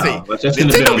Switch. Like I say,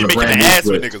 Nintendo be making an ass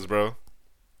with niggas, bro.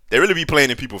 They really be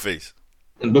playing in people's face.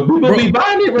 But people be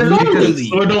buying it regardless,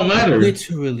 so it don't matter.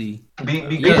 Literally.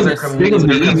 Because their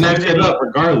community it up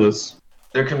regardless.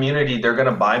 Their community, they're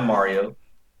gonna buy Mario.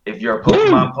 If you're a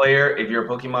Pokemon player,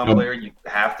 you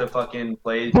have to fucking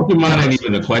play. Pokemon ain't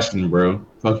even a question, bro.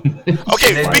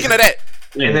 Okay, speaking of that.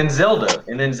 And then Zelda. Zelda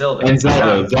in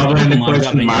the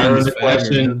question, Mario in the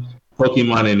question,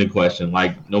 Pokemon in the question.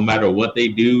 Like, no matter what they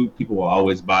do, people will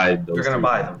always buy those. They're gonna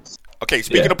buy them. Okay,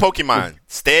 speaking of Pokemon,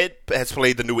 Stead has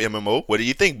played the new MMO. What do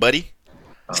you think, buddy?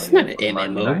 It's not an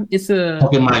MMO. It's a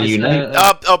Pokemon Unite.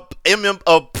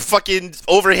 Fucking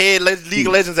overhead League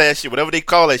of Legends ass shit, whatever they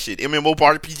call that shit. MMO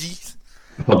RPGs.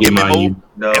 Pokemon.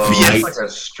 No, FPS. it's like a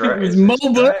stretch. It's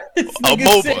MOBA.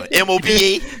 MOBA.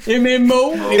 MOBA. MMO.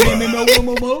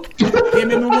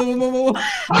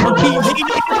 RPG.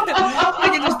 I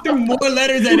can just throw more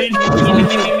letters at it.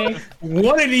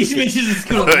 One of these bitches is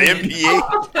going to MPA.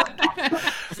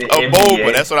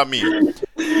 MOBA. That's what I mean.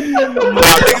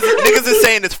 Niggas is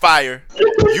saying it's fire.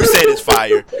 You said it's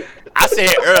fire. I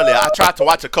said earlier, I tried to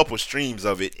watch a couple streams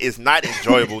of it. It's not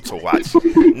enjoyable to watch.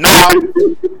 Now,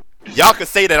 y'all could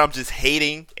say that I'm just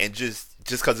hating and just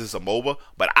because it's a MOBA,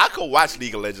 but I could watch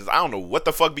League of Legends. I don't know what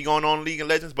the fuck be going on in League of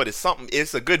Legends, but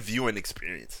it's a good viewing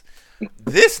experience.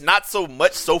 This, not so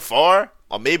much so far,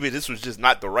 or maybe this was just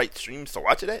not the right streams to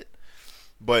watch it at.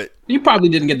 But you probably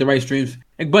didn't get the right streams.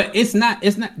 But it's not.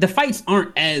 The fights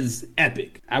aren't as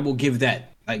epic. I will give that.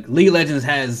 Like League of Legends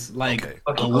has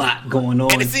a lot going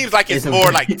on, and it seems like it's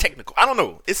more like technical. I don't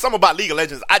know. It's something about League of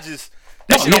Legends. Almost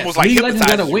like League of Legends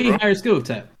got a way higher skill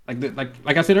cap.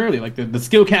 Like I said earlier, like the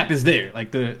skill cap is there.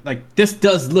 Like this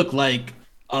does look like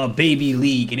a baby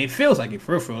League, and it feels like it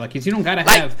for real. Like you don't gotta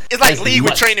have. It's like League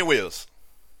with training wheels.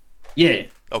 Yeah.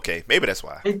 Okay, maybe that's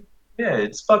why.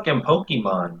 It's fucking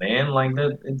Pokemon, man. Like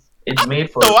it's made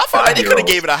for. I feel like they could have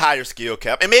gave it a higher skill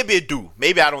cap, and maybe it do.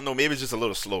 Maybe I don't know. Maybe it's just a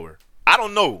little slower. I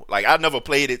don't know. Like I've never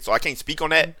played it, so I can't speak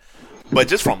on that. But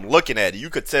just from looking at it,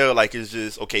 you could tell like it's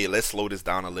just okay. Let's slow this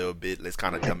down a little bit. Let's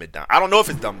kind of dumb it down. I don't know if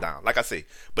it's dumbed down, like I say,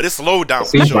 but it's slowed down.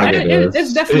 For sure.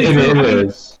 It's definitely. It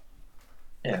is.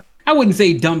 Yeah. I wouldn't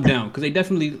say dumbed down because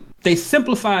they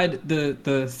simplified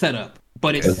the setup,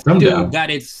 but it still got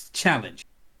its challenge.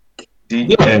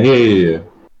 Yeah.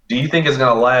 Do you think it's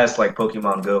gonna last like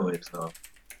Pokemon Go is though?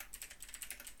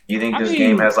 You think this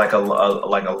game has like a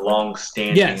long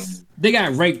standing? Yes, they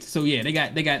got ranked, so yeah, they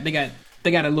got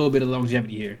a little bit of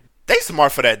longevity here. They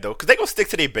smart for that though, because they gonna stick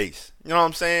to their base. You know what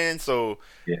I'm saying? So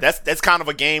that's kind of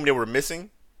a game they were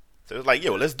missing. So it's like,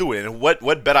 yo, let's do it. And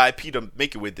what better IP to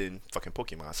make it with than fucking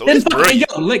Pokemon? So it's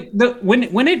brilliant. Yo, like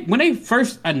when they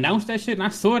first announced that shit and I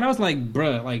saw it, I was like,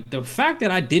 bruh, like the fact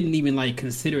that I didn't even like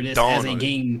consider this as a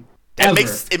game.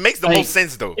 It makes the most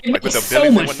sense though. It makes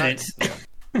so much sense.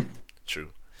 Yeah. True.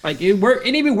 Like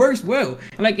it even works well.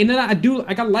 And then I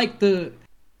like the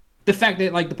fact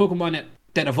that like the Pokemon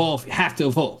that evolve have to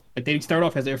evolve. Like they start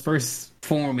off as their first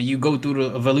form and you go through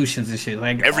the evolutions and shit.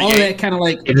 Like all that kind of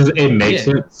like it makes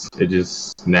sense. It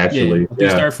just naturally they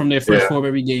start from their first form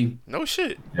every game. No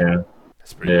shit. Yeah.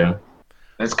 That's pretty cool.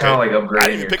 It's kind of like upgrading. I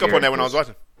didn't pick up on that when I was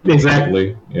watching.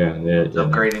 Exactly. Yeah.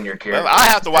 Upgrading your character. I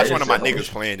have to watch one of my niggas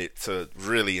playing it to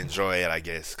really enjoy it, I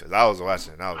guess. Because I was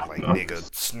watching and I was like,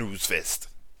 nigga, snooze fest.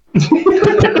 Not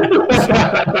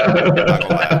gonna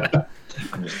lie.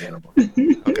 Understandable.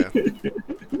 Okay.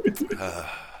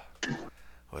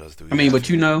 What else do we but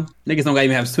you know, niggas don't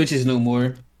even have Switches no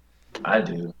more. I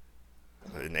do.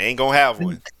 They ain't gonna have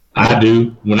one. I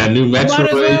do. When that new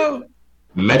Metroid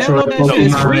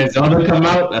Pokemon and Zelda come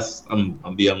out,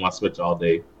 I'm be on my Switch all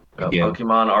day.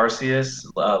 Pokemon Arceus.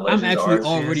 I'm actually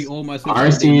already on my Switch.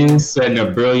 Arceus and the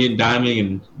Brilliant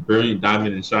Diamond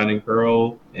and Shining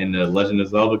Pearl and the Legend of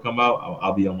Zelda come out.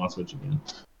 I'll be on my Switch again.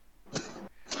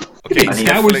 Okay,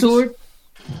 Skyward Sword.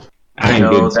 I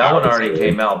know that one already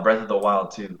came out. Breath of the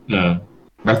Wild 2. No,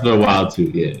 Breath of the Wild 2.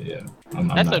 Yeah.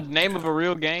 That's the name of a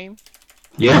real game.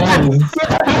 Yeah. I'm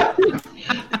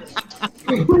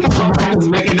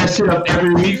making that shit up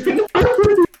every week.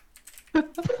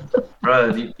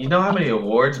 Bro, you know how many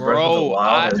awards Breath of the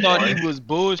Wild I thought he was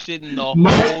bullshitting the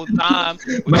whole time.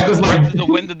 Michael's like the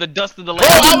wind of the dust of the land.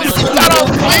 I was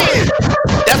playing.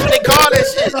 That's what they call that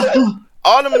shit.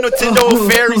 All them Nintendo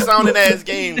fairy sounding ass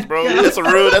games, bro. That's what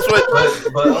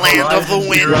land of the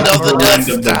wind of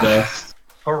the dust.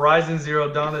 Horizon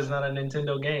Zero Dawn is not a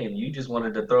Nintendo game. You just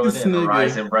wanted to throw it in.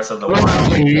 Horizon Breath of the Wild.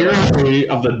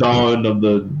 Of the dawn of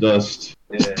the dust.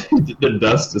 Yeah. The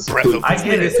dust is I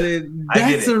get it.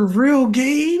 That's a real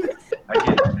game. I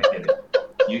get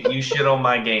it. You shit on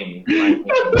my game.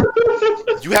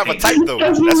 You have a type though.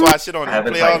 That's why I shit on it.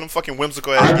 Play all them fucking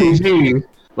whimsical ass games.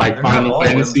 Like Final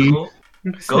Fantasy.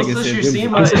 Ghost of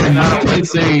Tsushima is not a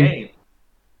whimsical game.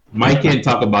 Mike can't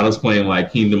talk about us playing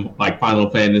like Final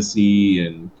Fantasy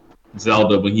and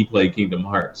Zelda when he played Kingdom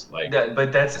Hearts.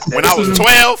 But that's when I was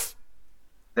 12.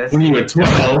 When you were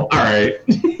 12, all right.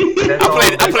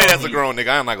 I played as a grown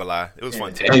nigga. I'm not gonna lie, it was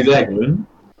fun too. Exactly.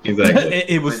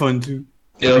 It was fun too.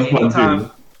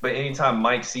 But anytime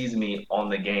Mike sees me on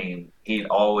the game, he'd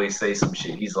always say some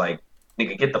shit. He's like,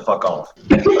 "Nigga, get the fuck off."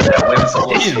 That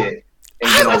whimsical shit.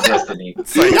 And get on Destiny.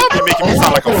 So y'all be making me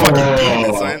sound like a fucking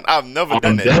geek, son. I've never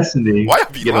done that. Destiny. Why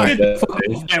y'all be lying?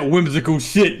 That whimsical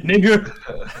shit, nigga.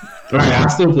 Alright, I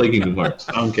still play Kingdom Hearts.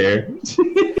 I don't care.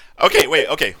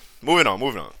 Okay. Moving on.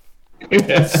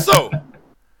 So,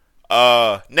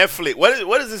 Netflix.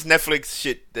 What is this Netflix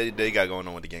shit that they got going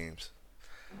on with the games?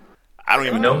 I don't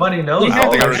even know. Nobody knows. They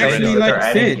All they're actually saying is that they're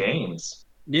adding games.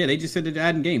 Yeah, they just said they're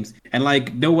adding games, and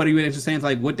like nobody really understands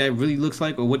like what that really looks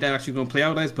like or what that actually gonna play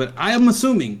out as. But I am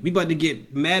assuming we about to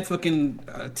get mad fucking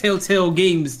Telltale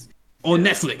games on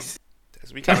Netflix.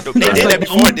 We kind of they did that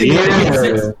before, didn't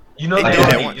they? You know they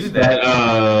already do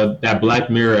that. That Black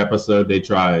Mirror episode they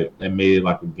tried and made it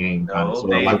like a game.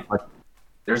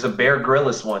 There's a Bear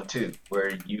Grylls one too,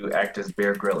 where you act as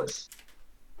Bear Grylls.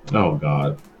 Oh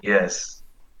God. Yes,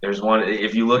 there's one.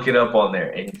 If you look it up on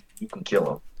there, and you can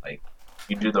kill him. Like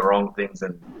you do the wrong things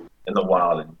in the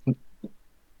wild.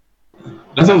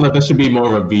 That sounds like that should be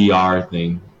more of a VR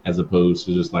thing as opposed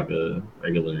to just like a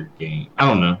regular game. I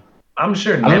don't know. I'm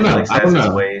sure Netflix has its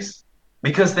ways.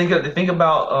 Because think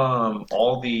about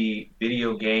all the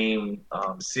video game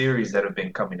series that have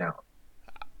been coming out.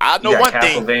 I know one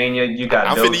thing. Castlevania, you got.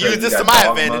 I'm finna use this to my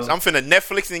advantage. I'm finna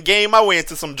Netflix and game my way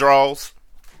into some draws.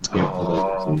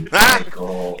 Oh,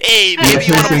 hey, baby,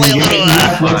 you wanna play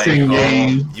a little?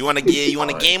 Game. You wanna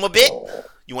game a bit?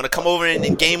 You wanna come over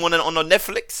and game on the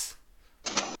Netflix?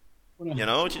 You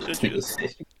know, just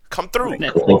come through.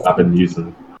 Netflix I've been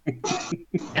using.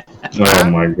 Oh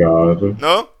my God.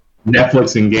 No.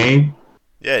 Netflix and game.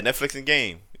 Yeah, Netflix and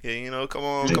game. Yeah, you know, come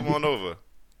on over.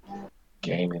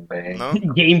 Gaming, man. No?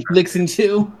 Game flicks and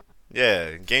chill.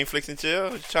 Yeah, game flicks and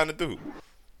chill. What you trying to do?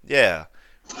 Yeah,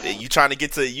 you trying to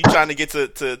get to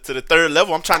the third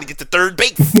level. I'm trying to get to third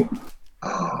base.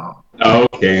 Oh,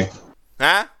 okay.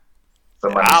 Huh?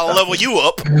 I'll level you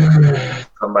up.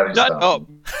 Somebody shut up.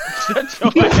 Shut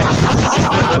your ass.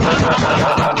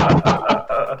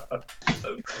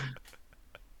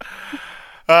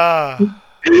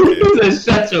 He said,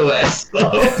 shut your ass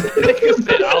up. He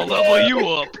said, I'll level you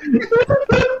up.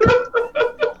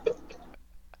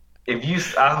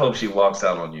 I hope she walks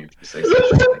out on you if you say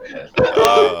something like that.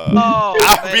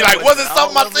 I'll be like, wasn't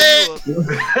something I said?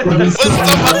 Wasn't something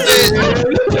I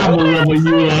said? I'm gonna level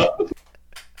you up.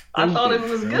 I thought it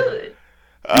was good.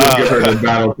 Give her the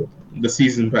battle, the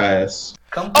season pass.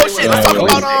 Oh shit! Let's talk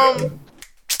about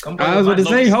I was about to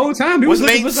say whole time. What's his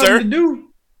name, sir? To do.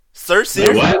 Sir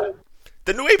Seer. What?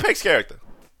 The new Apex character.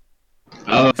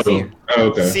 Oh,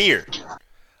 okay. Seer.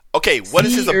 Okay, what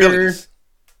is his abilities?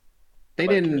 They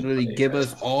didn't really give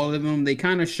us all of them. They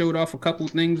kind of showed off a couple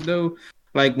things though.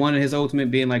 Like one of his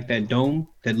ultimate being like that dome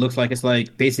that looks like it's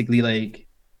like basically like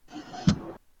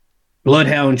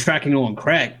Bloodhound tracking on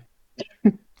crack.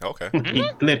 Okay.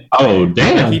 Oh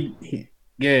damn.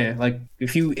 Yeah, like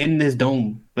if you in this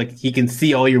dome, like he can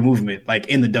see all your movement, like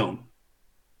in the dome.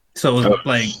 So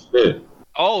like, shit.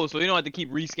 Oh, so you don't have to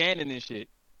keep rescanning this shit.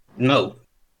 No,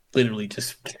 literally,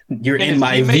 just you're Can in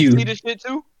my view. See the shit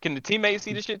too? Can the teammates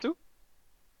see the shit too?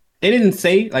 They didn't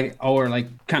say like or like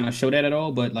kind of show that at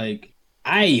all, but like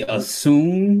I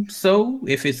assume so.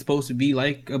 If it's supposed to be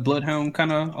like a Bloodhound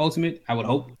kind of ultimate, I would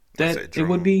hope that it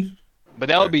would be. But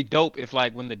that would be dope if,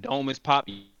 like, when the dome is popped,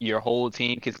 your whole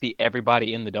team could see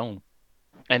everybody in the dome,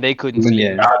 and they couldn't see.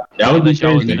 Yeah, that would be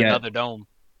crazy. Another dome.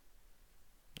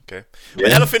 Okay. Yeah.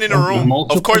 An elephant in the room.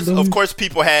 Of course,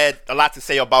 people had a lot to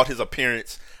say about his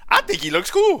appearance. I think he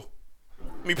looks cool.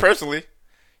 Me personally.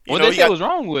 What they say was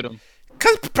wrong with him?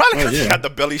 Because he got the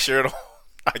belly shirt on.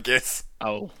 I guess.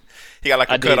 Oh, he got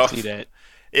like a cut off. See that.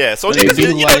 Yeah. So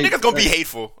niggas gonna be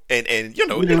hateful, and you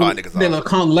know how niggas are. They look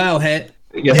Kung Lao hat.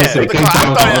 Yeah, I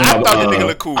thought the nigga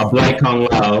looked cool. A black Kung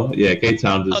Lao. Yeah,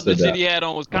 K-Town just said that. The shit he had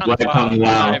on was kind of fire. I'm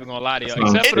not even gonna lie to you.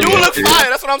 It do look fire.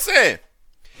 That's what I'm saying.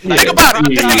 Think about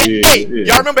it. Hey,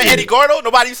 y'all remember Eddie Gordo?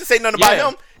 Nobody used to say nothing about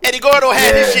him. Eddie Gordo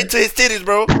had his shit to his titties,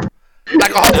 bro.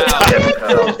 Like a whole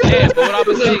time. But what I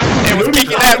was saying, it was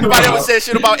kicking ass. Nobody ever said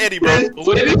shit about Eddie, bro.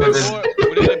 With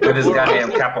his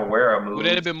goddamn capoeira move. Would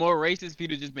it have been more racist if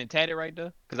he'd have just been tatted right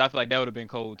there? Because I feel like that would have been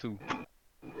cold too.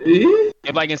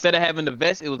 If like instead of having the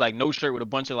vest, it was like no shirt with a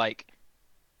bunch of like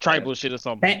tribal shit or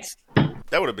something.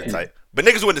 That would have been tight. But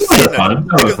niggas wouldn't have said nothing.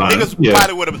 Niggas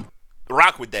probably would have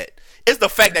rocked with that. It's the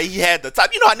fact that he had the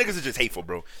top. You know how niggas are just hateful,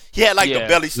 bro. He had like the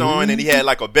belly showing and he had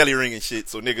like a belly ring and shit.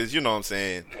 So niggas, you know what I'm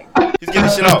saying? He's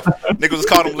getting shit off. Niggas was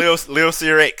calling him Lil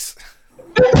Seer X.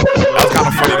 That was kind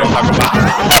of funny though, I'm not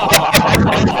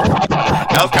gonna lie.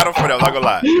 That was kind of funny, I'm not gonna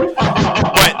lie.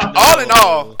 But all in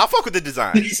all, I fuck with the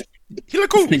design. He look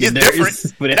cool. It's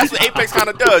different. That's what Apex kind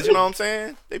of does. You know what I'm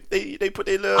saying? They put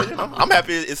their little. You know, I'm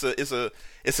happy. It's a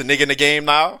nigga in the game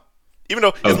now. Even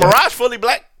though is Mirage fully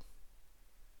black?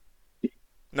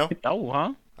 No. Oh,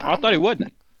 huh? I thought he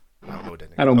wasn't.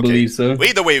 I don't believe so. Well,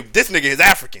 either way, this nigga is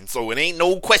African, so it ain't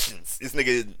no questions. This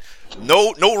nigga,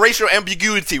 no racial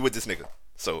ambiguity with this nigga.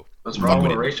 So what's wrong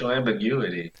with racial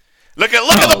ambiguity? Look at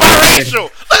the biracial.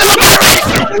 Look at the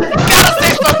biracial. Gotta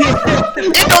say something.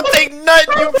 It don't take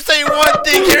nothing. You say one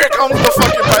thing, here comes the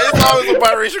fucking biracial. It's always a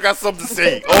biracial got something to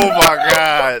say. Oh my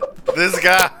god, this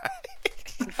guy.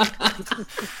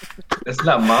 It's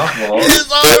not my fault.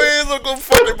 It's always a good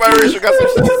fucking biracial got some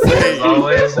shit to say. There's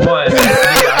always one.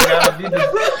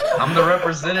 I'm the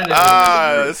representative.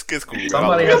 It's cool.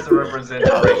 Somebody has to represent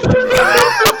the racial.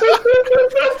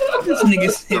 This nigga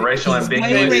said the racial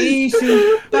ambiguous.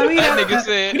 That nigga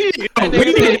said,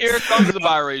 here comes the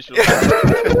biracial.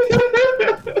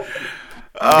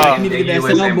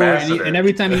 And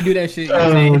every time you do that shit, you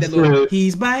say that little,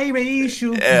 he's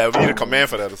biracial. Yeah, we need a command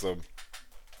for that or something.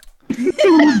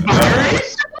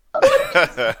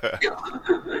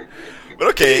 But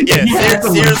okay, yeah,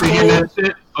 Sears cool.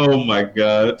 Oh my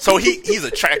god. So he's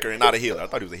a tracker and not a healer. I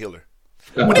thought he was a healer.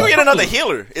 When do we get another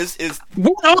healer? Is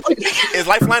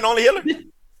Lifeline the only healer?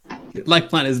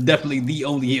 Lifeline is definitely the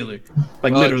only healer.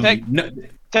 Like literally.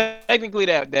 Technically,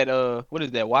 that what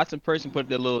is that? Watson person put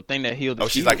that little thing that healed.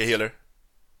 She's like a healer.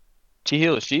 She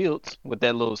heals shields with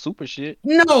that little super shit.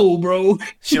 No, bro.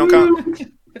 She don't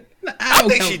count. I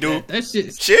think she do. That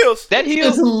shit shields. That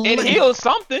heals. It heals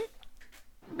something.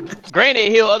 Granted,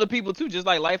 it heal other people too, just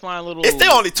like Lifeline. It's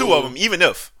still only two of them, even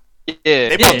if.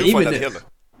 They probably do for another healer.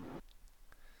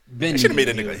 They should have made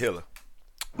a nigga a healer.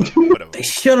 Whatever. They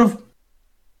should have.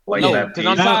 No, because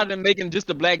I'm tired of making just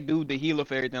a black dude the healer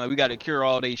for everything. Like, we got to cure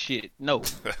all they shit. No.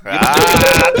 Third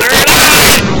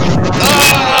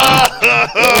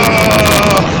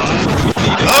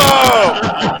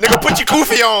nigga, put your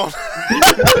kufi on.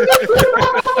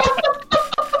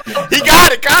 He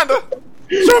got it, kinda.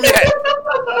 Show me that.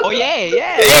 Oh yeah.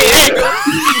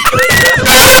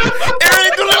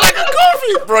 Aaron do look like a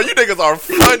kufi, bro. You niggas are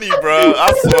funny, bro.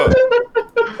 I swear.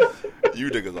 You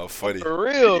niggas are funny. For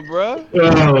real, bro.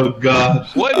 Oh,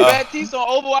 gosh. What, Baptiste on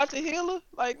Overwatch a healer?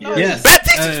 Like, no. Yes.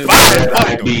 Baptiste is fire.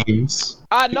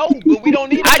 I know, but we don't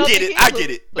need I get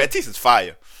it. Baptiste is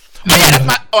fire. Oh, yeah, that's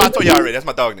my... Oh, I told you already. That's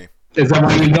my dog name. Is that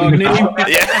my dog name?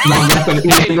 Yeah.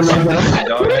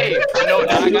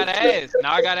 Hey,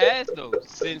 now I gotta ask, though.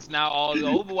 Since now all the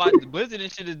Overwatch, the Blizzard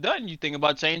and shit is done, you think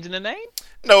about changing the name?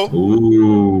 No.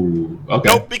 Ooh. Okay.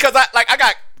 No, because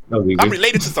I'm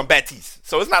related to some Baptiste,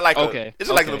 so it's not like it's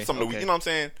just like something you know what I'm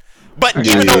saying. But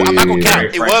even though I'm not gonna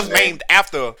count, it was named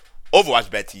after Overwatch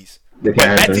Baptiste. But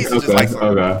Baptiste is just like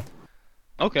something.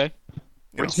 Okay.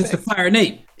 It's just a fire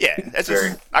name. Yeah, that's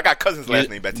just. I got cousins last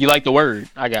name Baptiste. You like the word?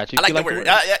 I got you. I like the word.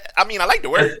 I like the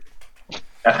word.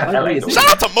 I like the word. Shout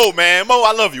out to Mo, man. Mo,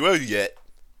 I love you. Where you at?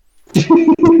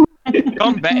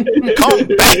 Come back.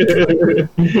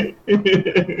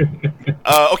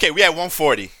 Okay, we had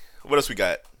 140. What else we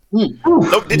got? Did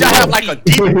y'all have a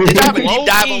deep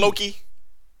dive on Loki?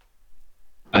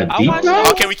 A deep dive?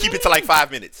 Okay, we keep it to like 5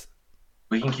 minutes.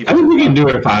 We can keep it. I think we can do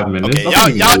it in 5 minutes.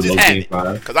 Okay, y'all just had it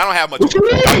because I don't have much.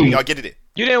 Y'all get it.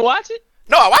 You didn't watch it?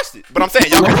 No, I watched it, but I'm saying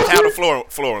y'all can just have the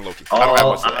floor on Loki. I don't have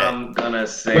much to add. I'm gonna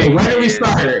say. Wait, where did we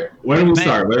start? Last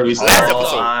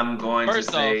episode. I'm going to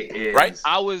say is right.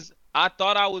 I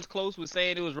thought I was close with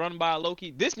saying it was run by a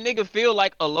Loki. This nigga feel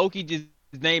like a Loki just.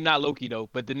 His name not Loki though,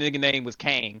 but the nigga name was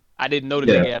Kang. I didn't know the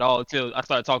nigga at all until I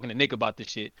started talking to Nick about this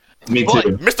shit. Me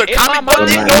too. Mr. Comic Book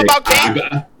didn't know about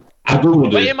Kang. I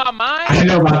googled it. In my mind, I didn't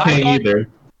know about Kang either.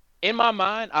 In my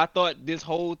mind, I thought this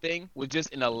whole thing was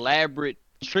just an elaborate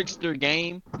trickster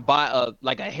game by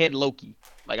a head Loki.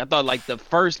 Like I thought, like the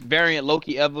first variant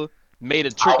Loki ever made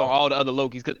a trick on all the other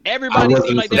Lokis because everybody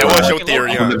seemed like that was your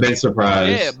theory. I would have been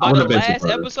surprised. Yeah, by the last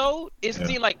episode, it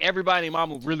seemed like everybody in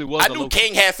Mama really was. I knew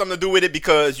King had something to do with it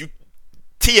because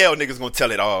TL niggas gonna tell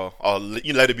it all.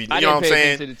 You let it be. You know what I'm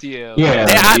saying? To the TL. Yeah,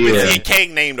 I've been seeing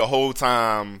King name the whole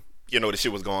time. You know the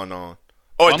shit was going on.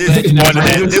 Or this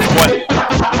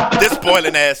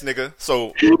spoiling ass nigga.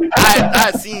 So I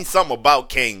had seen something about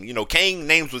King. You know, King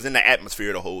names was in the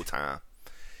atmosphere the whole time.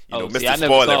 You know, Mr.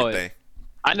 Spoil everything.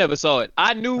 I never saw it.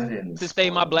 I knew to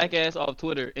stay my black ass off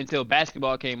Twitter until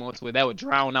basketball came on, so that would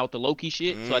drown out the Loki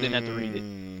shit, so I didn't have to read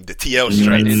it. The TL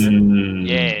strike.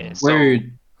 Yeah. So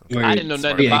Word. I didn't know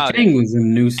nothing about King was a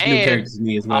new character to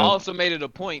me as well. I also made it a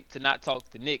point to not talk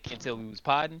to Nick until we was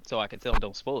podding, so I could tell him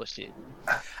don't spoil shit.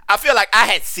 I feel like I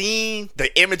had seen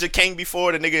the image of King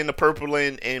before, the nigga in the purple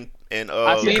and I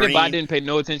seen green. it, but I didn't pay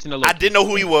no attention to Loki. I didn't know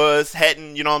who he was,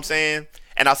 you know what I'm saying?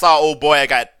 And I saw old boy had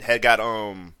got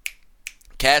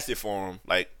casted for him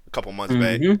like a couple months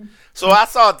back. So I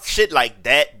saw shit like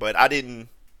that, but I didn't,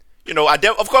 you know,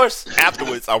 of course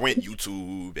afterwards I went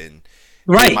YouTube and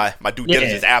did my due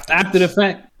diligence after the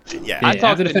fact. Yeah, I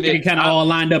talked to the fact that it kind of all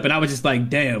lined up, and I was just like,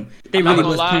 damn, they really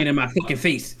was playing in my fucking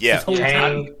face. Yeah,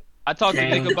 I talked to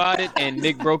Nick about it, and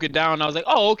Nick broke it down. And I was like,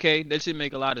 "Oh, okay, that should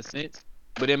make a lot of sense."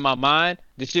 But in my mind,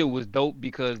 the shit was dope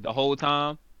because the whole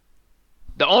time,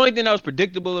 the only thing that was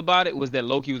predictable about it was that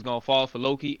Loki was gonna fall for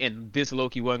Loki, and this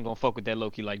Loki wasn't gonna fuck with that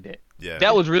Loki like that. Yeah,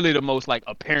 that was really the most like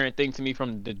apparent thing to me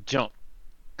from the jump,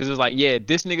 because it was like, yeah,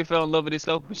 this nigga fell in love with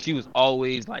himself, but she was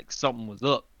always like something was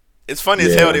up. It's funny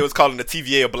as hell they was calling the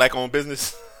TVA a black-owned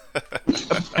business. Yeah,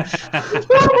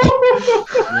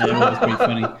 that was pretty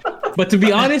funny. But to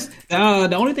be honest,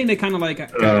 the only thing that kind of like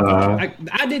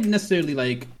I didn't necessarily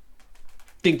like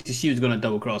think that she was gonna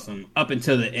double cross him up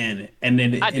until the end, and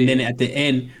then at the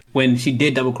end when she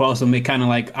did double cross him, it kind of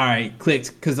like all right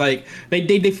clicked because like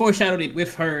they foreshadowed it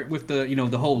with her with the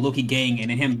the whole Loki gang and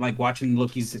him like watching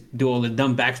Loki's do all the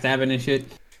dumb backstabbing and shit.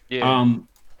 Yeah.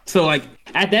 So like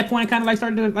at that point, I kind of like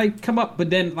started to like come up, but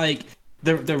then like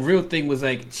the real thing was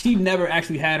like she never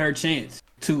actually had her chance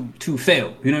to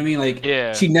fail. You know what I mean? Like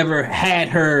she never had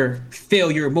her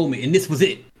failure moment, and this was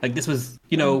it. Like this was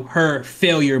her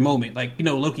failure moment. Like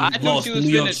Loki lost New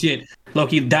York shit.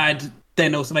 Loki died.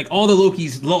 Thanos. Like all the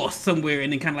Lokis lost somewhere,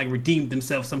 and then kind of like redeemed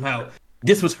themselves somehow.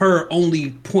 This was her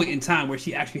only point in time where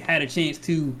she actually had a chance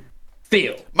to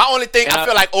fail. My only thing, I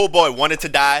feel like old boy wanted to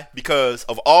die because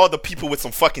of all the people with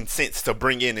some fucking sense to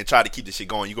bring in and try to keep this shit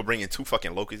going. You go bring in 2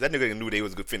 fucking Lokis. That nigga knew they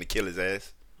was finna kill his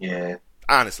ass. Yeah.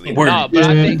 Honestly. No, but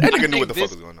I think that nigga knew what the fuck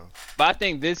was going on. But I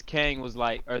think this Kang was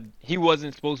like, he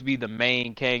wasn't supposed to be the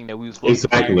main Kang that we was supposed to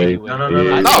be. Anyway.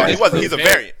 No, he wasn't. He's a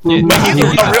variant. Yeah. But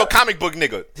he's a real comic book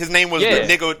nigga. His name was the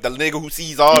nigga who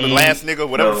sees all, the last nigga,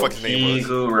 whatever the fuck his name was. He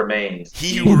who remains.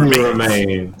 He who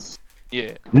remains.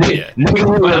 Yeah. Nigga.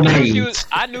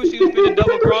 I knew she was finna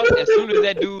double cross as soon as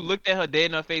that dude looked at her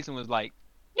dead in her face and was like,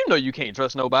 you can't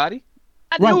trust nobody.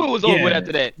 I knew it was over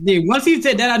after that. Yeah, once he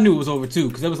said that, I knew it was over too,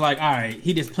 because it was like, all right,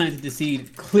 he just planted the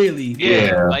seed clearly.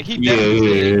 Yeah, like he definitely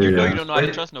said, you don't know how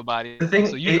to trust nobody.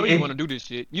 So you want to do this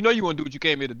shit. You want to do what you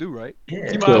came here to do, right?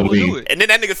 Yeah. You might as well do it. And then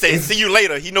that nigga said, "See you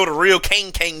later." He know the real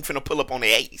Kang finna pull up on the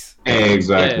ace.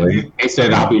 Exactly. Yeah. He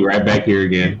said, "I'll be right back here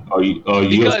again."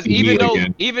 Because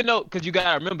even though, because you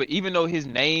gotta remember, even though his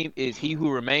name is He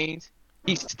Who Remains,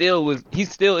 he still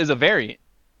is a variant.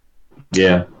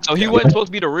 Yeah. So he wasn't supposed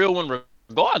to be the real one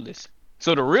regardless.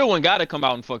 So the real one got to come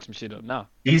out and fuck some shit up now.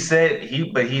 He said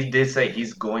but he did say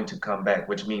he's going to come back,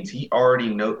 which means he already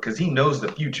because he knows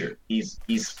the future. He's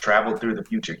traveled through the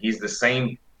future. He's the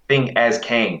same thing as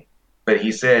Kang, but he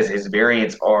says his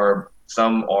variants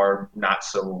some are not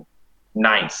so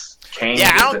nice. Kang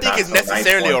I don't think it's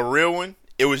necessarily a real one.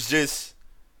 It was just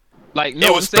like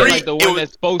it was 3. Like the one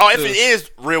that's supposed to. If it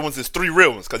is real ones, it's 3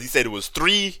 real ones because he said it was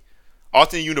 3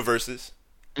 alternate universes,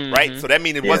 right? So that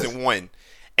means it wasn't 1.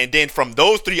 And then from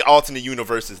those 3 alternate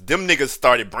universes, them niggas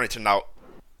started branching out.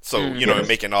 So,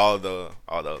 making all the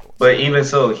other ones. But even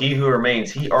so, He Who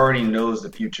Remains, he already knows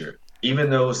the future. Even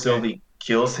though Sylvie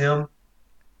kills him,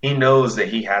 he knows that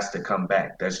he has to come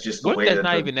back. That's just the way that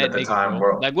the time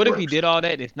world Like, what if he did all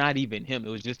that? It's not even him. It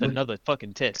was just another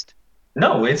fucking test.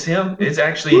 No, it's him. It's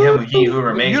actually him, He Who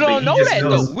Remains. You don't know that,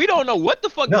 though. We don't know what the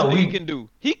fuck he can do.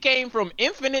 He came from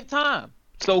infinite time.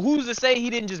 So who's to say he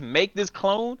didn't just make this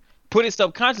clone, put his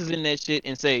subconscious in that shit,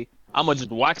 and say, I'm going to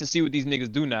just watch and see what these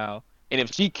niggas do now. And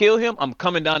if she kill him, I'm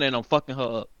coming down there and I'm fucking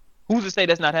her up. Who's to say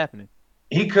that's not happening?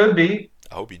 He could be.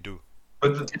 I hope he do.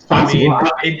 But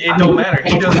it don't matter.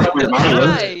 He doesn't.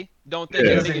 I don't think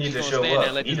he doesn't need to show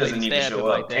up. He doesn't need to show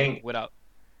up.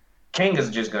 Kang is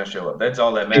just gonna show up. That's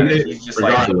all that matters. He's just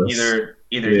like either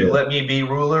you let me be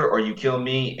ruler or you kill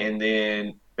me, and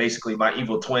then basically my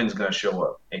evil twin's gonna show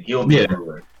up and he'll be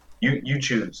ruler. You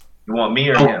choose. You want me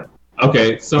or him?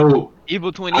 Okay, so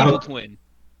evil twin. I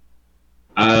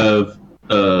have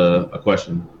a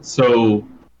question. So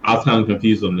I was kind of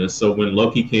confused on this. So when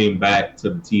Loki came back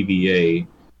to the TVA,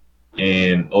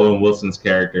 and Owen Wilson's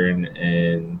character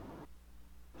and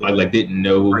like didn't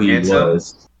know who he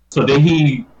was, so did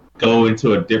he go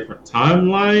into a different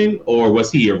timeline, or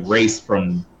was he erased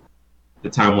from the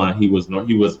timeline he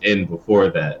was in before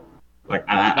that? Like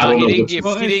I don't know. He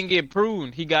didn't get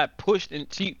pruned. He got pushed, and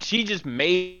she just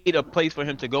made a place for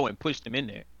him to go and pushed him in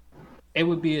there. It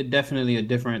would be definitely a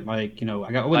different, I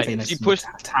wouldn't say that's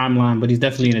timeline, but he's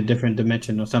definitely in a different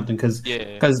dimension or something. Because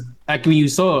like when you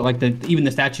saw, even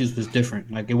the statues was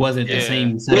different. Like it wasn't the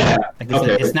same.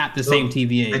 It's not the same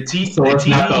TVA. So it's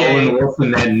not the Owen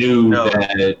Wilson that knew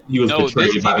that he was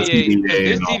betrayed by the TVA.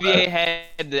 This TVA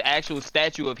had the actual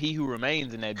statue of He Who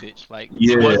Remains in that bitch. Like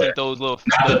it wasn't those little.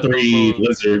 Not the 3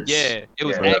 lizards. Yeah, it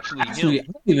was actually him.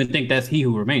 I don't even think that's He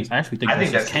Who Remains. I actually think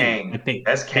that's Kang.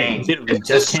 That's Kang. Literally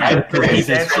just Kang.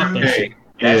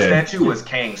 That statue was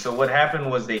Kang. So what happened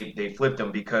was they flipped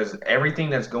him because everything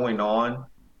that's going on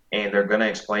and they're gonna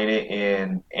explain it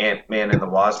in Ant-Man and the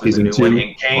Wasp, the new one,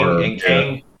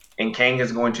 and Kang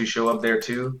is going to show up there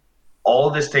too. All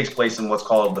of this takes place in what's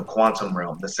called the quantum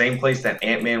realm, the same place that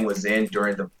Ant-Man was in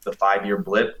during the 5-year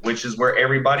blip, which is where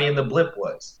everybody in the blip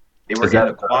was. They were in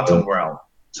the quantum realm.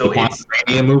 So it's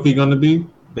a movie going to be?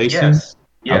 Yes,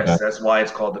 okay. That's why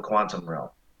it's called the quantum realm.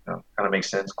 Kind of makes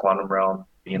sense. Quantum realm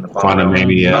being the quantum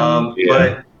realm.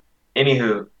 But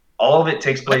anywho, all of it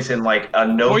takes place in like a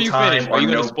no Before you time. Finish, are you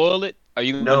going to spoil it? Are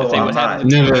you going to say what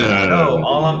happens? No.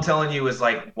 All I'm telling you is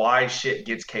like why shit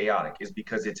gets chaotic is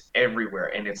because it's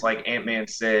everywhere, and it's like Ant-Man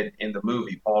said in the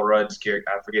movie. Paul Rudd's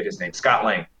character, I forget his name, Scott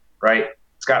Lang, right?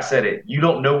 Scott said it. You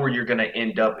don't know where you're going to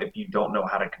end up if you don't know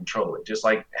how to control it. Just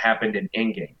like happened in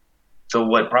Endgame. So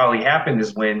what probably happened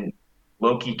is when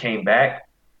Loki came back,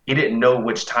 he didn't know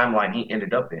which timeline he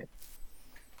ended up in,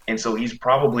 and so he's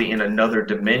probably in another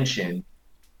dimension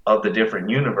of the different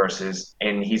universes,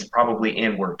 and he's probably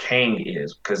in where Kang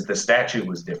is because the statue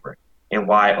was different, and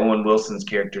why Owen Wilson's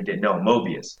character didn't know him,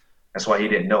 Mobius. That's why he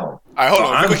didn't know him. All right, hold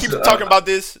on. We're gonna keep talking about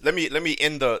this. Let me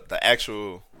end the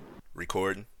actual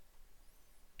recording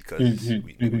because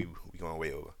we going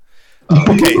way over.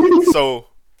 Okay, so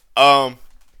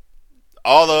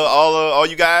all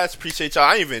you guys, appreciate y'all.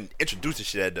 I didn't even introduce the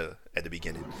shit at the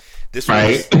beginning. This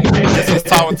was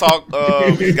Tower Talk.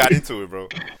 We just got into it, bro.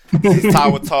 This is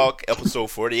Tower Talk,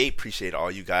 episode 48. Appreciate all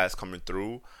you guys coming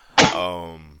through.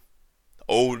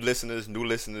 Old listeners, new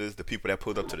listeners, the people that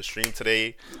pulled up to the stream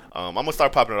today. I'm gonna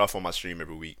start popping it off on my stream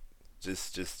every week,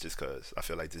 just cause I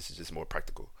feel like this is just more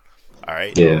practical. All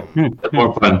right. Yeah, it's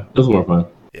more fun. It's more fun.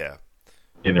 Yeah.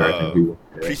 Interacting with people.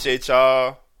 Yeah. Appreciate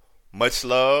y'all. Much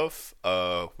love.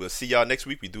 We'll see y'all next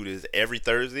week. We do this every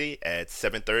Thursday at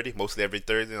 7:30, mostly every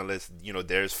Thursday, unless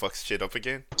Darius fucks shit up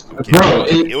again. Okay. Bro,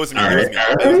 it was me. I'm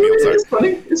sorry.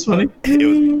 It's funny. It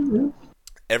was me.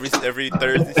 Every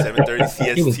Thursday, 7:30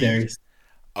 CST. It was Darius.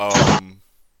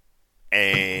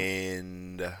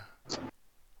 And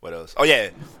what else? Oh yeah,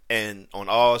 and on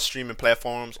all streaming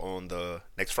platforms on the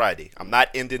next Friday. I'm not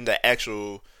ending the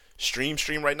actual stream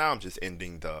right now. I'm just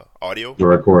ending the audio. The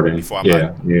recording. Before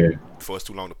it's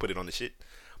too long to put it on the shit.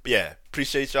 But yeah,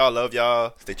 appreciate y'all. Love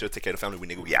y'all. Stay chill. Take care of the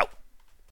family. We out.